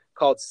it's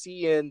called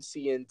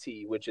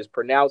CNCNT, which is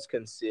pronounced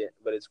consent,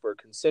 but it's for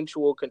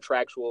consensual,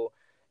 contractual,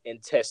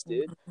 and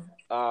tested.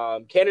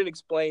 Cannon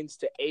explains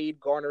to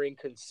aid garnering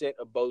consent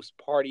of both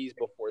parties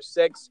before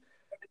sex.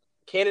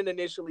 Cannon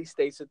initially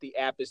states that the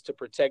app is to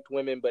protect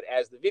women, but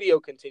as the video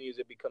continues,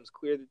 it becomes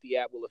clear that the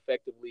app will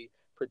effectively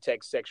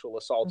protect sexual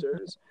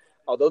assaulters.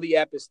 Although the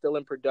app is still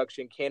in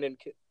production, Cannon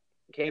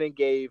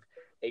gave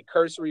a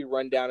cursory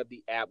rundown of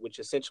the app, which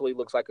essentially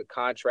looks like a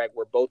contract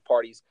where both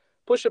parties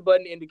push a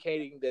button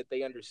indicating that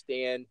they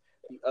understand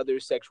the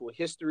other's sexual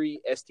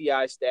history,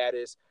 STI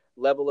status,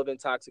 level of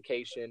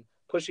intoxication.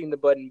 Pushing the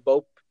button,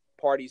 both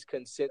parties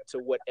consent to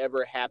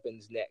whatever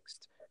happens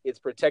next. It's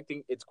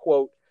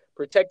quote,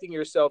 protecting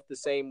yourself the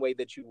same way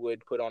that you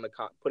would putting on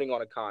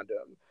a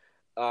condom.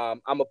 I'm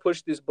gonna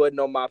push this button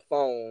on my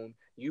phone.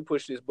 You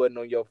push this button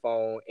on your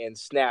phone, and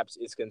snaps.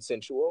 It's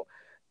consensual.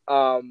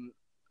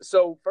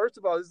 So first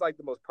of all, this is like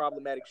the most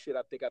problematic shit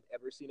I think I've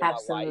ever seen in my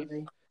life.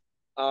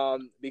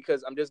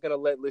 Because I'm just gonna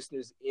let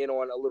listeners in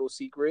on a little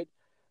secret.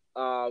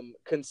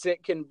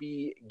 Consent can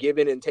be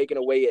given and taken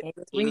away at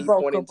any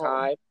point in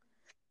time.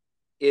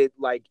 It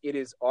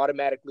is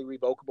automatically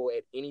revocable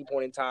at any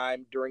point in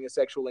time during a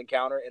sexual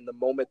encounter, and the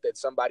moment that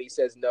somebody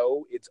says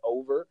no, it's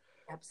over.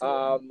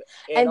 Absolutely.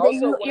 And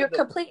then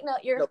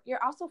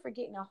you're also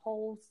forgetting a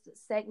whole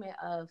segment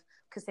of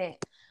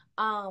consent.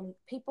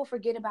 People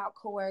forget about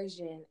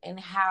coercion and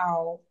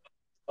how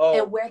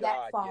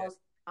that falls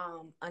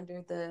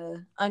under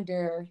the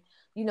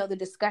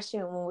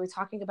discussion when we're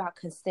talking about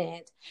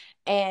consent.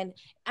 And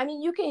I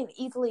mean, you can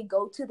easily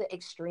go to the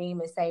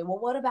extreme and say, well,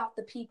 what about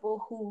the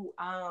people who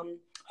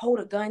hold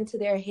a gun to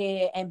their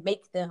head and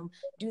make them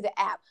do the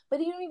app?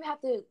 But you don't even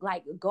have to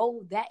like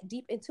go that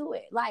deep into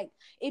it. Like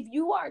if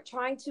you are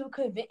trying to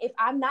convince, if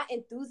I'm not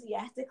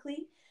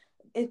enthusiastically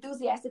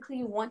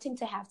wanting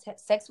to have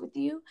sex with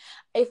you,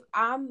 if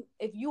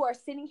you are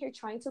sitting here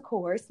trying to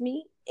coerce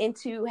me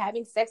into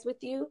having sex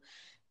with you,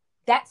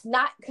 that's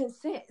not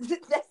consent.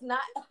 That's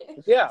not.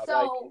 Yeah.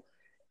 So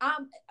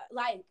I'm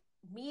like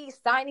me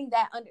signing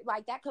that under,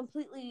 like that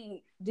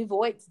completely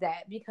devoids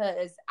that,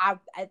 because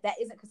that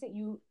isn't consent.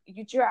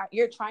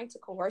 You're trying to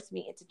coerce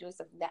me into doing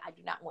something that I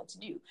do not want to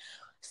do.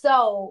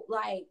 So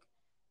like,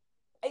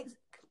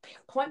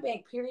 point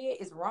blank period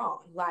is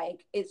wrong.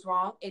 Like it's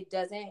wrong. It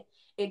doesn't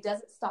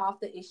solve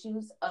the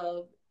issues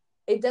of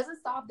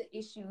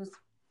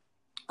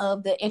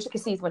the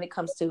intricacies when it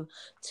comes to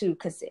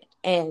consent.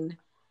 And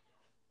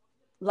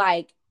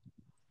like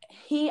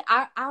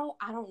I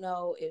don't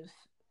know if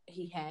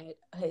he had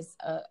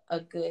a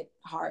good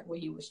heart when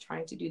he was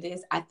trying to do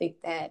this. I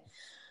think that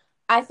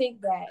I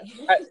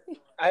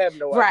have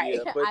no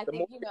idea. But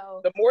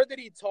the more that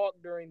he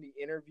talked during the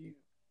interview,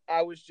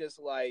 I was just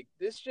like,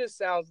 this just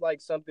sounds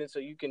like something so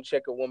you can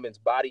check a woman's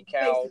body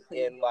count.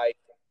 Basically.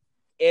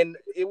 And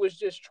it was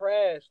just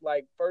trash.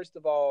 Like, first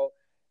of all,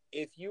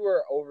 if you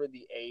are over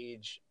the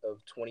age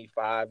of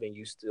 25 and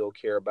you still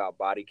care about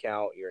body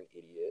count, you're an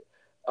idiot.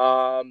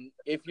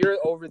 If you're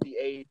over the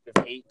age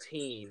of 18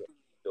 and you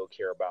still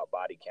care about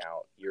body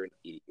count, you're an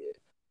idiot.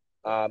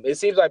 It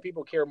seems like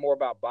people care more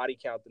about body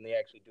count than they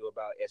actually do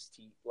about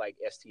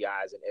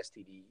STIs and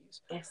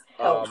STDs. Yes.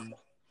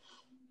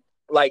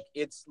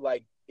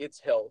 It's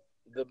health.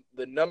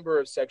 The number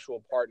of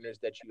sexual partners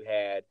that you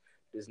had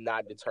does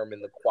not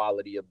determine the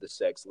quality of the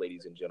sex,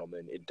 ladies and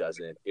gentlemen. It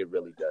doesn't. It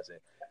really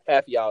doesn't.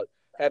 Half y'all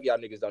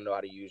niggas don't know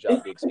how to use y'all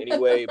dicks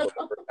anyway, but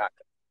we're not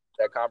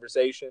that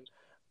conversation.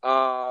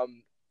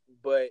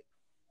 But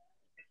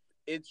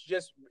it's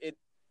just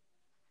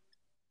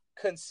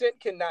consent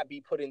cannot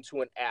be put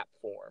into an app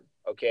form.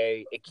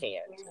 Okay, it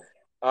can't.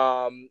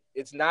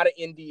 It's not an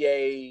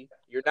NDA.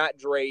 You're not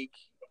Drake.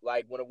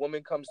 Like, when a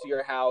woman comes to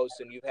your house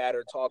and you've had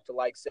her talk to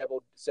like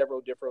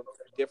several different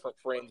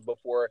friends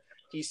before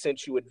he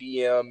sent you a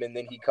DM, and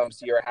then he comes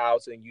to your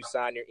house and you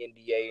sign your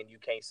NDA and you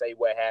can't say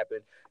what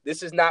happened.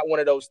 This is not one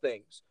of those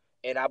things.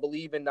 And I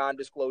believe in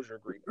non-disclosure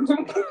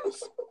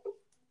agreements.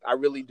 I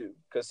really do.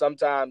 Because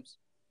sometimes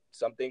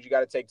some things you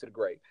got to take to the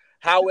grave.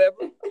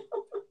 However,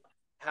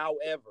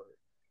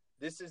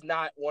 this is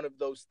not one of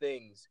those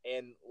things.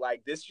 And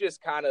like, this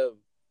just kind of,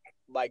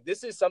 like,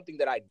 this is something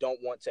that I don't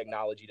want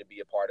technology to be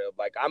a part of.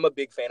 Like, I'm a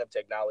big fan of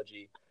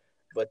technology,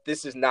 but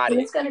this is not.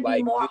 And it's going to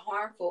be more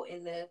harmful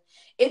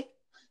if,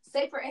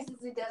 say, for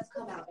instance, it does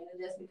come out and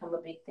it does become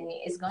a big thing.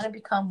 It's going to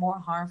become more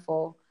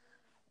harmful.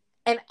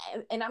 And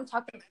I'm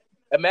talking.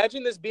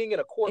 Imagine this being in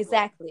a courtroom.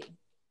 Exactly.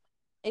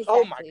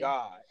 Oh my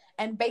God.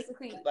 And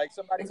basically, like,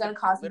 somebody, it's going to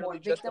cause more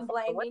victim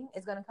blaming.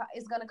 It's going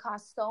to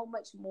cause so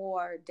much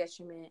more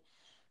detriment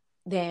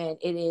than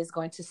it is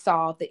going to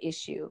solve the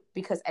issue,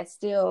 because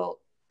still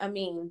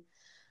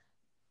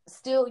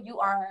you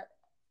are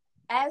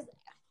as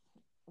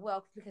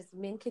well, because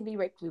men can be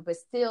raped too, but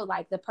still,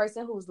 like, the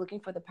person who's looking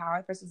for the power,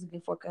 the person who's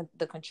looking for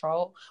the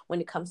control when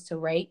it comes to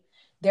rape,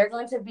 they're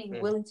going to be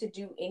willing to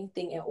do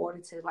anything in order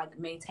to, like,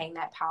 maintain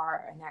that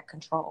power and that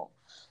control.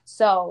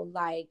 So,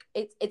 like,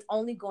 it's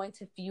only going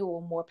to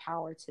fuel more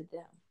power to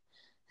them.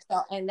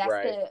 So, and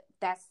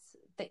that's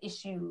the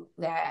issue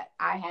that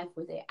I have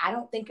with it. I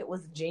don't think it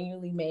was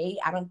genuinely made.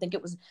 I don't think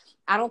it was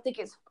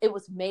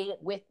made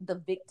with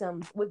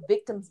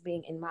victims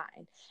being in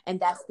mind. And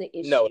that's the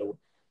issue. No.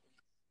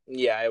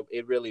 Yeah,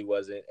 it really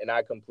wasn't. And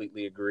I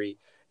completely agree.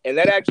 And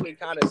that actually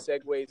kind of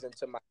segues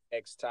into my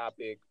next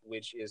topic,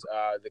 which is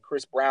the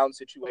Chris Brown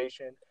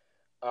situation.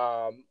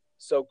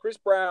 So Chris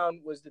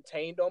Brown was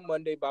detained on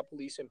Monday by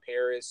police in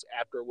Paris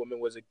after a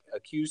woman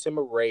accused him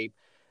of rape.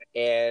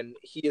 And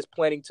he is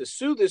planning to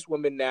sue this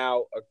woman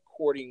now,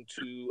 according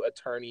to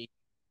attorney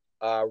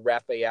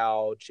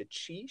Raphael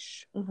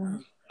Chechich,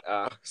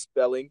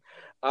 spelling.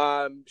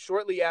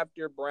 Shortly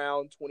after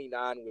Brown,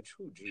 29,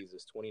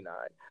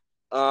 29,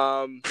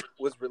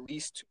 was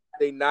released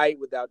Tuesday night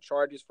without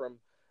charges from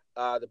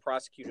the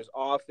prosecutor's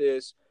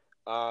office.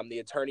 The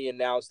attorney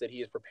announced that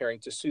he is preparing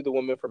to sue the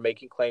woman for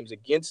making claims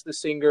against the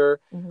singer.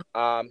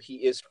 He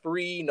is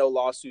free. No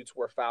lawsuits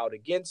were filed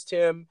against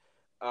him.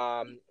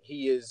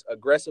 He is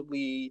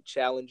aggressively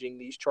challenging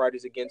these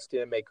charges against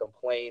him. A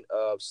complaint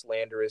of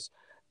slanderous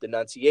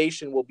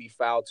denunciation will be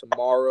filed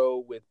tomorrow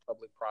with the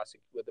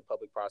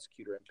public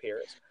prosecutor in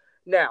Paris.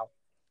 Now,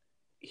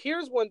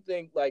 here's one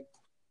thing: like,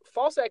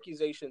 false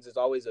accusations is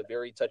always a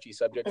very touchy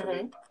subject for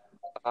me.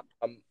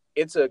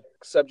 It's a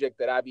subject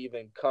that I've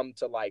even come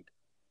to, like,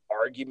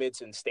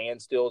 arguments and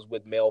standstills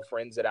with male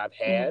friends that I've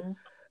had,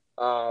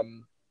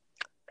 and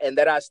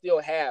that I still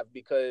have,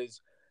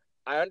 because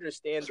I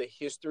understand the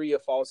history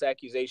of false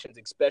accusations,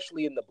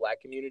 especially in the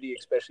Black community,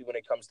 especially when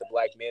it comes to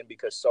Black men,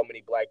 because so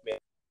many Black men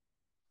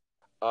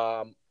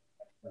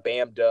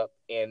bammed up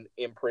and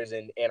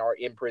imprisoned and are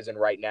in prison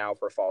right now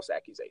for false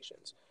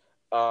accusations.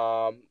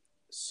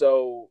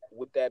 So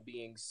with that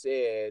being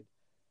said,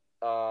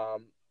 the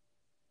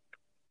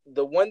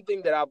one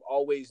thing that I've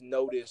always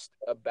noticed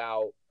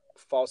about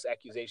false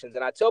accusations,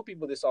 and I tell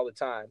people this all the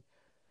time,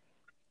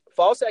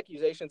 false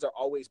accusations are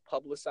always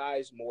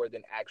publicized more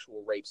than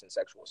actual rapes and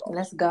sexual assaults.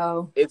 Let's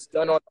go. It's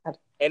done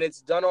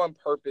on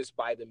purpose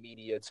by the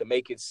media to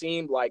make it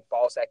seem like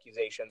false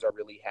accusations are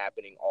really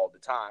happening all the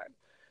time.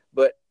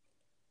 But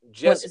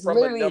just it's from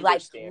literally a number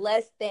like standpoint,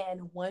 less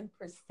than 1%.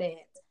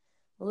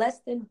 Less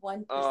than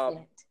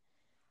 1%.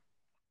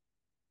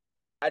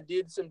 I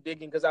did some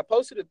digging because I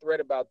posted a thread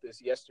about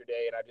this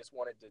yesterday, and I just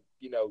wanted to,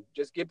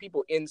 just give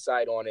people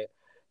insight on it.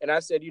 And I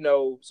said,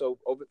 so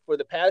for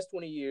the past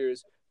 20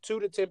 years, 2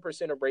 to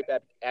 10% of rape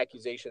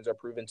accusations are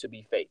proven to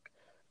be fake.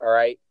 All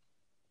right.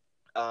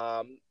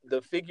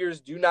 The figures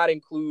do not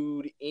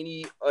include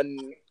any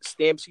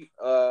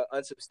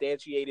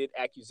unsubstantiated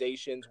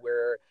accusations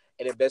where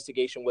an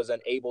investigation was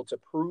unable to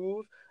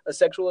prove a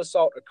sexual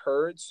assault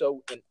occurred.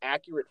 So an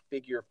accurate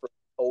figure for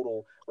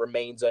total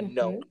remains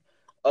unknown.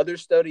 Other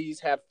studies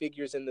have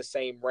figures in the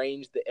same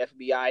range. The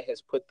FBI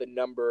has put the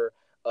number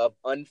of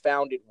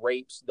unfounded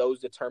rapes, those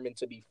determined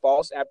to be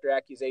false after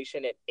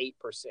accusation, at 8%.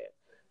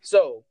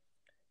 So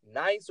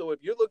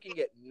if you're looking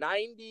at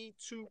 92%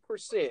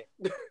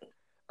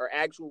 are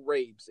actual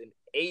rapes and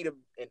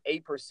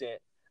 8%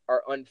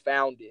 are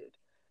unfounded.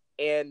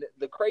 And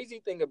the crazy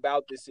thing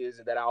about this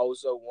is that I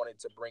also wanted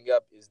to bring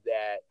up is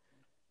that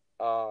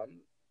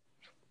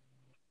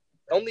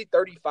only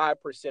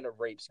 35% of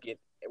rapes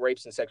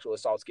and sexual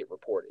assaults get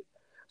reported.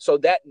 So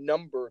that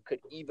number could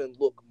even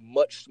look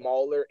much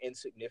smaller and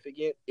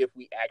significant if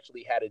we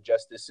actually had a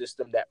justice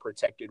system that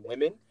protected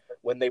women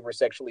when they were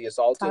sexually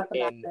assaulted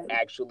and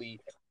actually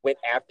went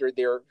after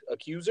their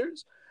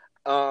accusers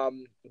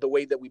the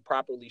way that we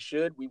properly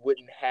should. We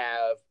wouldn't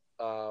have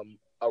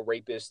a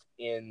rapist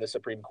in the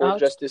Supreme Court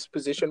justice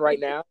position right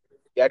now.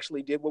 He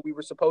actually did what we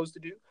were supposed to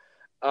do.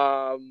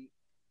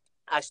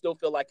 I still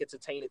feel like it's a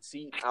tainted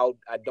seat.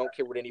 I don't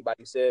care what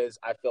anybody says.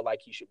 I feel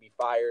like he should be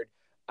fired.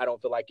 I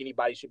don't feel like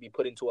anybody should be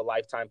put into a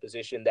lifetime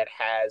position that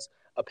has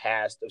a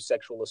past of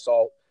sexual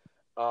assault.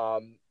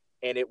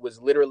 And it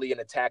was literally an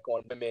attack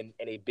on women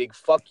and a big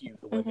fuck you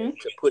to women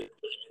to put it.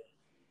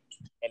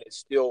 And it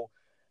still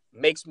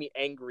makes me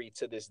angry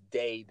to this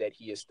day that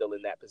he is still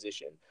in that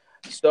position.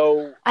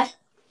 So, I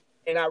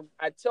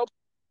tell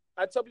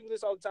people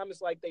this all the time.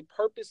 It's like they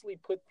purposely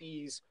put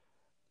these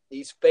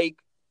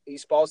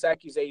false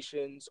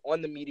accusations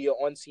on the media,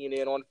 on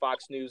CNN, on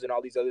Fox News, and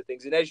all these other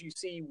things. And as you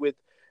see with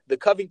the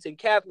Covington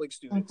Catholic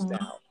students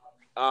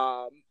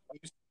now, you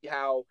see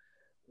how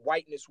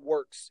whiteness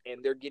works,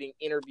 and they're getting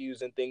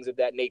interviews and things of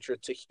that nature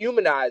to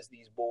humanize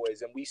these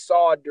boys. And we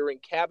saw during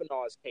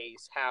Kavanaugh's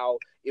case how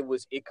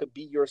it could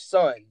be your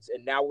sons,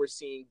 and now we're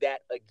seeing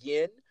that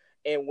again.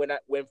 And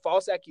when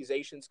false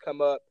accusations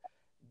come up,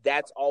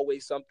 that's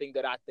always something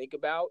that I think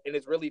about. And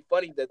it's really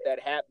funny that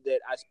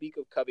I speak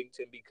of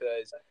Covington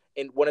because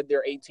one of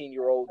their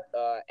 18-year-old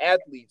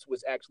athletes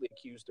was actually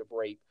accused of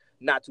rape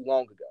not too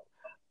long ago.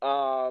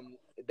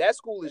 That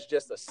school is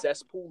just a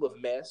cesspool of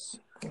mess.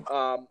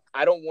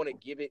 I don't want to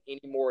give it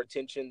any more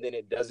attention than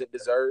it doesn't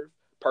deserve,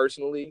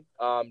 personally,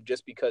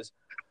 just because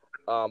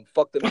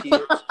fuck them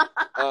kids.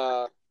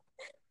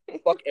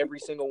 Fuck every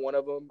single one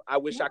of them. I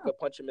wish I could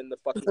punch them in the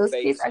fucking those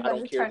face. Kids are I don't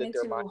going to care turn that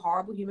they're into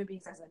horrible human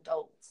beings as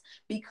adults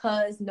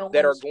because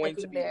that are going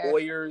to be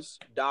lawyers,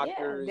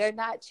 doctors. Yeah, they're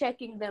not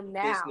checking them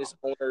now. Business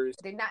owners.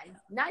 They're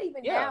not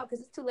even now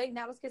because it's too late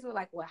now. Those kids are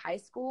like high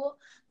school,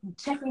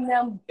 checking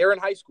them. They're in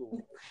high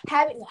school.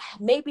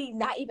 Maybe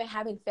not even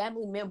having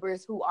family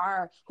members who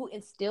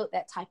instilled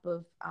that type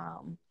of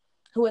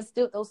who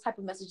instilled those type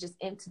of messages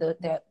into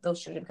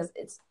those children, because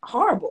it's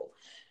horrible.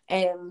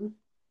 And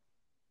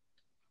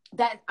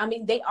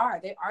they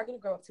are going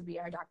to grow up to be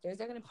our doctors.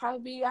 They're going to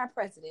probably be our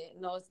president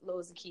and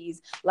those the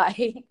keys,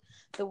 like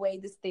the way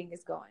this thing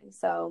is going.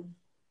 So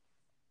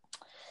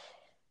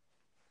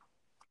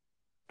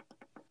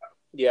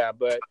yeah,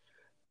 but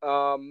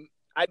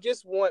I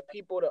just want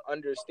people to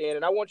understand,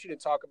 and I want you to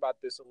talk about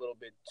this a little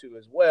bit too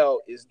as well,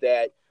 is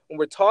that when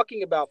we're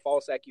talking about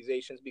false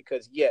accusations,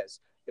 because yes,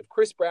 if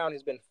Chris Brown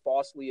has been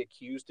falsely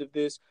accused of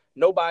this,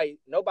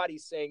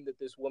 nobody's saying that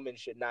this woman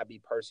should not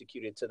be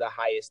persecuted to the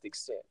highest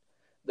extent.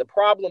 The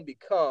problem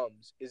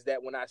is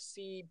that when I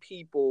see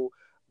people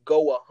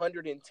go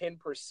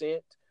 110%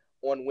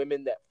 on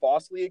women that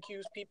falsely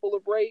accuse people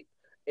of rape,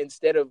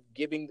 instead of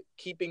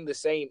keeping the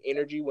same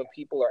energy when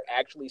people are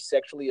actually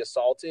sexually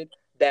assaulted,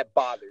 that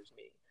bothers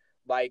me.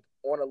 Like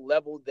on a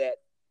level that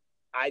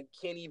I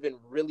can't even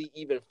really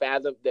even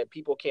fathom, that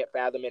people can't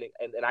fathom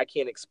and I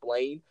can't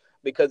explain,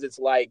 because it's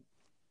like,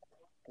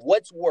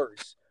 what's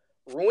worse,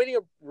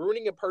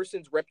 ruining a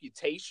person's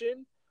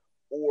reputation,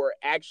 or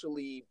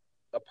actually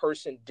a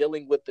person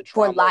dealing with the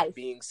trauma of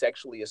being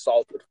sexually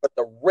assaulted for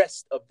the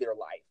rest of their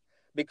life?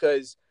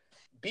 Because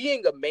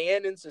being a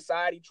man in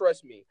society,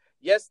 trust me,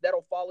 yes,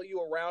 that'll follow you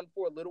around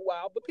for a little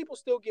while, but people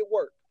still get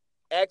work.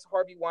 Ask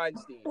Harvey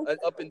Weinstein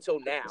up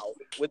until now,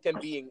 with him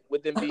being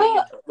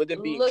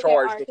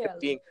charged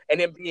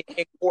and him being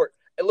in court.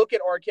 And look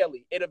at R.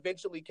 Kelly. It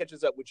eventually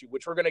catches up with you,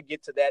 which we're gonna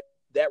get to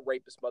that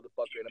rapist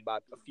motherfucker in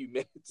about a few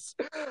minutes.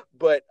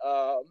 But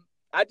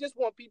I just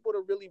want people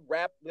to really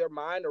wrap their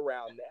mind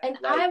around that. And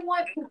I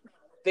want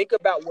think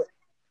about what.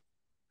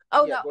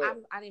 Oh yeah,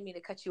 no, I didn't mean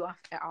to cut you off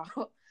at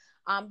all.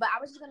 But I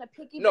was just gonna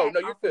piggyback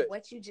off of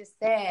what you just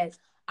said.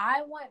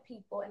 I want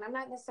people, and I'm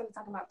not necessarily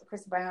talking about the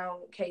Chris Brown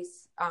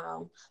case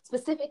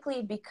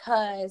specifically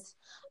because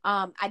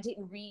I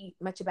didn't read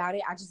much about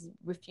it. I just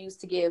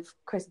refused to give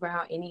Chris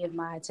Brown any of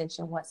my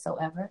attention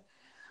whatsoever.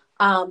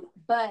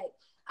 But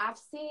I've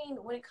seen,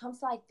 when it comes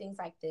to like things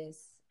like this,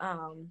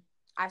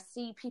 I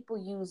see people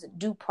use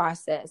due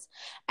process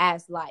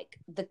as like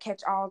the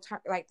catch-all term,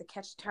 like the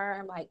catch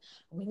term, like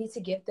we need to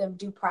give them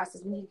due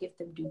process. We need to give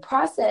them due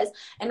process.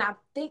 And I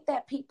think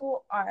that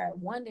people are,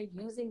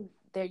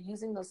 they're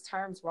using those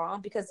terms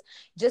wrong, because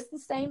just the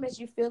same as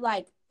you feel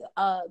like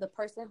the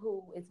person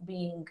who is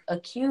being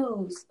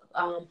accused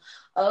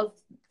of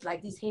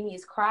like these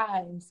heinous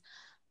crimes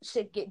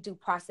should get due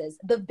process,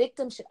 the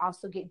victim should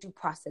also get due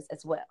process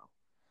as well.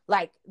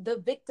 Like the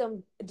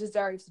victim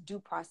deserves due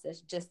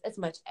process just as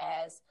much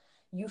as,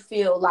 you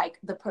feel like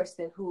the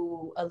person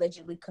who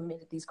allegedly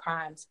committed these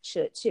crimes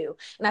should too.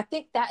 And I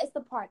think that is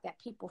the part that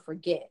people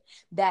forget,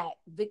 that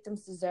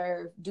victims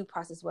deserve due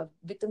process, where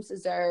victims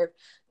deserve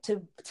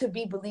to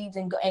be believed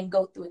and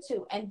go through it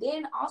too. And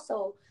then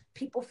also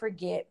people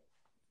forget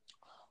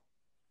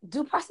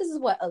due process is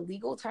what, a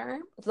legal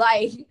term?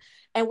 Like,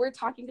 and we're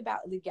talking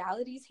about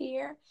legalities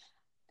here.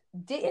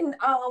 Didn't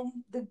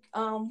the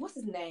what's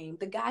his name?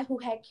 The guy who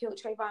had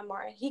killed Trayvon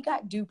Martin, he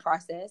got due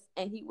process,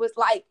 and he was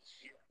like,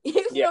 you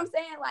see what I'm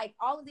saying? Like,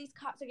 all of these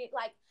cops are getting,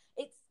 like,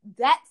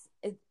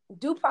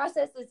 due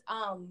process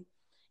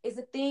is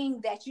a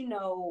thing that, you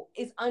know,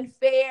 is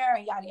unfair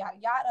and yada yada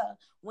yada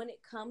when it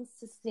comes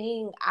to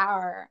seeing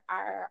our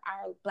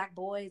Black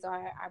boys or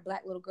our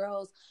Black little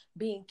girls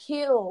being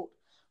killed.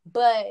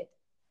 But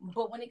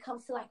when it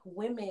comes to like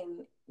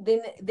women,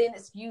 then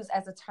it's used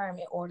as a term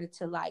in order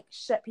to like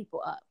shut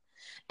people up.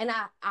 And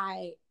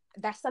I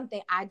that's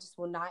something I just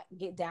will not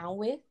get down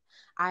with.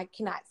 I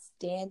cannot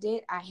stand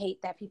it. I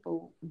hate that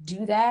people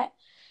do that.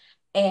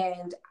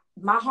 And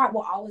my heart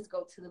will always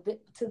go to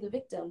the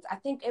victims. I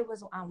think it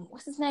was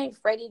what's his name?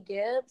 Freddie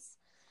Gibbs.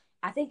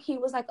 I think he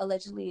was like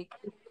allegedly.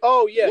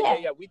 Oh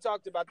yeah. We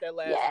talked about that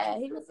last. Yeah,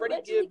 he was Freddie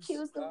allegedly Gibbs,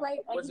 accused of rape.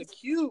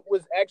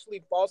 Was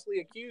actually falsely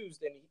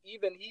accused, and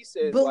even he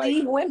says,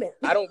 believe like, women.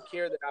 I don't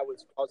care that I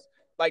was false.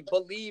 Like,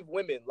 believe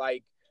women.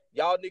 Like,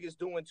 y'all niggas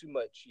doing too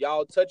much.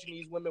 Y'all touching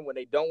these women when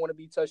they don't want to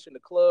be touched in the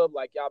club.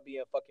 Like, y'all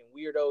being fucking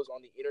weirdos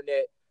on the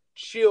internet.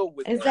 Chill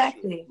with that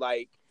shit.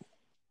 Like,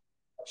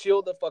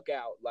 chill the fuck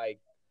out. Like,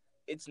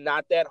 it's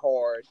not that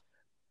hard.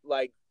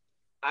 Like,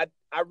 I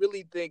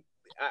really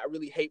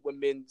hate when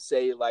men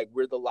say, like,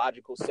 we're the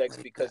logical sex,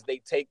 because they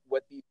take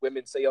what these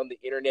women say on the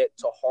internet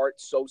to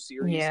heart so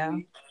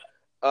seriously.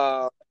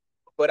 Yeah.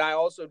 But I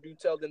also do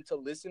tell them to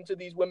listen to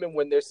these women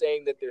when they're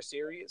saying that they're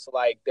serious.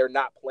 Like, they're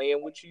not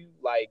playing with you.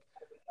 Like,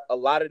 a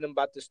lot of them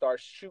about to start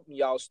shooting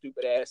y'all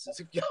stupid asses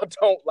if y'all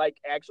don't, like,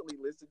 actually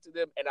listen to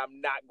them. And I'm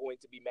not going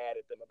to be mad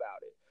at them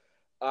about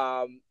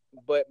it.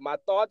 But my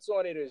thoughts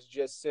on it is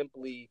just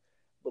simply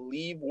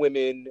believe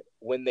women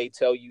when they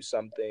tell you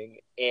something,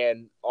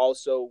 and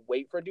also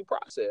wait for due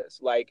process.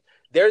 Like,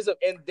 there's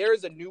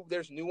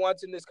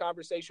nuance in this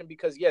conversation,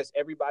 because yes,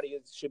 everybody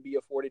should be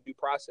afforded due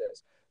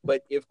process.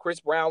 But if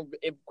Chris Brown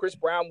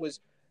was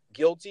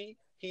guilty,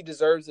 he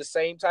deserves the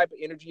same type of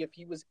energy if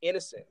he was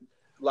innocent.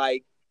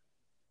 Like,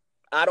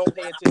 I don't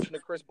pay attention to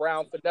Chris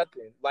Brown for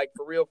nothing. Like,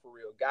 for real.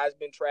 Guy's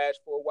been trashed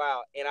for a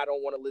while, and I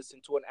don't want to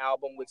listen to an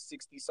album with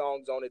 60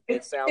 songs on it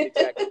that sound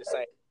exactly the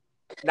same.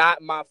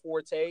 Not my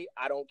forte.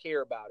 I don't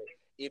care about it.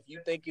 If you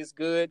think it's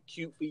good,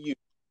 cute for you.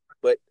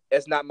 But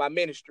that's not my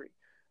ministry.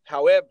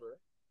 However,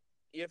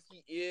 if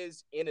he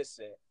is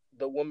innocent,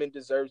 the woman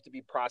deserves to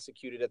be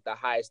prosecuted at the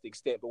highest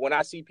extent. But when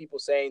I see people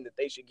saying that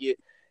they should get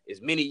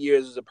as many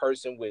years as a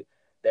person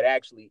that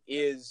actually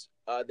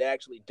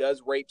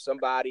does rape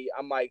somebody,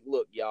 I'm like,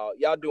 look,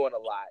 y'all doing a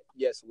lot.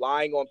 Yes,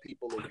 lying on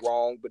people is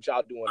wrong, but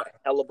y'all doing a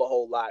hell of a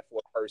whole lot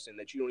for a person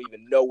that you don't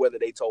even know whether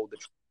they told the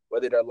truth,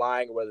 whether they're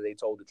lying or whether they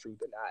told the truth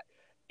or not.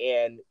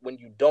 And when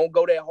you don't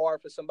go that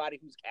hard for somebody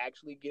who's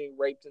actually getting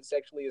raped and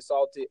sexually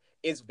assaulted,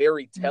 it's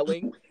very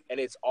telling. And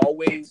it's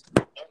almost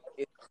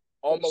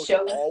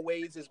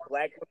always is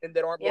Black women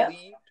that aren't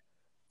believed.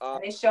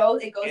 And it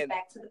goes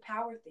back to the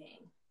power thing.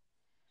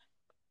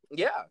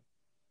 Yeah.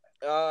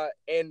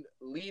 And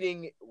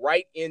leading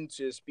right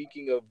into,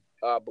 speaking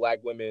of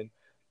Black women,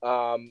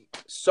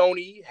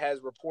 Sony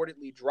has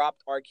reportedly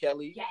dropped R.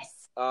 Kelly.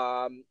 Yes.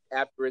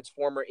 After its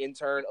former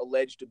intern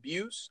alleged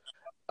abuse.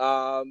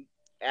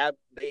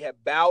 They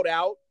have bowed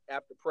out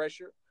after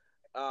pressure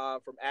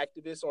from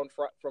activists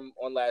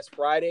on last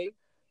Friday,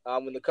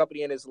 when the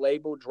company and his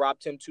label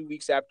dropped him 2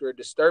 weeks after a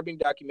disturbing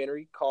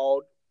documentary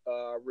called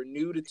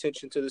renewed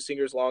attention to the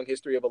singer's long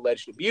history of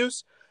alleged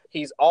abuse.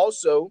 He's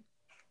also,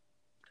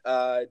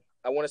 I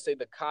want to say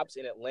the cops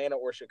in Atlanta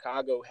or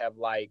Chicago have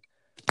like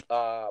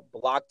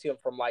blocked him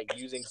from like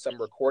using some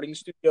recording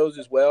studios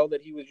as well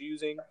that he was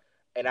using.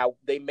 And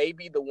they may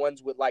be the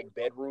ones with like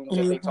bedrooms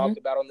that they talked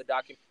about on the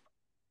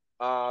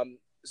documentary.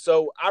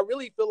 So I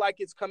really feel like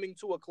it's coming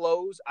to a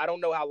close. I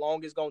don't know how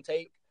long it's gonna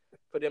take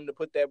for them to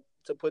put that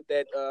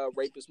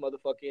rapist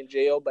motherfucker in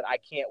jail, but I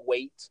can't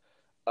wait.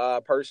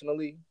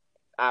 Personally,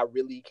 I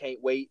really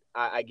can't wait.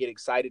 I get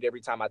excited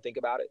every time I think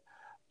about it,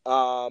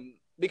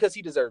 because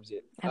he deserves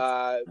it.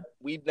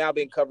 We've now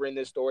been covering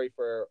this story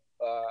for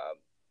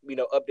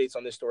updates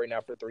on this story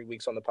now for 3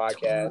 weeks on the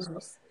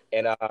podcast,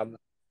 and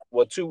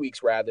 2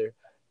 weeks rather,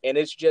 and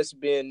it's just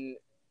been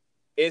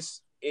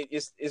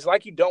it's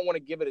like you don't want to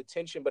give it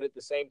attention, but at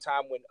the same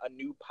time, when a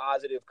new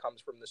positive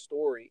comes from the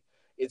story,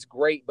 it's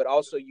great. But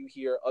also you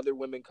hear other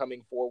women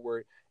coming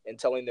forward and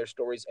telling their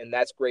stories, and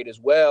that's great as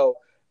well.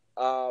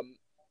 I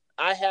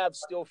have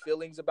still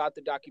feelings about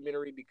the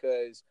documentary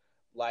because,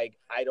 like,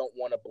 I don't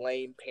want to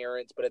blame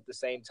parents, but at the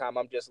same time,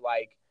 I'm just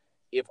like,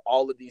 if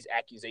all of these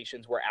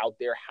accusations were out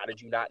there, how did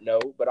you not know?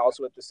 But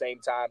also at the same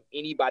time,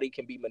 anybody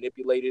can be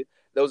manipulated.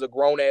 There was a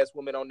grown-ass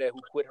woman on there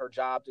who quit her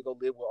job to go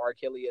live with R.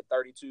 Kelly at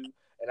 32.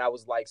 And I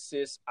was like,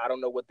 sis, I don't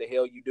know what the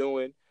hell you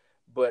doing.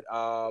 but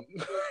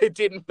it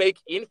didn't make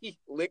any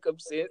lick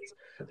of sense.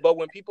 But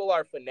when people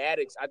are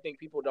fanatics, I think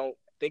people don't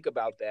think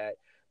about that.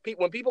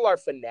 When people are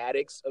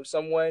fanatics of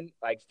someone,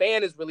 like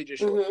fan is really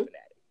just short for fanatic.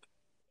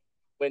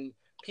 When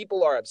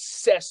people are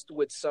obsessed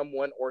with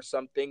someone or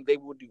something, they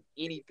will do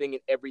anything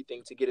and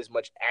everything to get as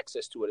much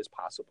access to it as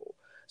possible.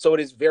 So it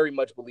is very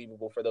much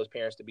believable for those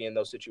parents to be in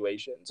those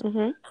situations.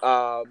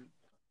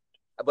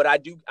 But I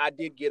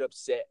did get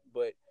upset,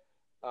 but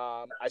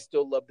I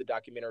still love the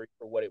documentary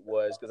for what it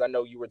was, because I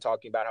know you were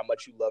talking about how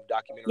much you love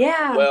documentaries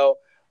as well.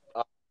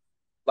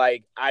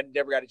 Like, I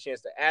never got a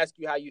chance to ask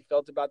you how you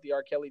felt about the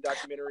R. Kelly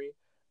documentary.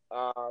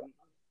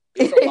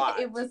 It's a lot.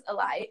 It was a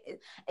lot.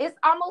 It's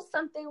almost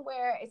something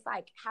where it's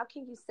like, how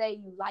can you say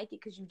you like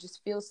it because you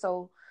just feel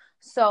so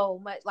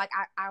much like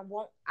I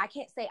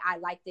can't say I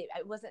liked it.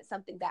 It wasn't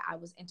something that I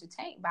was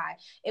entertained by.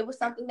 It was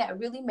something that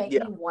really made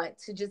me want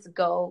to just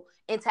go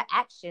into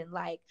action.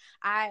 Like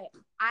I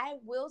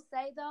will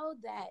say though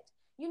that,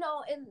 you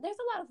know, and there's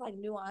a lot of like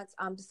nuanced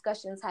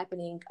discussions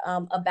happening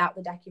about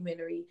the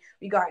documentary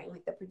regarding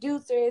like the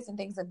producers and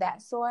things of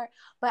that sort.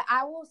 But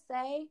I will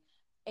say,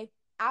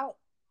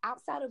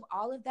 outside of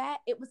all of that,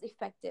 it was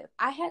effective.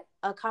 I had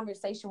a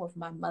conversation with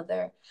my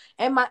mother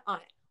and my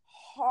aunt,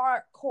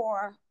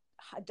 hardcore,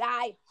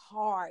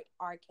 die-hard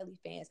R. Kelly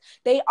fans.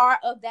 They are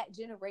of that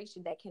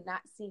generation that cannot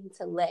seem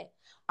to let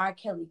R.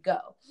 Kelly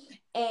go.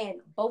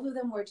 And both of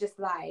them were just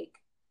like,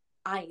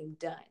 I am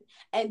done.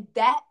 And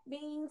that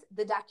means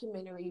the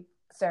documentary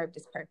served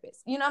its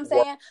purpose. You know what I'm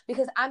saying?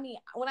 Because I mean,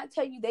 when I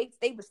tell you they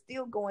were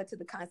still going to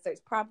the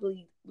concerts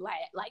probably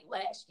like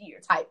last year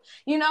type,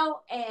 you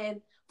know,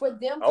 and for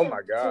them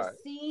to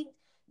see,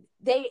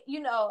 they,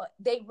 you know,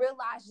 they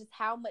realized just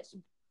how much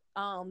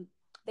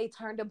they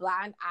turned a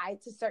blind eye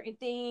to certain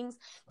things.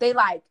 They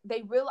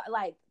realized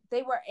like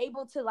they were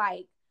able to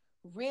like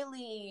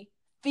really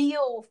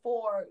feel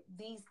for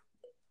these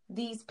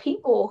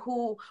people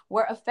who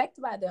were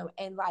affected by them.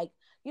 And like,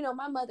 you know,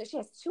 my mother, she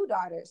has 2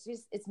 daughters.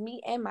 It's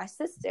me and my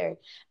sister.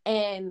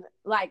 And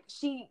like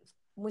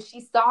when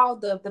she saw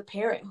the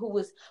parent who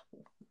was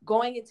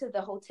going into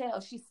the hotel,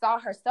 she saw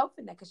herself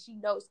in that because she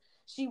knows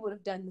she would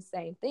have done the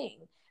same thing.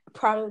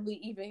 Probably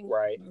even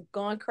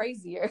gone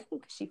crazier.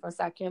 She from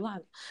South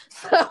Carolina.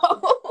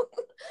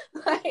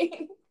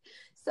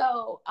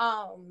 So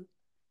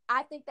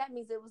I think that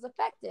means it was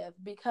effective,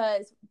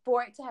 because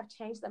for it to have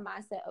changed the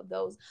mindset of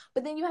those.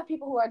 But then you have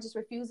people who are just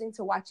refusing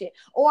to watch it,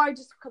 or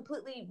just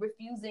completely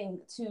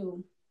refusing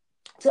to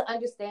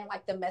understand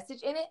like the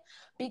message in it,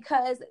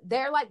 because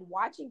they're like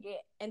watching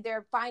it and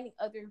they're finding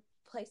other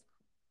places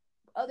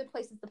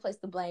to place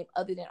the blame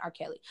other than R.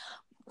 Kelly.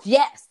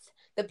 Yes,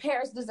 the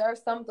parents deserve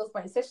some of those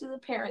blame, especially the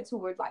parents who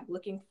were like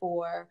looking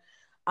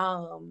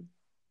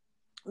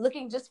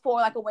just for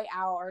like a way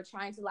out, or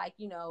trying to like,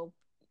 you know,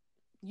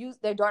 use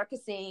their daughter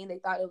could sing. They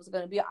thought it was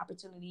going to be an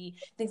opportunity,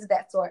 things of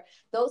that sort.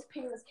 Those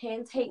parents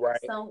can take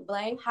some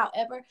blame.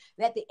 However,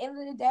 at the end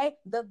of the day,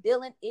 the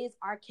villain is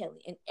R.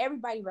 Kelly, and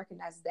everybody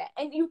recognizes that.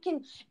 And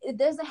it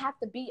doesn't have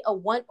to be a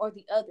one or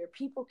the other.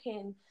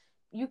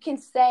 You can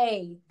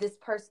say this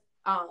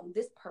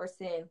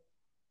person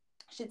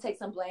should take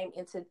some blame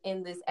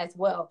in this as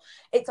well.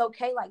 It's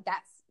okay. Like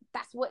that's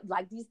what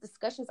like these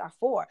discussions are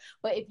for.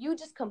 But if you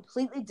just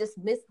completely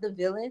dismiss the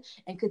villain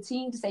and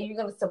continue to say you're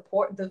going to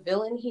support the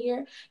villain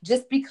here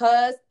just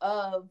because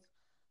of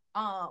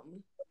the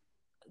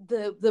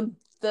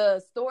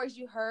stories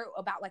you heard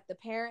about like the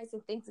parents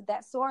and things of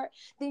that sort,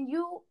 then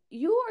you're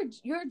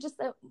just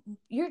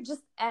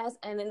as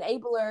an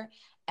enabler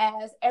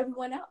as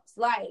everyone else.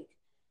 Like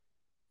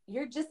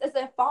you're just as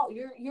at fault.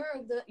 You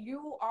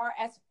are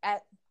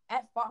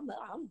at fault.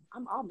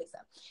 I'm all mixed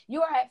up.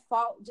 You are at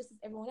fault just as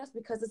everyone else,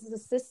 because this is a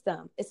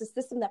system. It's a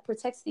system that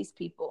protects these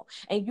people,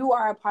 and you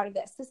are a part of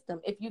that system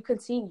if you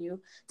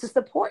continue to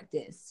support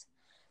this.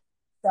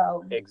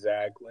 So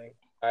exactly,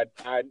 I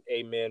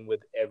amen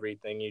with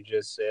everything you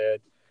just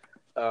said.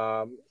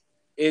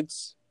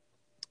 It's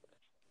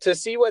to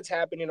see what's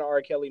happening to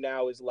R. Kelly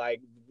now is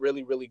like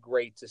really, really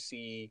great to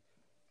see.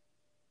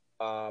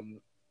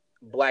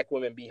 Black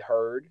women be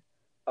heard.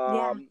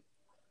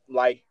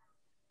 Like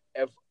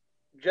if.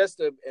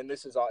 And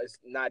this is all, it's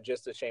not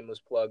just a shameless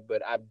plug,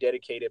 but I've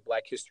dedicated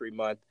Black History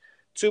Month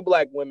to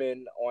Black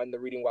women on the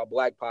Reading While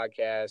Black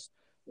podcast,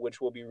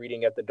 which we'll be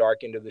reading at the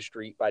Dark End of the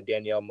Street by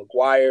Danielle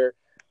McGuire.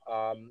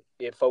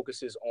 It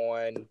focuses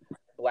on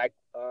Black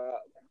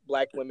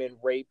women,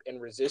 rape,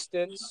 and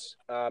resistance.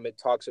 It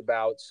talks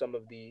about some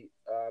of the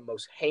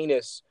most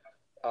heinous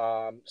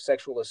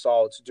sexual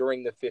assaults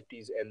during the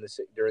 50s and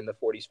during the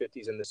 40s,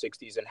 50s, and the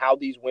 60s, and how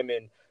these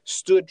women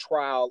stood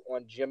trial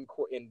on Jim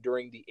Crow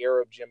during the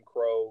era of Jim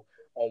Crow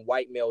on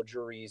white male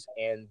juries,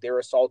 and their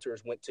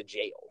assaulters went to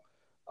jail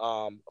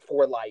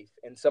for life.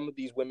 And some of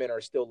these women are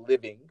still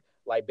living,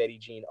 like Betty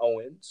Jean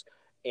Owens.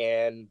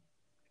 And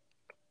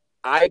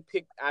I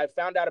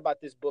found out about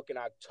this book in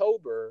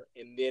October,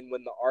 and then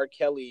when the R.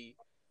 Kelly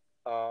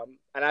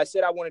and I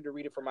said I wanted to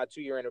read it for my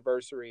 2-year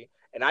anniversary,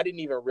 and I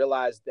didn't even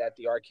realize that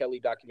the R. Kelly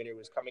documentary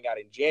was coming out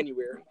in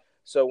January.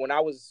 So when I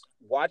was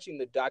watching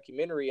the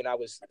documentary and I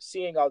was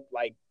seeing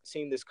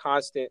this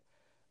constant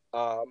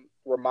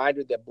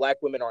reminder that Black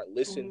women aren't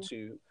listened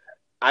to,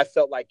 I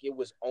felt like it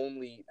was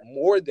only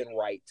more than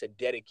right to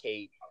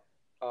dedicate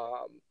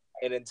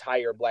an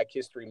entire Black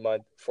History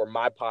Month for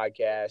my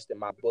podcast and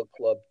my book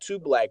club to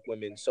Black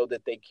women so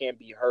that they can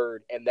be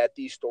heard and that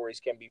these stories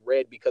can be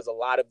read, because a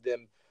lot of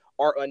them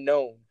are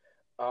unknown.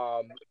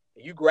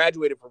 You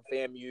graduated from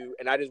FAMU,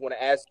 and I just want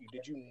to ask you,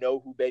 did you know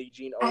who Betty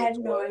Jean Owens was? I had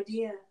no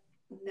idea.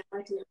 No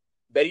idea.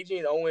 Betty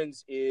Jean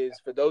Owens is,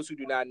 for those who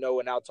do not know,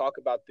 and I'll talk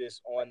about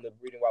this on the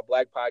Reading While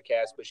Black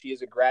podcast, but she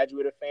is a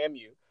graduate of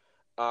FAMU.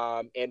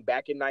 And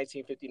back in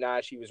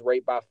 1959, she was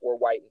raped by 4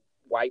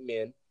 white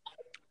men.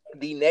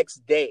 The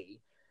next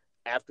day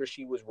after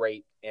she was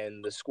raped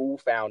and the school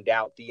found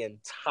out, the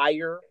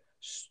entire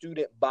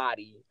student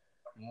body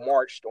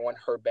marched on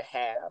her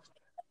behalf,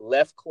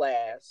 left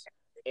class,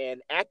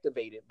 and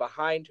activated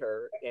behind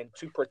her and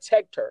to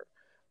protect her.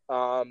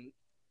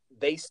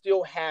 They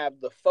still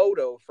have the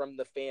photo from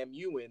the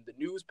FAMU in the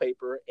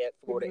newspaper at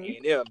Florida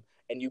A&M,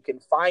 and you can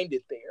find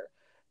it there.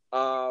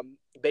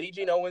 Betty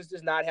Jean Owens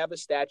does not have a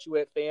statue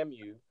at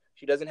FAMU.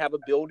 She doesn't have a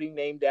building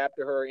named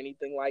after her or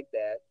anything like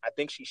that. I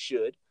think she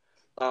should,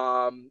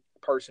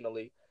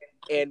 personally.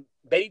 And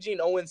Betty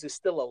Jean Owens is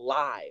still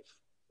alive,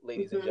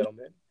 ladies and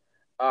gentlemen.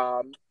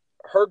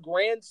 Her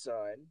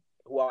grandson,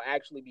 who I'll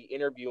actually be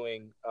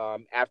interviewing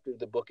after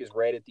the book is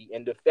read at the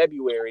end of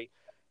February,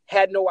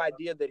 had no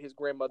idea that his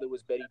grandmother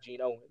was Betty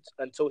Jean Owens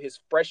until his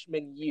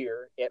freshman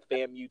year at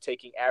FAMU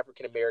taking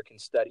African American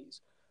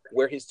Studies,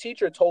 where his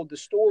teacher told the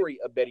story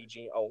of Betty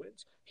Jean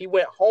Owens. He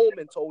went home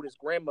and told his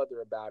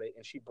grandmother about it,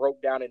 and she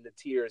broke down into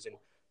tears and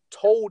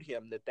told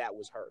him that that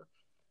was her.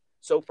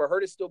 So for her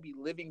to still be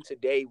living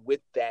today with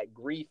that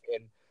grief,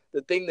 and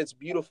the thing that's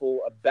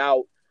beautiful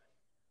about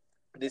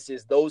this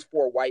is those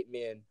 4 white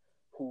men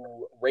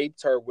who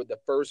raped her were the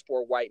first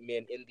 4 white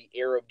men in the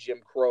era of Jim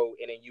Crow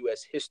and in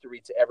U.S.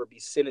 history to ever be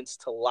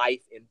sentenced to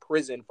life in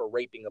prison for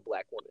raping a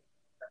Black woman.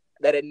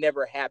 That had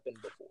never happened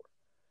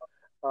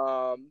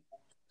before.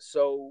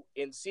 So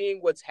in seeing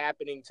what's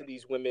happening to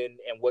these women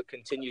and what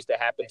continues to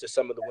happen to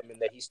some of the women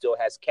that he still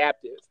has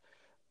captive,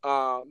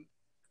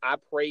 I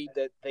pray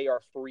that they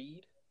are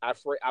freed. I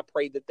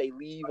pray that they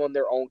leave on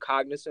their own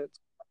cognizance.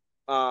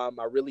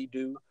 I really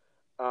do.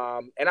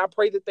 And I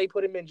pray that they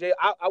put him in jail.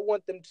 I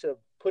want them to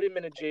put him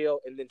in a jail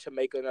and then to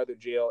make another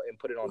jail and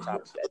put it on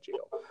top of that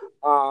jail.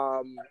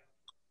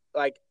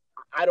 Like,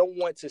 I don't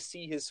want to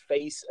see his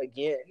face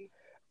again.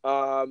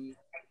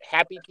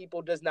 Happy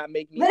people does not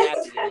make me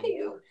happy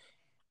anymore.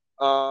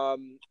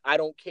 I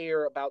don't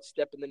care about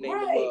Step in the Name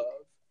of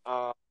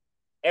Love.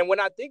 And when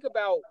I think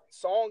about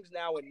songs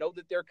now and know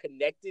that they're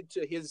connected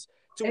to his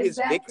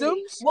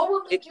victims, what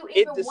will make you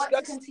even want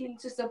to continue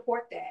to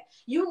support that?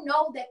 You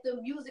know that the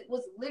music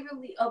was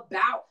literally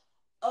about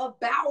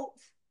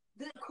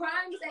the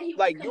crimes that he was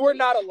like committing. You are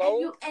not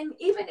alone. And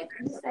even if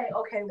you say,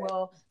 okay,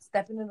 well,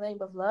 Step in the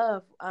Name of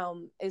Love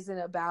isn't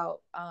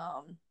about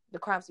the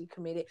crimes he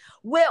committed.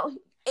 Well,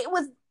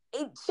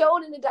 it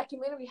showed in the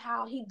documentary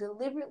how he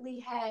deliberately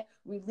had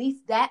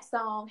released that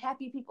song,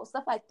 Happy People,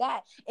 stuff like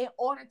that, in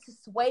order to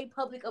sway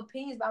public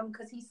opinions about him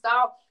because he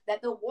saw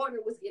that the water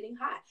was getting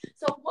hot.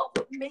 So what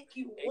would make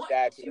you want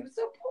to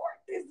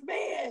support this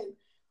man?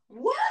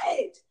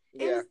 What?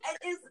 Yeah.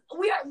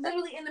 We are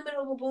literally in the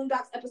middle of a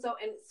Boondocks episode,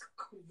 and it's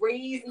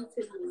crazy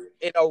to me.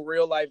 In a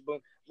real life boom.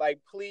 Like,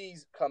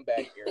 please come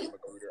back, Aaron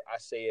McGruder. I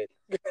say it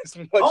as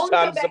much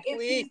times as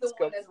please. He's the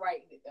one that's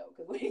writing it, though.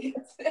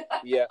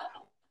 Yeah.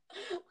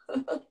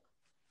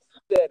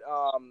 That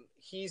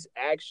he's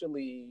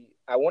actually,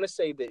 I want to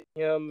say that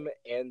him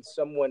and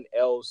someone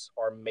else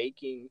are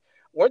making,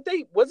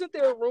 wasn't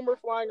there a rumor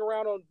flying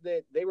around on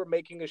that they were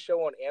making a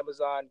show on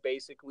Amazon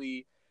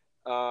basically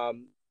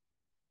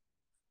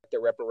the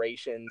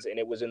reparations, and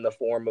it was in the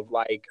form of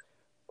like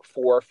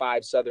 4 or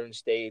 5 southern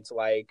states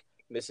like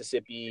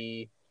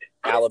Mississippi,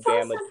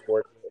 Alabama,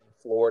 Georgia,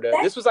 Florida.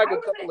 This was like a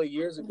couple of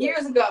years ago.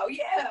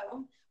 Yeah.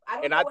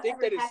 I think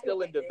that it's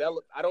still in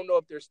development. I don't know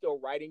if they're still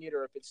writing it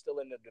or if it's still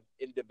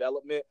in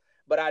development.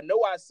 But I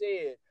know I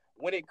said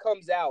when it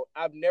comes out,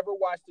 I've never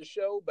watched the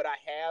show, but I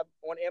have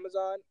on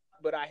Amazon.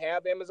 But I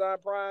have Amazon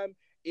Prime.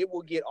 It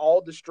will get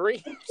all the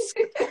streams.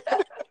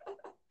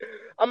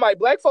 I'm like,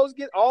 Black folks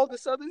get all the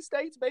southern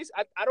states based.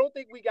 I don't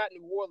think we got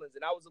New Orleans,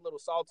 and I was a little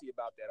salty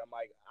about that. I'm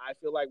like, I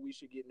feel like we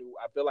should get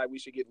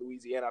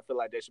Louisiana. I feel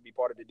like that should be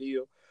part of the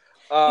deal.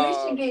 We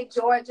should get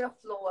Georgia,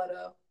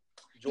 Florida.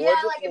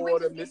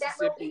 Florida,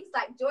 Mississippi,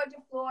 like Georgia,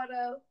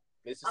 Florida,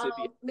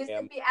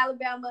 Mississippi,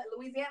 Alabama,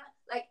 Louisiana.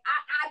 Like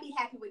I'd be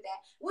happy with that.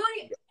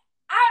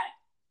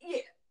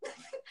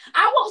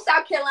 I want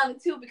South Carolina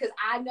too because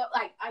I know,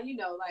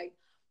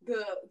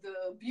 the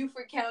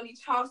Beaufort County,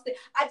 Charleston.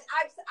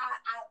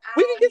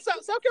 We can get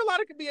South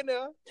Carolina could be in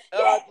there.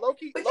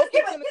 Low-key, just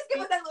give us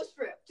that little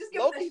strip. Just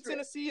give us that strip.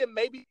 Tennessee, and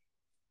maybe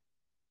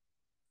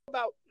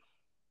about.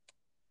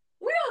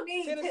 We don't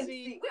need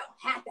Tennessee. We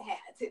don't have to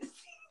have Tennessee.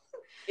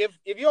 if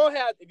you don't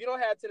have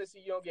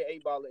Tennessee, you don't get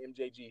 8 Ball of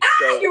MJG.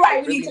 So you're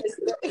right. We need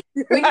Tennessee.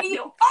 We need.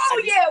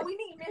 Oh yeah, we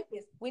need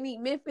Memphis. We need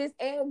Memphis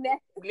and that.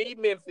 You need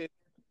Memphis.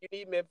 You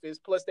need Memphis.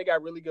 Plus, they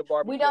got really good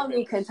barbecue. We don't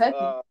need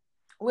Kentucky.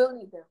 We'll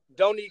need them.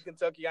 Don't need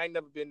Kentucky. I ain't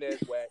never been there.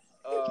 It's whack.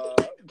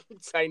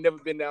 I ain't never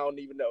been there. I don't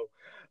even know.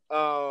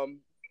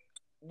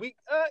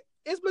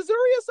 Is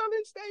Missouri a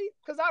Southern state?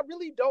 Because I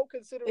really don't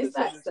consider it. It's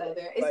not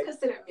Southern. It's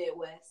considered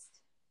Midwest.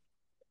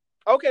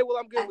 Okay, well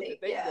I'm good with it.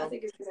 I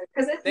think it's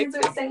because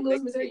it's St. Louis,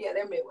 Missouri. Yeah,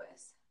 they're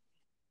Midwest.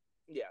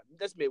 Yeah,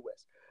 that's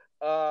Midwest.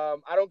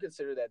 I don't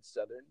consider that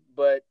Southern,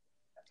 but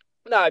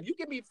if you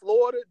give me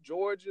Florida,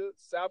 Georgia,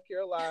 South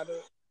Carolina,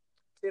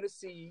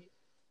 Tennessee,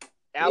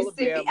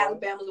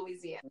 Alabama,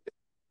 Louisiana.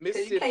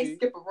 Mississippi. You can't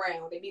skip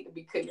around. They need to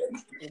be clear.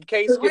 You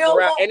can't skip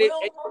around. And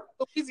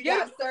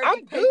Louisiana,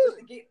 I'm good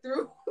to get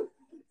through.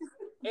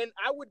 And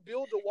I would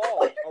build a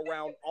wall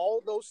around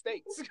all those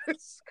states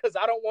because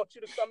I don't want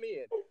you to come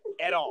in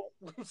at all.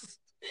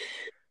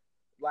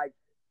 Like,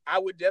 I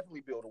would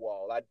definitely build a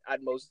wall.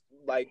 I'd most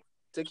like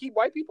to keep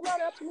white people out,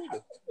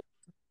 absolutely.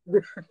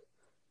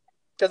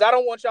 Because I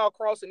don't want y'all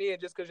crossing in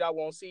just because y'all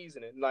want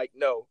seasoning. Like,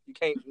 no, you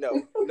can't. No.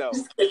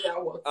 Just because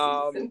y'all want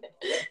seasoning.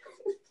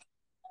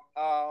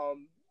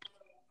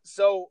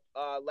 So,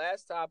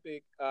 last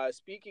topic.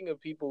 Speaking of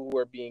people who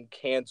are being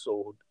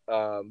canceled,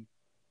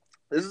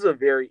 this is a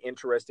very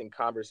interesting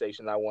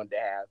conversation I wanted to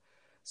have.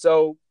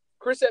 So,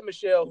 Chrisette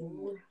Michele,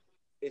 who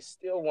is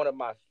still one of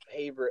my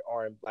favorite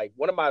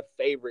one of my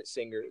favorite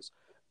singers.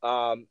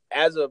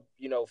 As a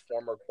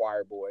former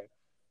choir boy,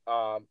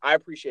 I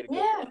appreciate a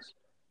good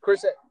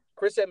voice.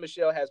 Chrisette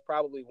Michele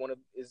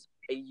is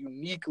a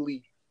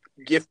uniquely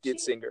gifted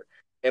singer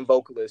and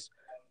vocalist.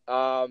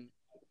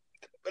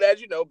 But as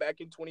you know,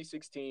 back in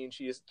 2016,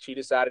 she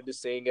decided to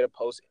sing at a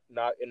post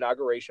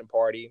inauguration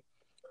party.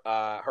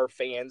 Her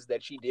fans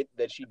that she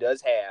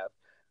does have,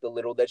 the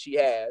little that she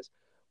has,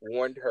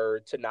 warned her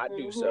to not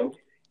do so.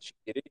 She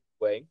did it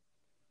anyway.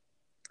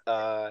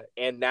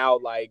 And now,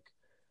 like,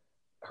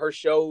 her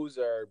shows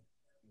are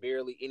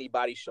barely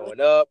anybody showing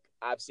up.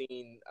 I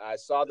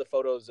saw the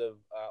photos of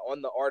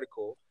on the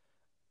article,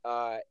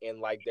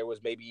 and like there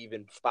was maybe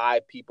even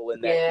 5 people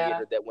in that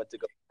theater that went to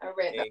go. I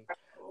read that.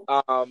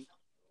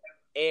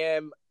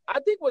 And I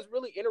think what's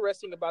really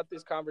interesting about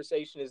this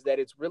conversation is that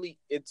it's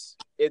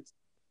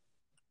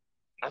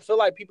I feel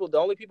like the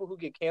only people who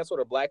get canceled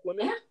are Black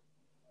women.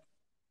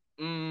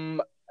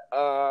 Now,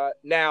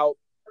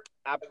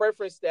 I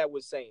preference that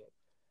with saying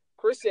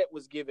Chrisette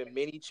was given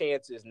many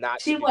chances not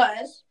to. She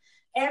was.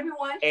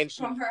 Everyone,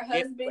 from her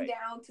husband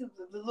down to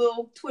the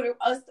little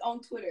us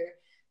on Twitter,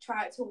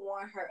 tried to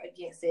warn her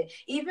against it.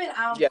 Even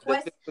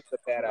Questlove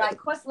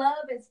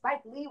and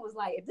Spike Lee was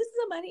like, if this is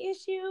a money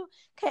issue,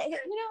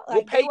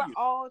 they were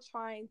all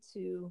trying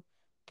to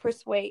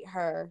persuade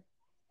her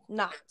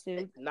not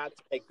to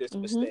make this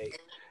mistake.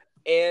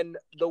 And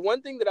the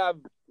one thing that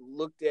I've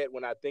looked at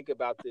when I think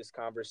about this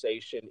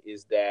conversation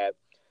is that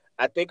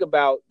I think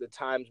about the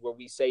times where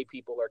we say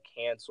people are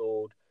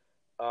canceled.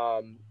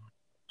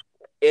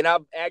 And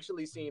I've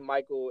actually seen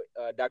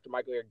Dr.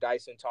 Michael Eric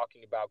Dyson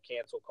talking about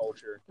cancel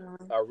culture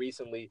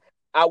recently.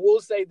 I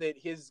will say that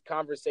his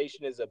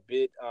conversation is a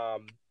bit, I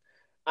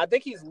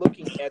think he's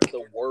looking at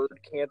the word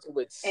cancel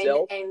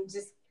itself and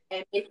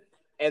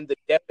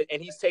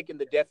he's taking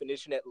the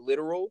definition at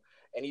literal,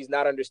 and he's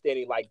not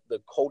understanding like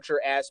the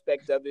culture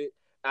aspect of it.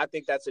 I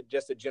think that's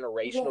just a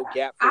generational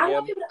gap for him. I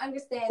want people to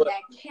understand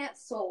that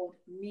canceled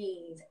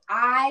means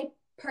I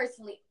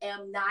personally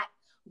am not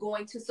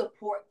going to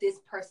support this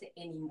person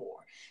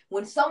anymore.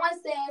 When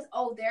someone says,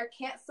 "Oh, they're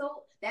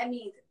canceled," that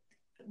means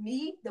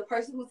me, the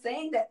person who's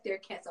saying that they're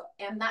canceled,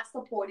 am not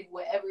supporting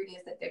whatever it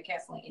is that they're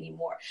canceling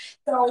anymore.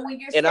 So when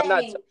you're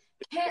saying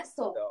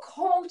cancel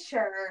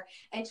culture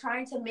and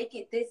trying to make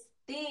it this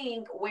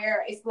thing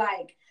where it's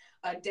like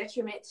a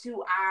detriment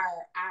to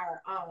our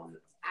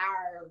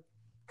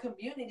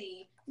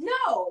community,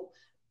 no.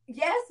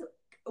 Yes,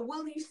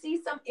 will you see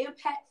some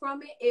impact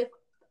from it if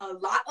a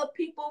lot of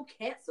people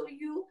cancel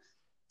you?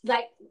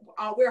 Like,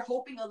 we're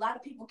hoping a lot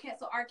of people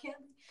cancel R. Kelly,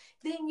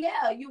 then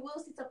yeah, you will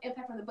see some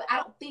impact from it. But I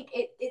don't think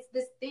it's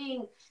this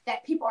thing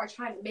that people are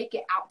trying to make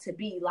it out to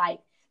be,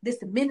 like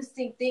this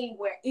menacing thing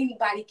where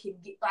anybody can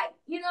get,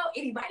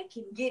 anybody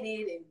can get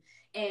it,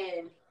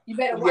 and you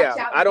better watch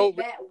out for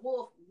that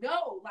wolf.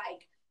 No,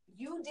 like,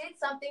 you did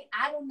something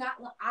I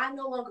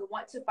no longer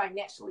want to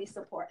financially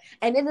support.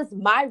 And it is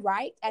my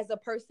right as a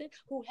person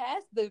who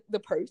has the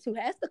purse, who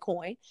has the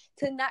coin,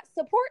 to not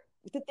support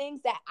the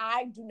things that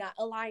I do not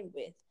align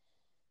with.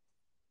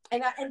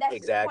 And that's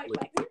exactly the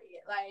point,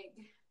 period. Like,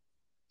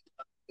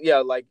 yeah,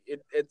 like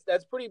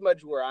that's pretty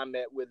much where I'm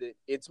at with it.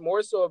 It's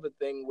more so of a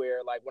thing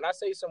where, like, when I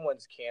say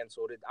someone's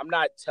canceled, I'm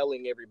not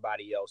telling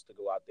everybody else to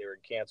go out there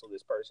and cancel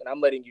this person.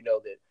 I'm letting you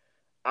know that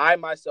I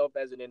myself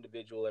as an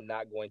individual am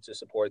not going to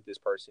support this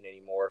person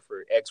anymore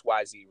for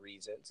XYZ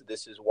reasons.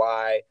 This is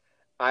why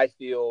I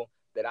feel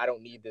that I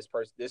don't need this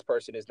person. This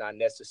person is not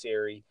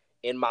necessary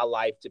in my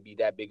life to be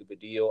that big of a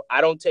deal. I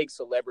don't take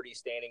celebrity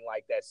standing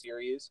like that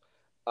serious.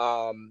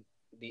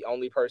 the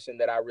only person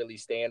that I really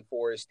stand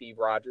for is Steve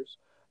Rogers,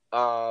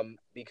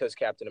 because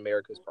Captain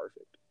America is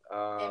perfect.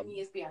 And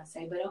me is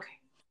Beyonce, but okay.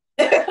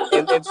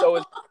 and so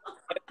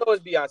is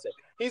Beyonce.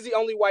 He's the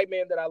only white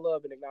man that I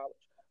love and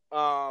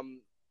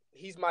acknowledge.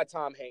 He's my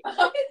Tom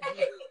Hanks.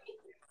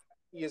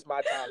 He is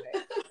my Tom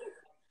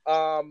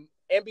Hanks.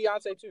 And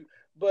Beyonce too.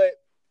 But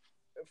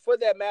for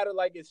that matter,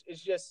 like it's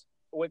just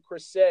with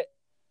Chrisette,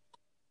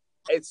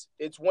 it's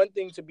one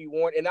thing to be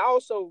warned. And I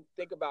also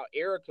think about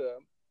Erykah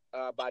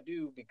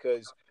Badu,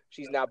 because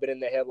she's now been in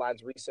the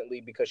headlines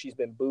recently because she's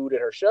been booed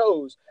at her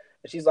shows.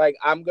 And she's like,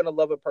 I'm going to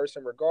love a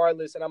person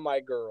regardless. And I'm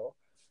like, girl,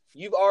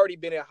 you've already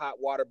been in hot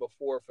water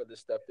before for the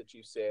stuff that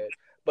you said.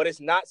 But it's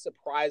not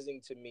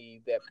surprising to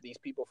me that these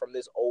people from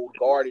this old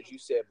guard, as you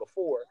said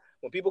before,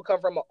 when people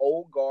come from an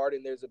old guard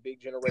and there's a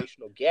big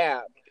generational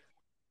gap,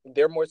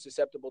 they're more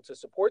susceptible to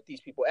support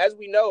these people. As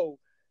we know,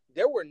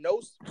 there were no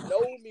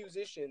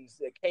musicians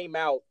that came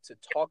out to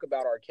talk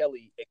about R.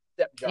 Kelly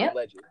except John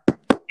Legend.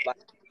 Like,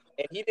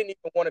 and he didn't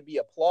even want to be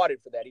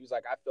applauded for that. He was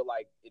like, I feel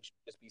like it should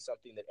just be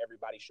something that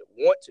everybody should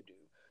want to do,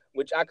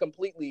 which I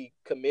completely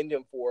commend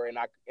him for. And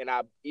I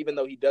even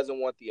though he doesn't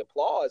want the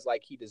applause,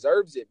 like, he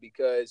deserves it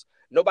because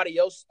nobody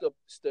else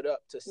stood up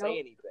to say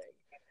anything.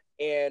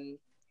 And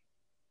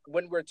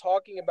when we're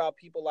talking about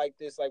people like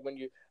this, like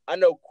I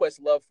know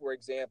Questlove, for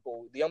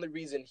example, the only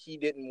reason he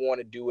didn't want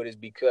to do it is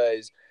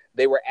because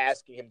they were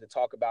asking him to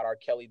talk about R.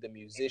 Kelly, the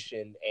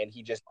musician, and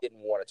he just didn't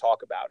want to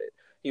talk about it.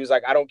 He was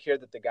like, I don't care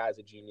that the guy's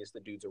a genius, the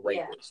dude's a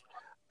rapist,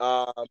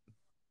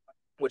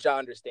 which I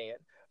understand.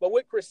 But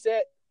with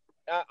Chrisette,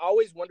 I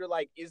always wonder,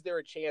 like, is there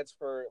a chance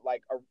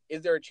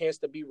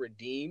to be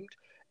redeemed?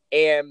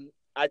 And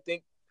I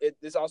think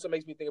this also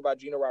makes me think about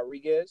Gina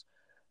Rodriguez.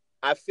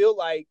 I feel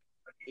like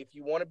if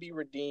you want to be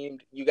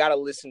redeemed, you got to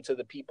listen to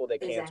the people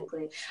that canceled.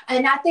 Exactly.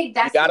 And I think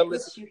that's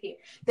the issue here.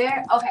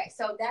 Okay,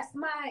 so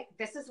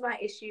this is my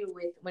issue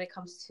with when it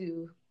comes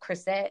to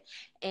Chrisette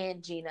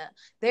and Gina.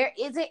 There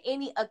isn't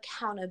any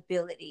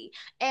accountability.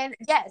 And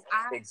yes,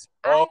 I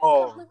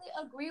completely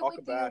agree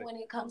with you when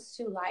it comes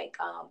to like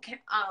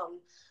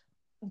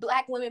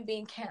Black women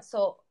being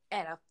canceled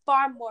at a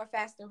far more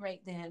faster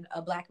rate than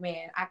a Black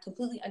man. I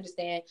completely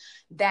understand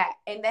that.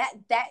 And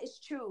that is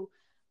true.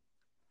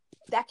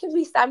 That can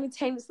be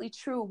simultaneously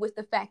true with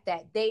the fact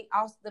that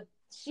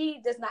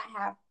she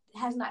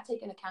has not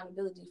taken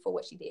accountability for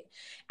what she did.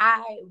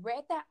 I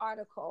read that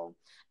article,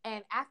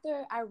 and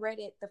after I read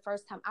it the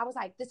first time, I was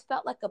like, this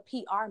felt like a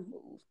PR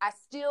move. I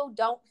still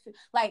don't feel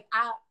like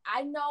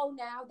I know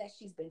now that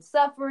she's been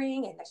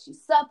suffering and that she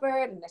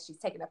suffered and that she's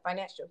taken a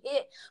financial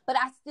hit, but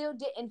I still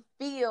didn't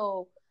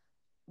feel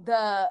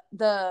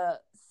the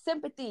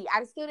sympathy.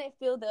 I still didn't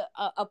feel the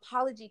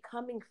apology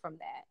coming from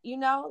that,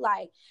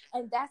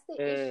 and that's the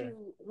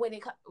issue when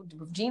it comes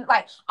with Gina.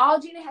 Like, all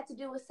Gina had to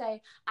do was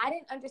say, I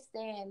didn't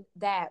understand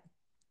that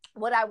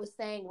what I was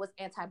saying was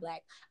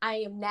anti-Black. I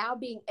am now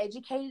being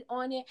educated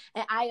on it,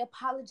 and I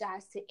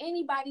apologize to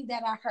anybody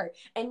that I hurt.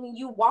 And when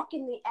you walk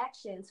in the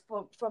actions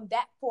from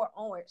that point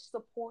onward,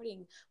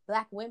 supporting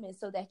Black women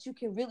so that you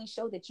can really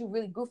show that you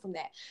really grew from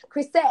that.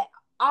 Chrisette,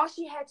 all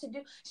she had to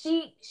do,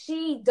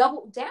 she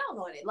doubled down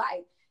on it.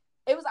 Like,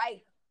 it was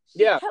like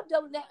she kept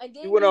doubling down. And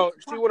then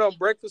she went on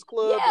Breakfast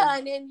Club. Yeah,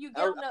 and then you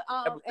get on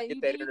the and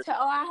you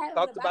tell, I had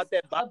talked about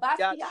that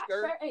Basquiat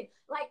shirt. And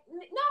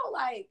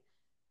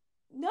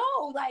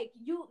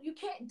you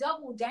can't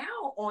double down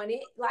on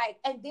it. Like,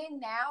 and then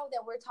now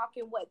that we're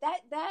talking,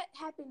 that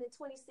happened in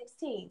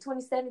 2016,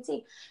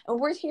 2017, and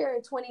we're here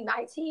in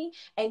 2019,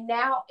 and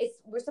now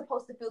we're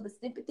supposed to feel the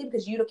sympathy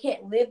because you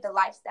can't live the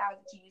lifestyle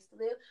that you used to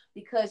live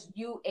because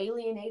you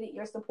alienated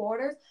your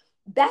supporters.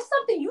 That's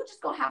something you just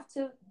gonna have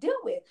to deal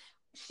with.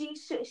 She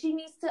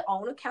needs to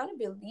own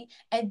accountability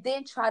and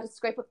then try to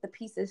scrape up the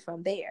pieces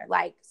from there.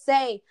 Like,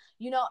 say,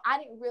 I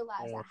didn't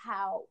realize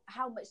how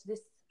much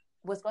this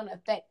was going to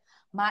affect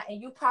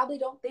and you probably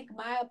don't think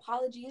my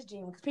apology is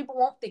genuine because people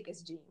won't think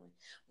it's genuine,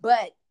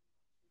 but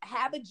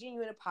have a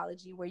genuine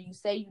apology where you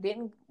say you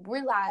didn't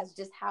realize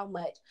just how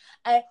much,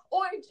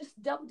 or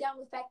just double down on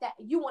the fact that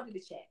you wanted to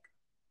check.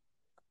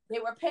 They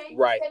were paying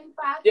 $75,000.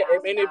 Yeah,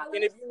 and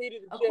if you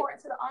needed to check,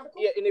 according to the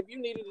article. Yeah, and if you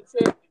needed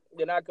to check,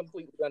 then I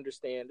completely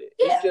understand it.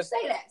 Yeah, just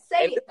say that.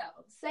 Say it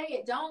though. Say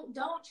it. Don't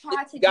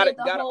try to get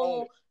the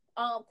whole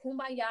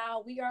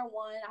kumbaya, we are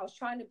one. I was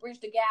trying to bridge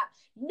the gap.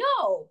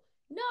 No.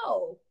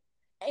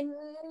 And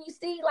you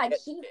see, like,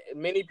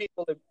 many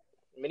people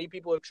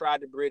have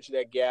tried to bridge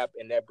that gap,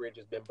 and that bridge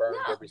has been burned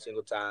every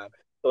single time.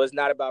 So it's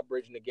not about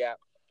bridging the gap.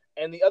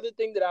 And the other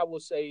thing that I will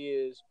say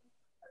is,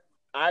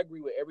 I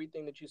agree with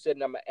everything that you said,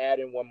 and I'm going to add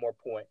in one more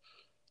point.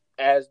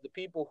 As the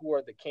people who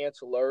are the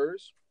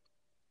cancelers,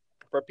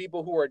 for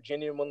people who are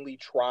genuinely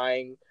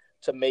trying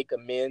to make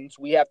amends,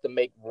 we have to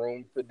make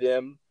room for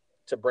them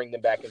to bring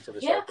them back into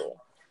the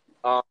circle.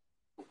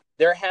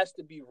 There has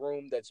to be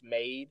room that's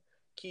made.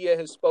 Kia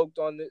has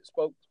spoken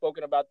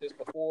about this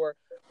before.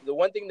 The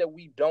one thing that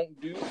we don't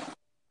do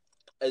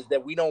is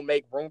that we don't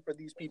make room for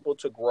these people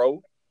to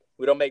grow.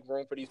 We don't make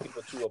room for these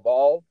people to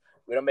evolve.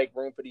 We don't make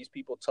room for these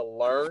people to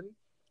learn.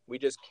 We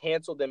just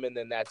cancel them, and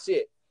then that's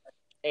it.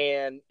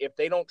 And if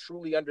they don't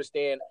truly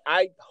understand,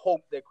 I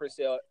hope that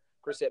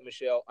Chrisette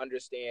Michele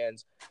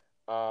understands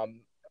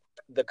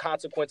the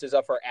consequences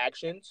of her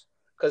actions.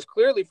 Because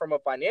clearly, from a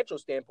financial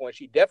standpoint,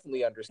 she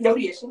definitely understands. No,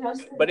 yeah, she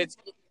knows.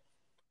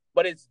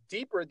 But it's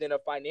deeper than a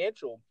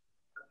financial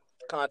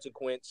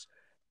consequence.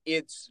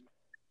 It's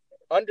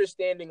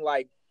understanding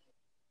like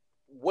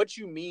what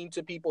you mean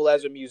to people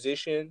as a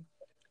musician.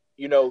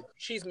 You know,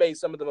 she's made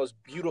some of the most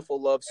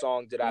beautiful love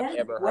songs that I've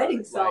ever heard.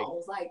 Wedding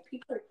songs, like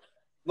people,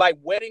 like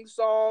wedding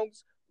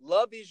songs.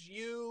 Love Is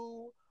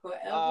You.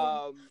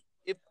 forever.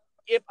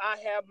 If I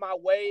Have My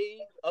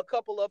Way, a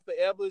couple of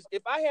forevers.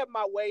 If I Have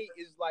My Way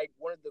is like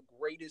one of the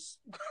greatest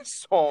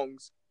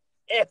songs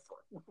ever.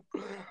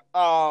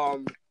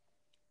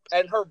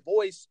 And her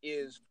voice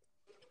is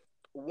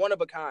one of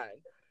a kind,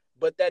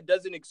 but that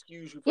doesn't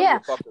excuse you from your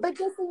fuckery. But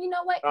listen, you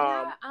know what?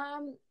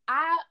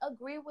 I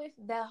agree with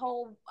the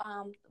whole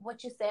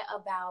what you said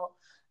about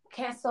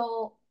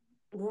cancel.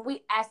 When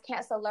we as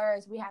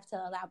cancelers, we have to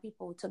allow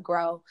people to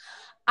grow.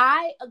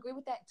 I agree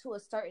with that to a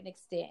certain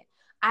extent.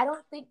 I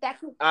don't think that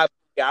can.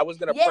 I was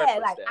gonna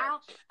preface like that.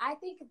 I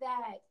think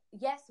that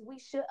yes, we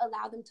should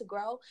allow them to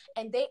grow,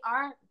 and they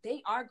are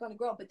going to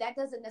grow, but that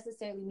doesn't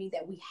necessarily mean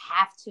that we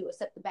have to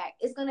accept the back.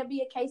 It's going to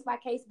be a case by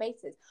case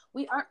basis.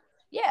 We aren't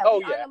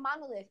a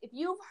monolith. If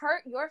you've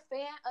hurt your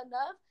fan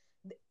enough,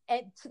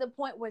 and to the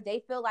point where they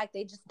feel like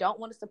they just don't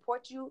want to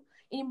support you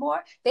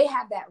anymore, they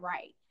have that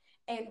right.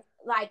 And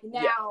like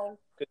now,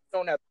 because you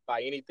don't have to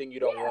buy anything you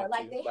don't want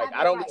like to. They like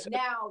have I don't right.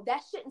 Now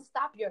that shouldn't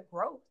stop your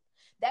growth.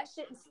 That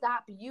shouldn't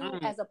stop you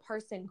as a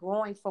person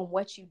growing from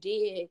what you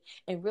did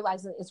and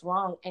realizing it's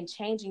wrong and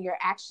changing your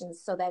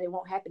actions so that it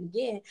won't happen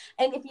again.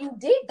 And if you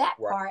did that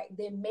part,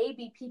 then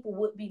maybe people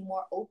would be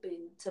more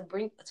open to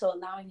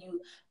allowing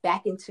you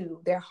back into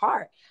their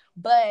heart.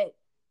 But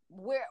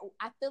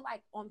I feel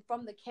like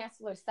from the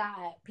canceller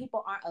side,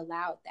 people aren't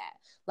allowed that.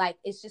 Like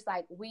it's just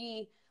like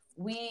we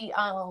kind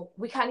of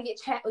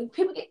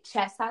people get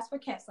chastised for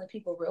canceling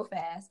people real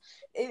fast.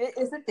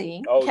 It's a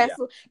thing.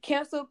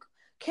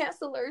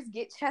 Cancelers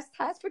get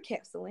chastised for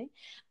canceling,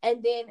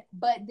 and then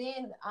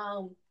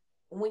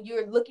when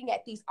you're looking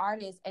at these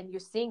artists and you're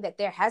seeing that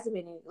there hasn't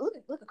been any, look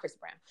at Chris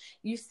Brown,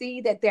 you see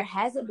that there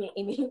hasn't been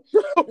any.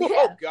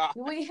 God,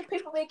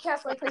 people been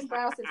canceling Chris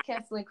Brown since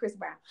canceling Chris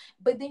Brown,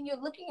 but then you're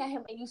looking at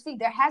him and you see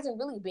there hasn't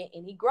really been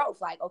any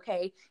growth. Like,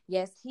 okay,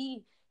 yes,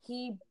 he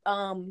beat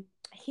up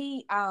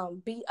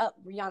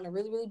Rihanna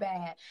really, really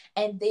bad,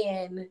 and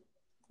then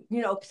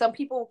some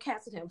people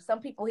canceled him. Some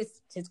people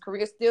his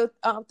career still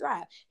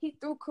thrive. He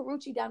threw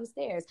Karrueche down the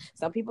stairs.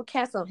 Some people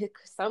canceled him.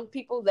 Some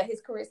people that his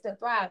career still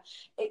thrive.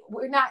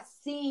 We're not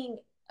seeing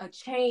a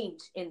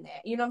change in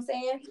that. You know what I'm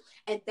saying?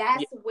 And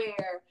that's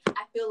where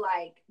I feel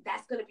like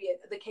that's going to be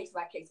the case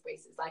by case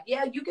basis. Like,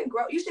 yeah, you can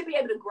grow. You should be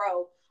able to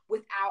grow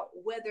without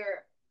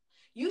whether.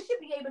 You should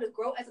be able to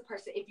grow as a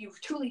person if you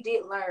truly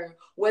did learn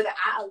whether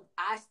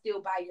I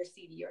still buy your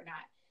CD or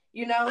not.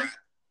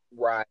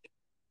 Right.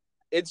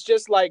 It's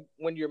just like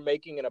when you're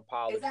making an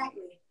apology.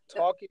 Exactly.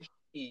 Talking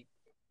shit.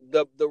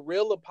 The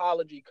real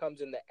apology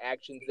comes in the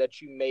actions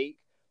that you make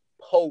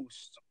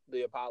post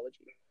the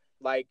apology.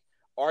 Like,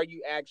 are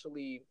you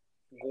actually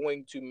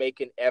going to make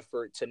an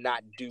effort to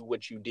not do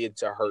what you did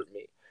to hurt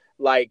me?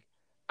 Like,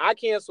 I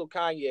canceled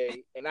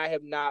Kanye, and I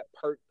have not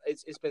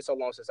it's been so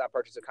long since I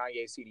purchased a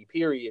Kanye CD,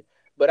 period.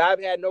 But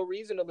I've had no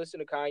reason to listen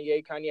to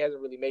Kanye. Kanye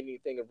hasn't really made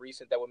anything of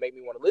recent that would make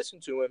me want to listen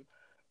to him.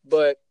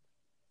 But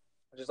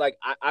just like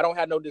I don't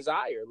have no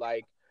desire.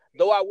 Like,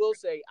 though I will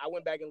say I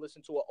went back and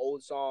listened to an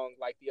old song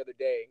like the other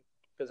day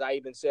because I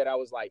even said I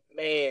was like,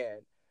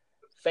 man,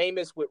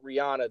 Famous with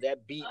Rihanna,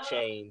 that beat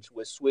change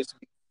with Swizz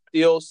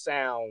still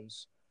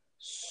sounds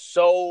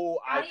so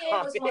iconic.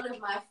 Kanye was one of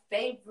my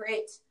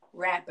favorite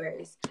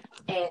rappers,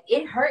 and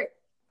it hurt.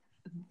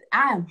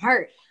 I am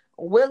hurt.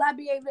 Will I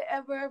be able to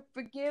ever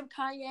forgive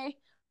Kanye?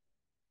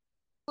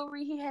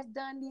 He has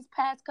done these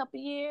past couple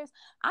years.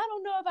 I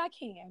don't know if I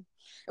can.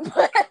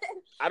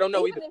 I don't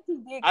know either. If he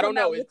did I don't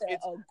know. It's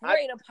a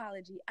great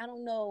apology. I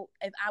don't know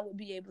if I would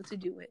be able to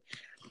do it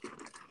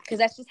because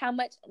that's just how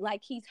much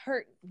like he's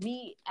hurt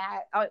me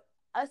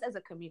us as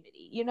a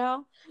community,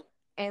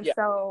 And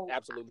so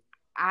absolutely,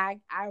 I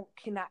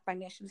cannot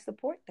financially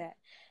support that,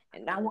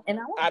 and I won't.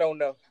 I don't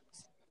know.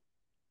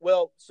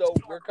 Well, so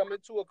we're coming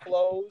to a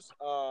close.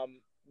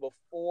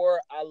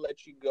 Before I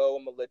let you go,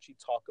 I'm gonna let you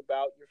talk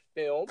about your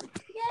film.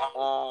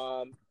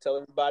 Tell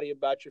everybody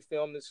about your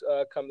film that's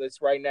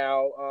right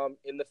now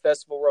in the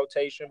festival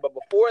rotation. But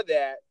before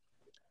that,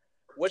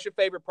 what's your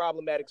favorite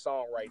problematic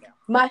song right now?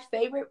 My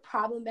favorite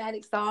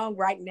problematic song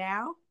right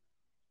now?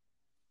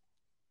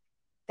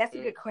 That's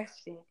a good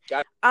question.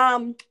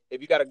 If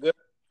you got a good,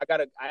 I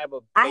have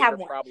one.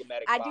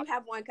 Problematic. I do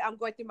have one. I'm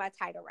going through my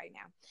title right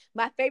now.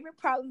 My favorite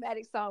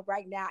problematic song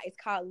right now is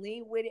called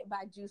 "Lean With It"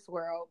 by Juice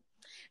WRLD.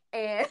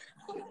 And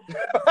I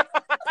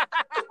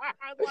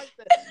like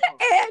that song.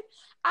 And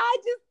I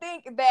just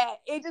think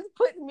that it just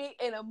puts me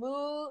in a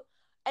mood,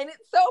 and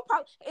it's so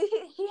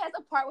he has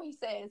a part where he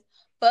says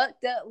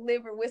 "fucked up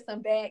liver with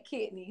some bad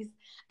kidneys,"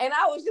 and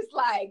I was just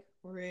like,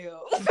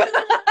 real.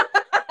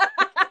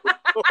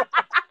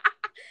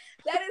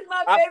 That is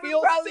my I favorite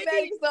feel problematic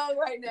singing. song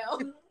right now.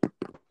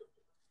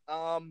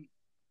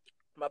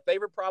 My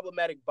favorite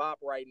problematic bop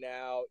right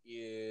now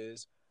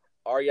is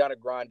Ariana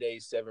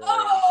Grande's Seven Rings.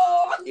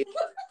 Oh,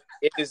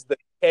 It is the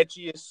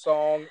catchiest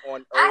song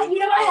on earth.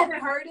 I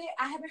haven't heard it.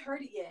 I haven't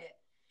heard it yet.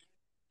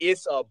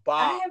 It's a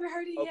bop. I haven't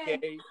heard it yet.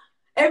 Okay.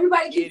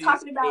 Everybody keeps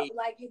talking about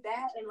like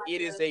that and like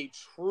it is a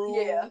true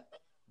yeah.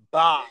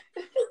 bop.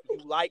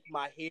 You like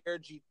my hair?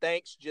 G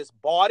thanks. Just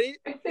bought it.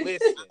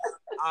 Listen,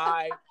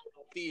 I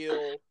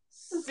feel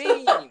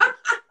seen.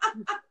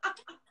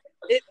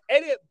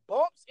 It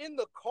bumps in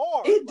the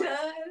car. It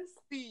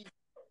does.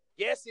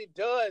 Yes, it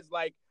does.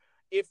 Like,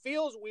 it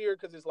feels weird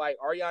because it's like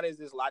Ariana is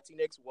this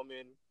Latinx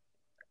woman,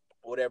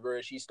 whatever.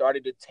 She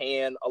started to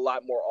tan a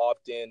lot more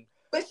often.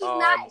 But she's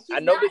not.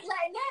 She's not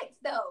Latinx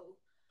though.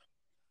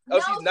 Oh, no,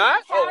 she's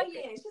not. Italian. Oh,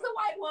 okay. She's a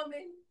white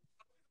woman.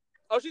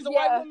 Oh, she's a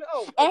white woman.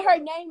 Oh, and her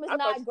name is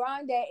not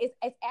Grande.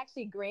 It's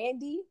actually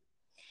Grandy.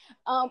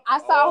 I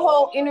saw a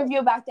whole interview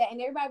about that, and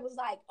everybody was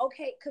like,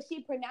 "Okay," because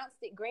she pronounced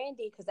it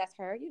Grandy because that's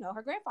her,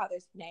 her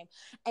grandfather's name.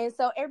 And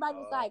so everybody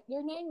was like,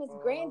 "Your name is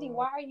Grandy.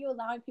 Why are you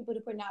allowing people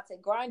to pronounce it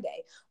Grande?"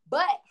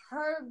 But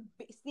her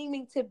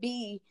seeming to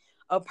be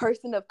a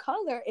person of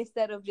color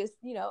instead of just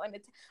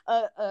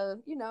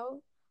olive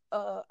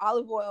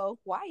oil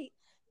white.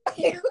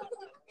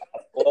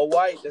 All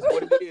white. That's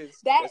what it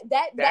is. That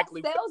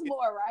sells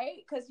more,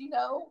 right? Because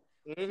people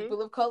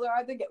of color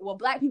are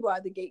black people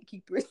are the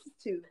gatekeepers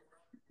too.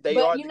 But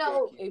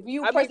if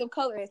you a person of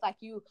color, it's like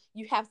you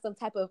have some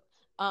type of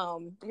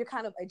you're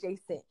kind of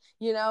adjacent,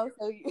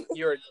 So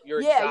you're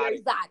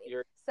exotic.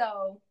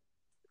 So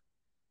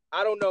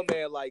I don't know,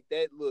 man. Like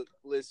that. Look,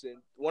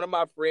 listen. One of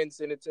my friends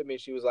sent it to me.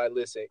 She was like,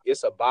 "Listen,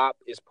 it's a bop.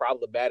 It's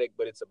problematic,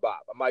 but it's a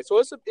bop." I'm like, "So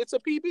it's a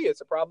PB.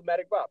 It's a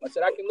problematic bop." I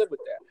said, "I can live with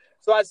that."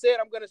 So I said,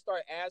 "I'm gonna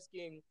start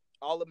asking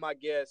all of my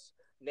guests,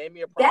 name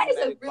me a problematic bop."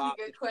 That is a really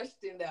good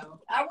question, though.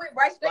 I went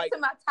right straight to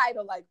my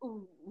title, like,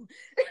 ooh.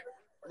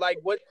 Like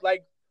what?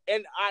 Like,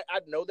 and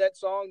I know that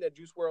song, that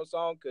Juice WRLD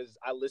song, because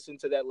I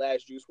listened to that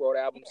last Juice WRLD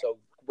album. So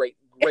great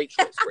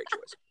choice.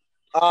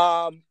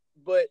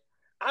 But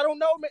I don't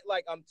know, man.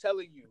 Like, I'm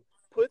telling you,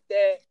 put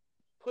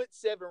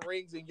Seven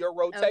Rings in your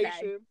rotation.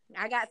 Okay.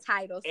 I got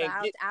titles, so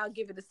I'll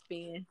give it a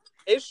spin.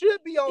 It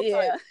should be on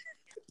title.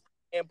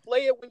 And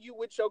play it when you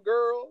with your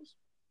girls,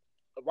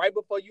 right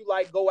before you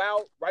go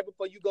out, right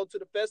before you go to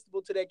the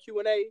festival, to that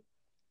Q&A,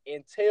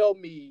 and tell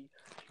me,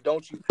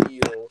 don't you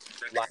feel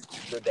like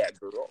you're that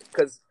girl?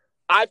 Because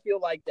I feel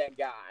like that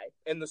guy,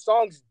 and the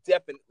song's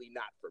definitely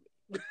not for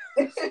me.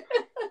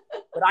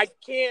 But I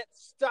can't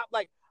stop.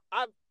 Like,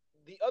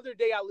 the other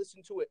day I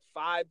listened to it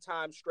 5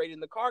 times straight in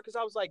the car because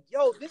I was like,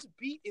 "Yo, this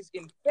beat is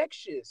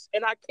infectious,"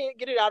 and I can't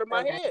get it out of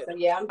my head. So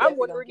yeah, I'm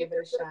wondering if it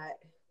a shot.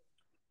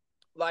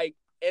 Like,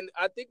 and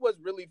I think what's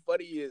really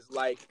funny is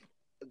like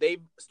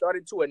they've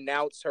started to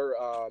announce her.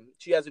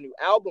 She has a new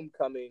album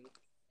coming,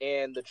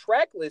 and the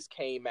track list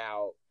came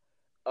out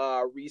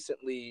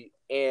recently,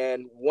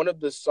 and one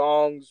of the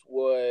songs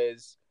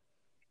was,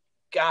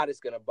 God, it's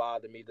gonna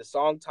bother me. The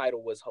song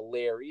title was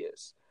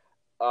hilarious.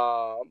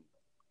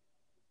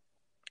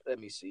 Let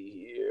me see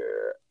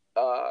here.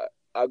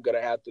 I'm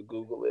gonna have to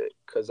Google it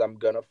because I'm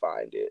gonna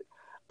find it.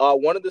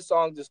 One of the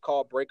songs is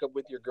called "Break Up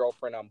with Your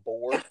Girlfriend, I'm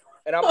Bored,"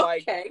 and I'm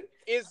like,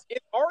 is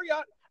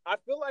Ariana? I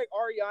feel like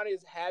Ariana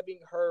is having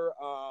her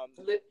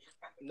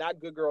not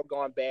Good Girl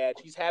Gone Bad.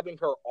 She's having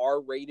her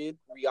R-rated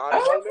Rihanna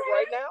moment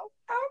right now.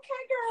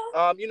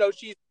 Okay, girl.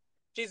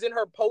 She's in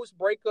her post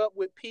breakup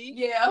with P.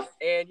 Yeah,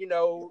 and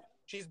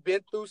she's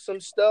been through some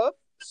stuff.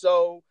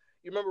 So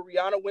you remember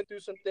Rihanna went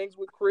through some things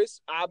with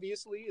Chris,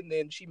 obviously, and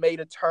then she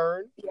made a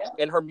turn,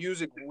 and her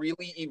music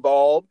really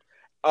evolved.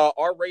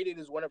 R-rated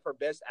is one of her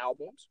best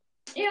albums.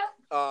 Yeah.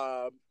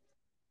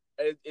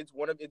 It's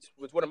one of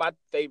my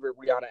favorite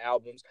Rihanna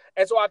albums,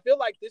 and so I feel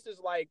like this is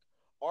like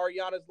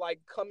Ariana's like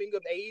coming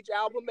of age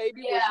album,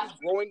 maybe where she's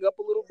growing up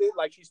a little bit.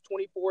 Like she's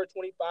 24,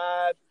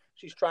 25.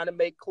 She's trying to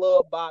make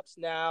club bops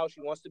now.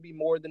 She wants to be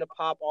more than a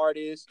pop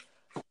artist.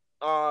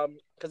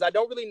 Because I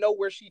don't really know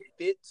where she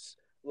fits.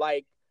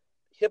 Like,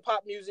 hip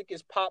hop music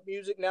is pop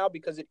music now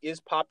because it is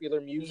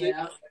popular music,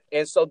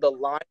 and so the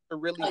lines are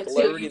really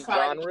blurred in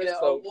genres.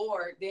 So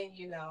award, then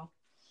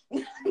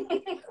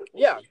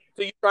yeah,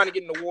 so you're trying to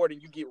get an award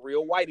and you get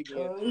real white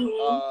again.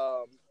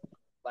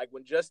 Like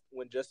when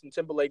Justin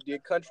Timberlake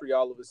did country,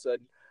 all of a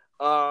sudden,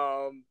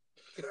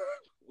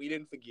 we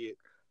didn't forget.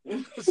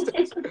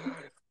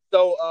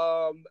 So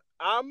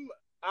I'm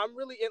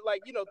really in,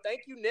 like,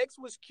 Thank You Next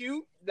was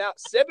cute. Now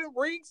Seven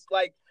Rings,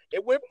 like,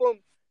 it went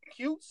from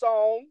cute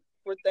song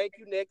for Thank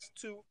You Next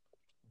to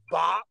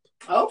bop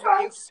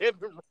in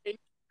Seven Rings.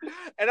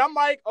 And I'm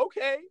like,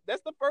 okay,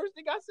 that's the first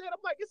thing I said.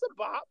 I'm like, it's a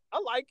bop. I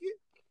like it.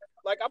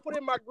 Like, I put it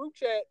in my group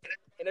chat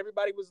and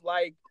everybody was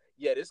like,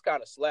 yeah, this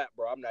kind of slap,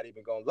 bro. I'm not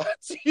even gonna lie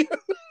to you.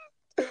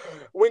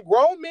 When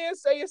grown men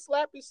say it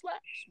slaps, it slaps.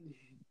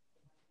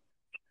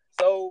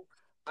 So,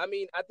 I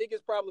mean, I think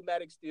it's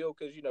problematic still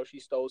because, she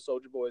stole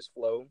Soulja Boy's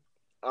flow.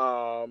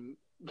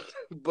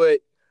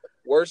 But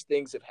worse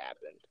things have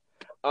happened.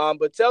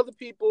 But tell the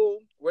people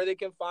where they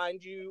can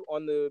find you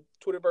on the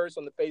Twitterverse,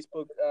 on the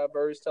Facebook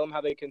verse. Tell them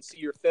how they can see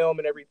your film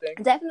and everything.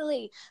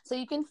 Definitely. So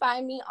you can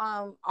find me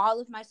on all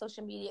of my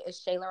social media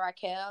is Shayla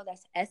Raquel.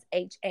 That's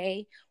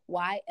SHAYLARACQUEL.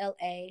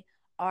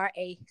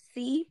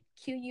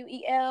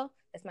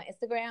 That's my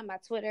Instagram, my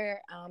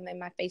Twitter, and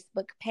my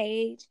Facebook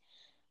page.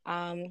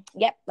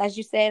 Yep, as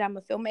you said, I'm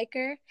a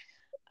filmmaker.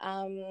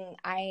 I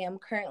am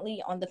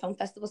currently on the film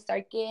festival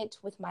circuit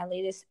with my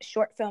latest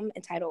short film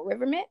entitled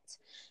Rivermint.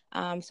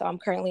 So I'm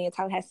currently in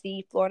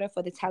Tallahassee, Florida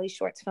for the Tally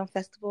Shorts Film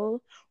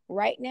Festival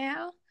right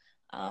now.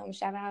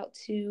 Shout out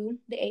to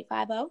the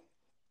 850.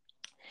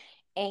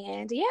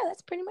 And yeah,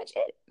 that's pretty much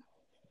it.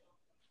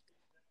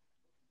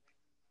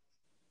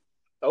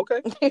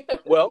 Okay.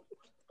 Well,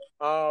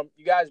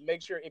 you guys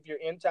make sure if you're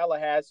in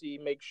Tallahassee,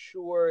 make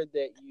sure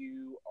that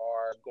you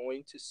are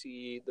going to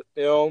see the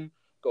film.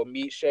 Go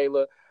meet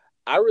Shayla.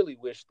 I really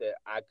wish that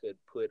I could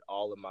put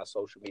all of my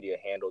social media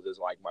handles as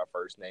like my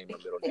first name or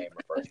middle name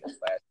or first name,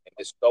 last name.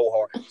 It's so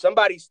hard.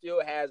 Somebody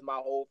still has my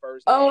whole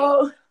first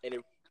name,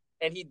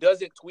 and he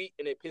doesn't tweet,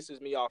 and it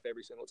pisses me off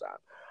every single time.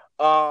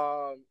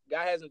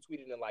 Guy hasn't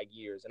tweeted in like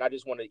years, and I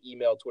just want to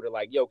email Twitter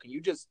like, yo, can you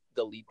just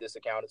delete this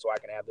account so I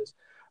can have this?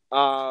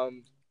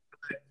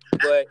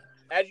 But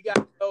as you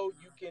guys know,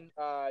 you can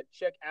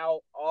check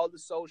out all the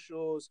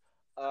socials,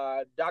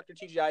 Dr.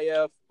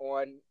 TGIF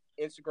on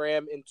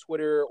Instagram and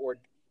Twitter, or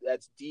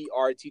that's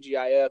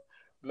DRTGIF.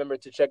 Remember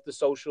to check the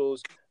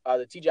socials,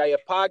 the TGIF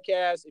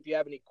podcast. If you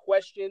have any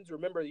questions,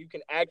 remember you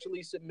can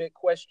actually submit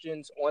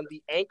questions on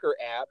the Anchor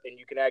app, and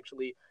you can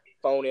actually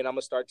phone in. I'm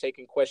gonna start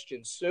taking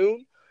questions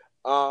soon.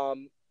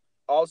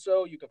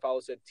 Also, you can follow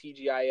us at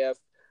TGIF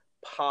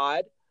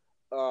Pod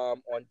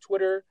on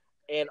Twitter.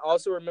 And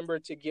also remember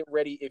to get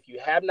ready. If you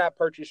have not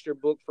purchased your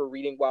book for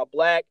Reading While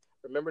Black,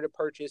 remember to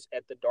purchase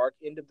At the Dark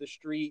End of the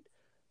Street,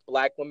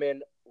 Black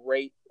Women,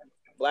 Rape,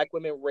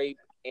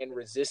 and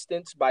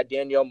Resistance by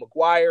Danielle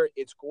McGuire.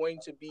 It's going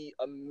to be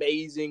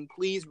amazing.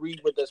 Please read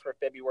with us for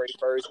February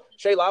 1st.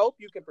 Shayla, I hope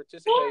you can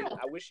participate. Yeah,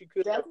 I wish you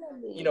could.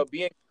 Definitely. You know,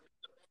 being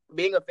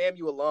a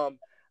FAMU alum,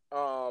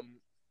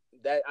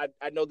 that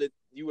I know that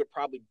you would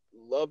probably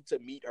love to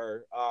meet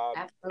her.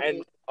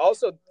 And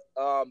also,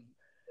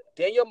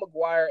 Danielle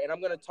McGuire, and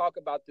I'm going to talk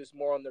about this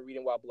more on the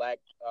Reading While Black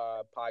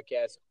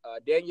podcast.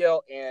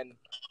 Danielle and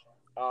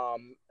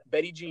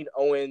Betty Jean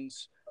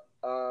Owens'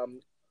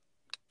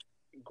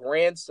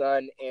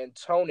 grandson,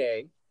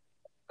 Antone,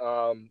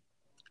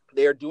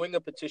 they're doing a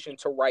petition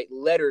to write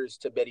letters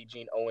to Betty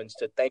Jean Owens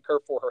to thank her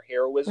for her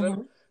heroism.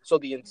 Mm-hmm. So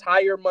the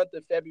entire month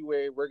of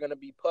February, we're going to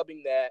be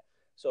pubbing that.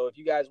 So if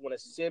you guys want to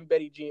send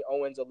Betty Jean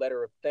Owens a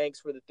letter of thanks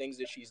for the things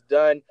that she's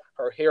done,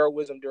 her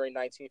heroism during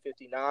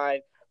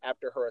 1959,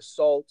 after her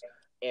assault,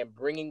 and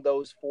bringing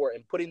those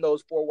putting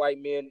those 4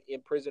 white men in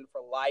prison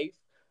for life.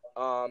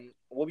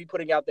 We'll be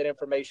putting out that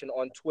information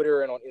on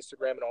Twitter and on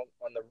Instagram and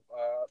on the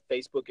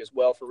Facebook as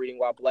well for Reading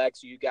While Black,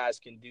 so you guys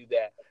can do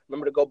that.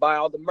 Remember to go buy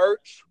all the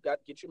merch.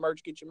 Get your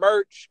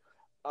merch.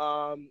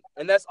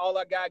 And that's all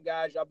I got,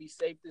 guys. Y'all be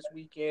safe this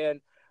weekend.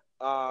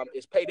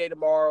 It's payday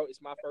tomorrow.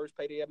 It's my first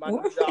payday at my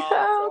new job.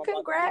 Oh, so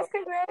congrats.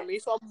 Spend me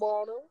some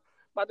money.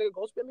 About to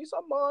go spend me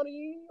some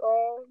money.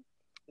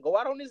 Go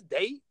out on this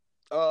date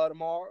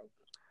tomorrow.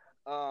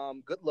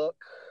 Good luck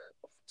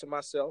to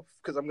myself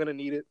because I'm gonna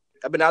need it.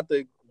 I've been out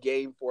the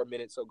game for a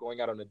minute, so going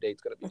out on a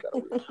date's gonna be kind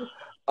of weird.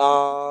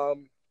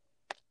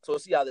 So we'll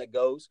see how that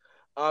goes.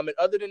 And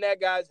other than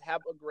that, guys,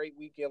 have a great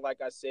weekend.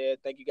 Like I said,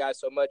 thank you guys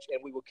so much,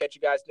 and we will catch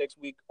you guys next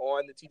week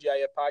on the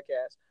TGIF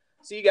podcast.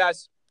 See you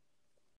guys.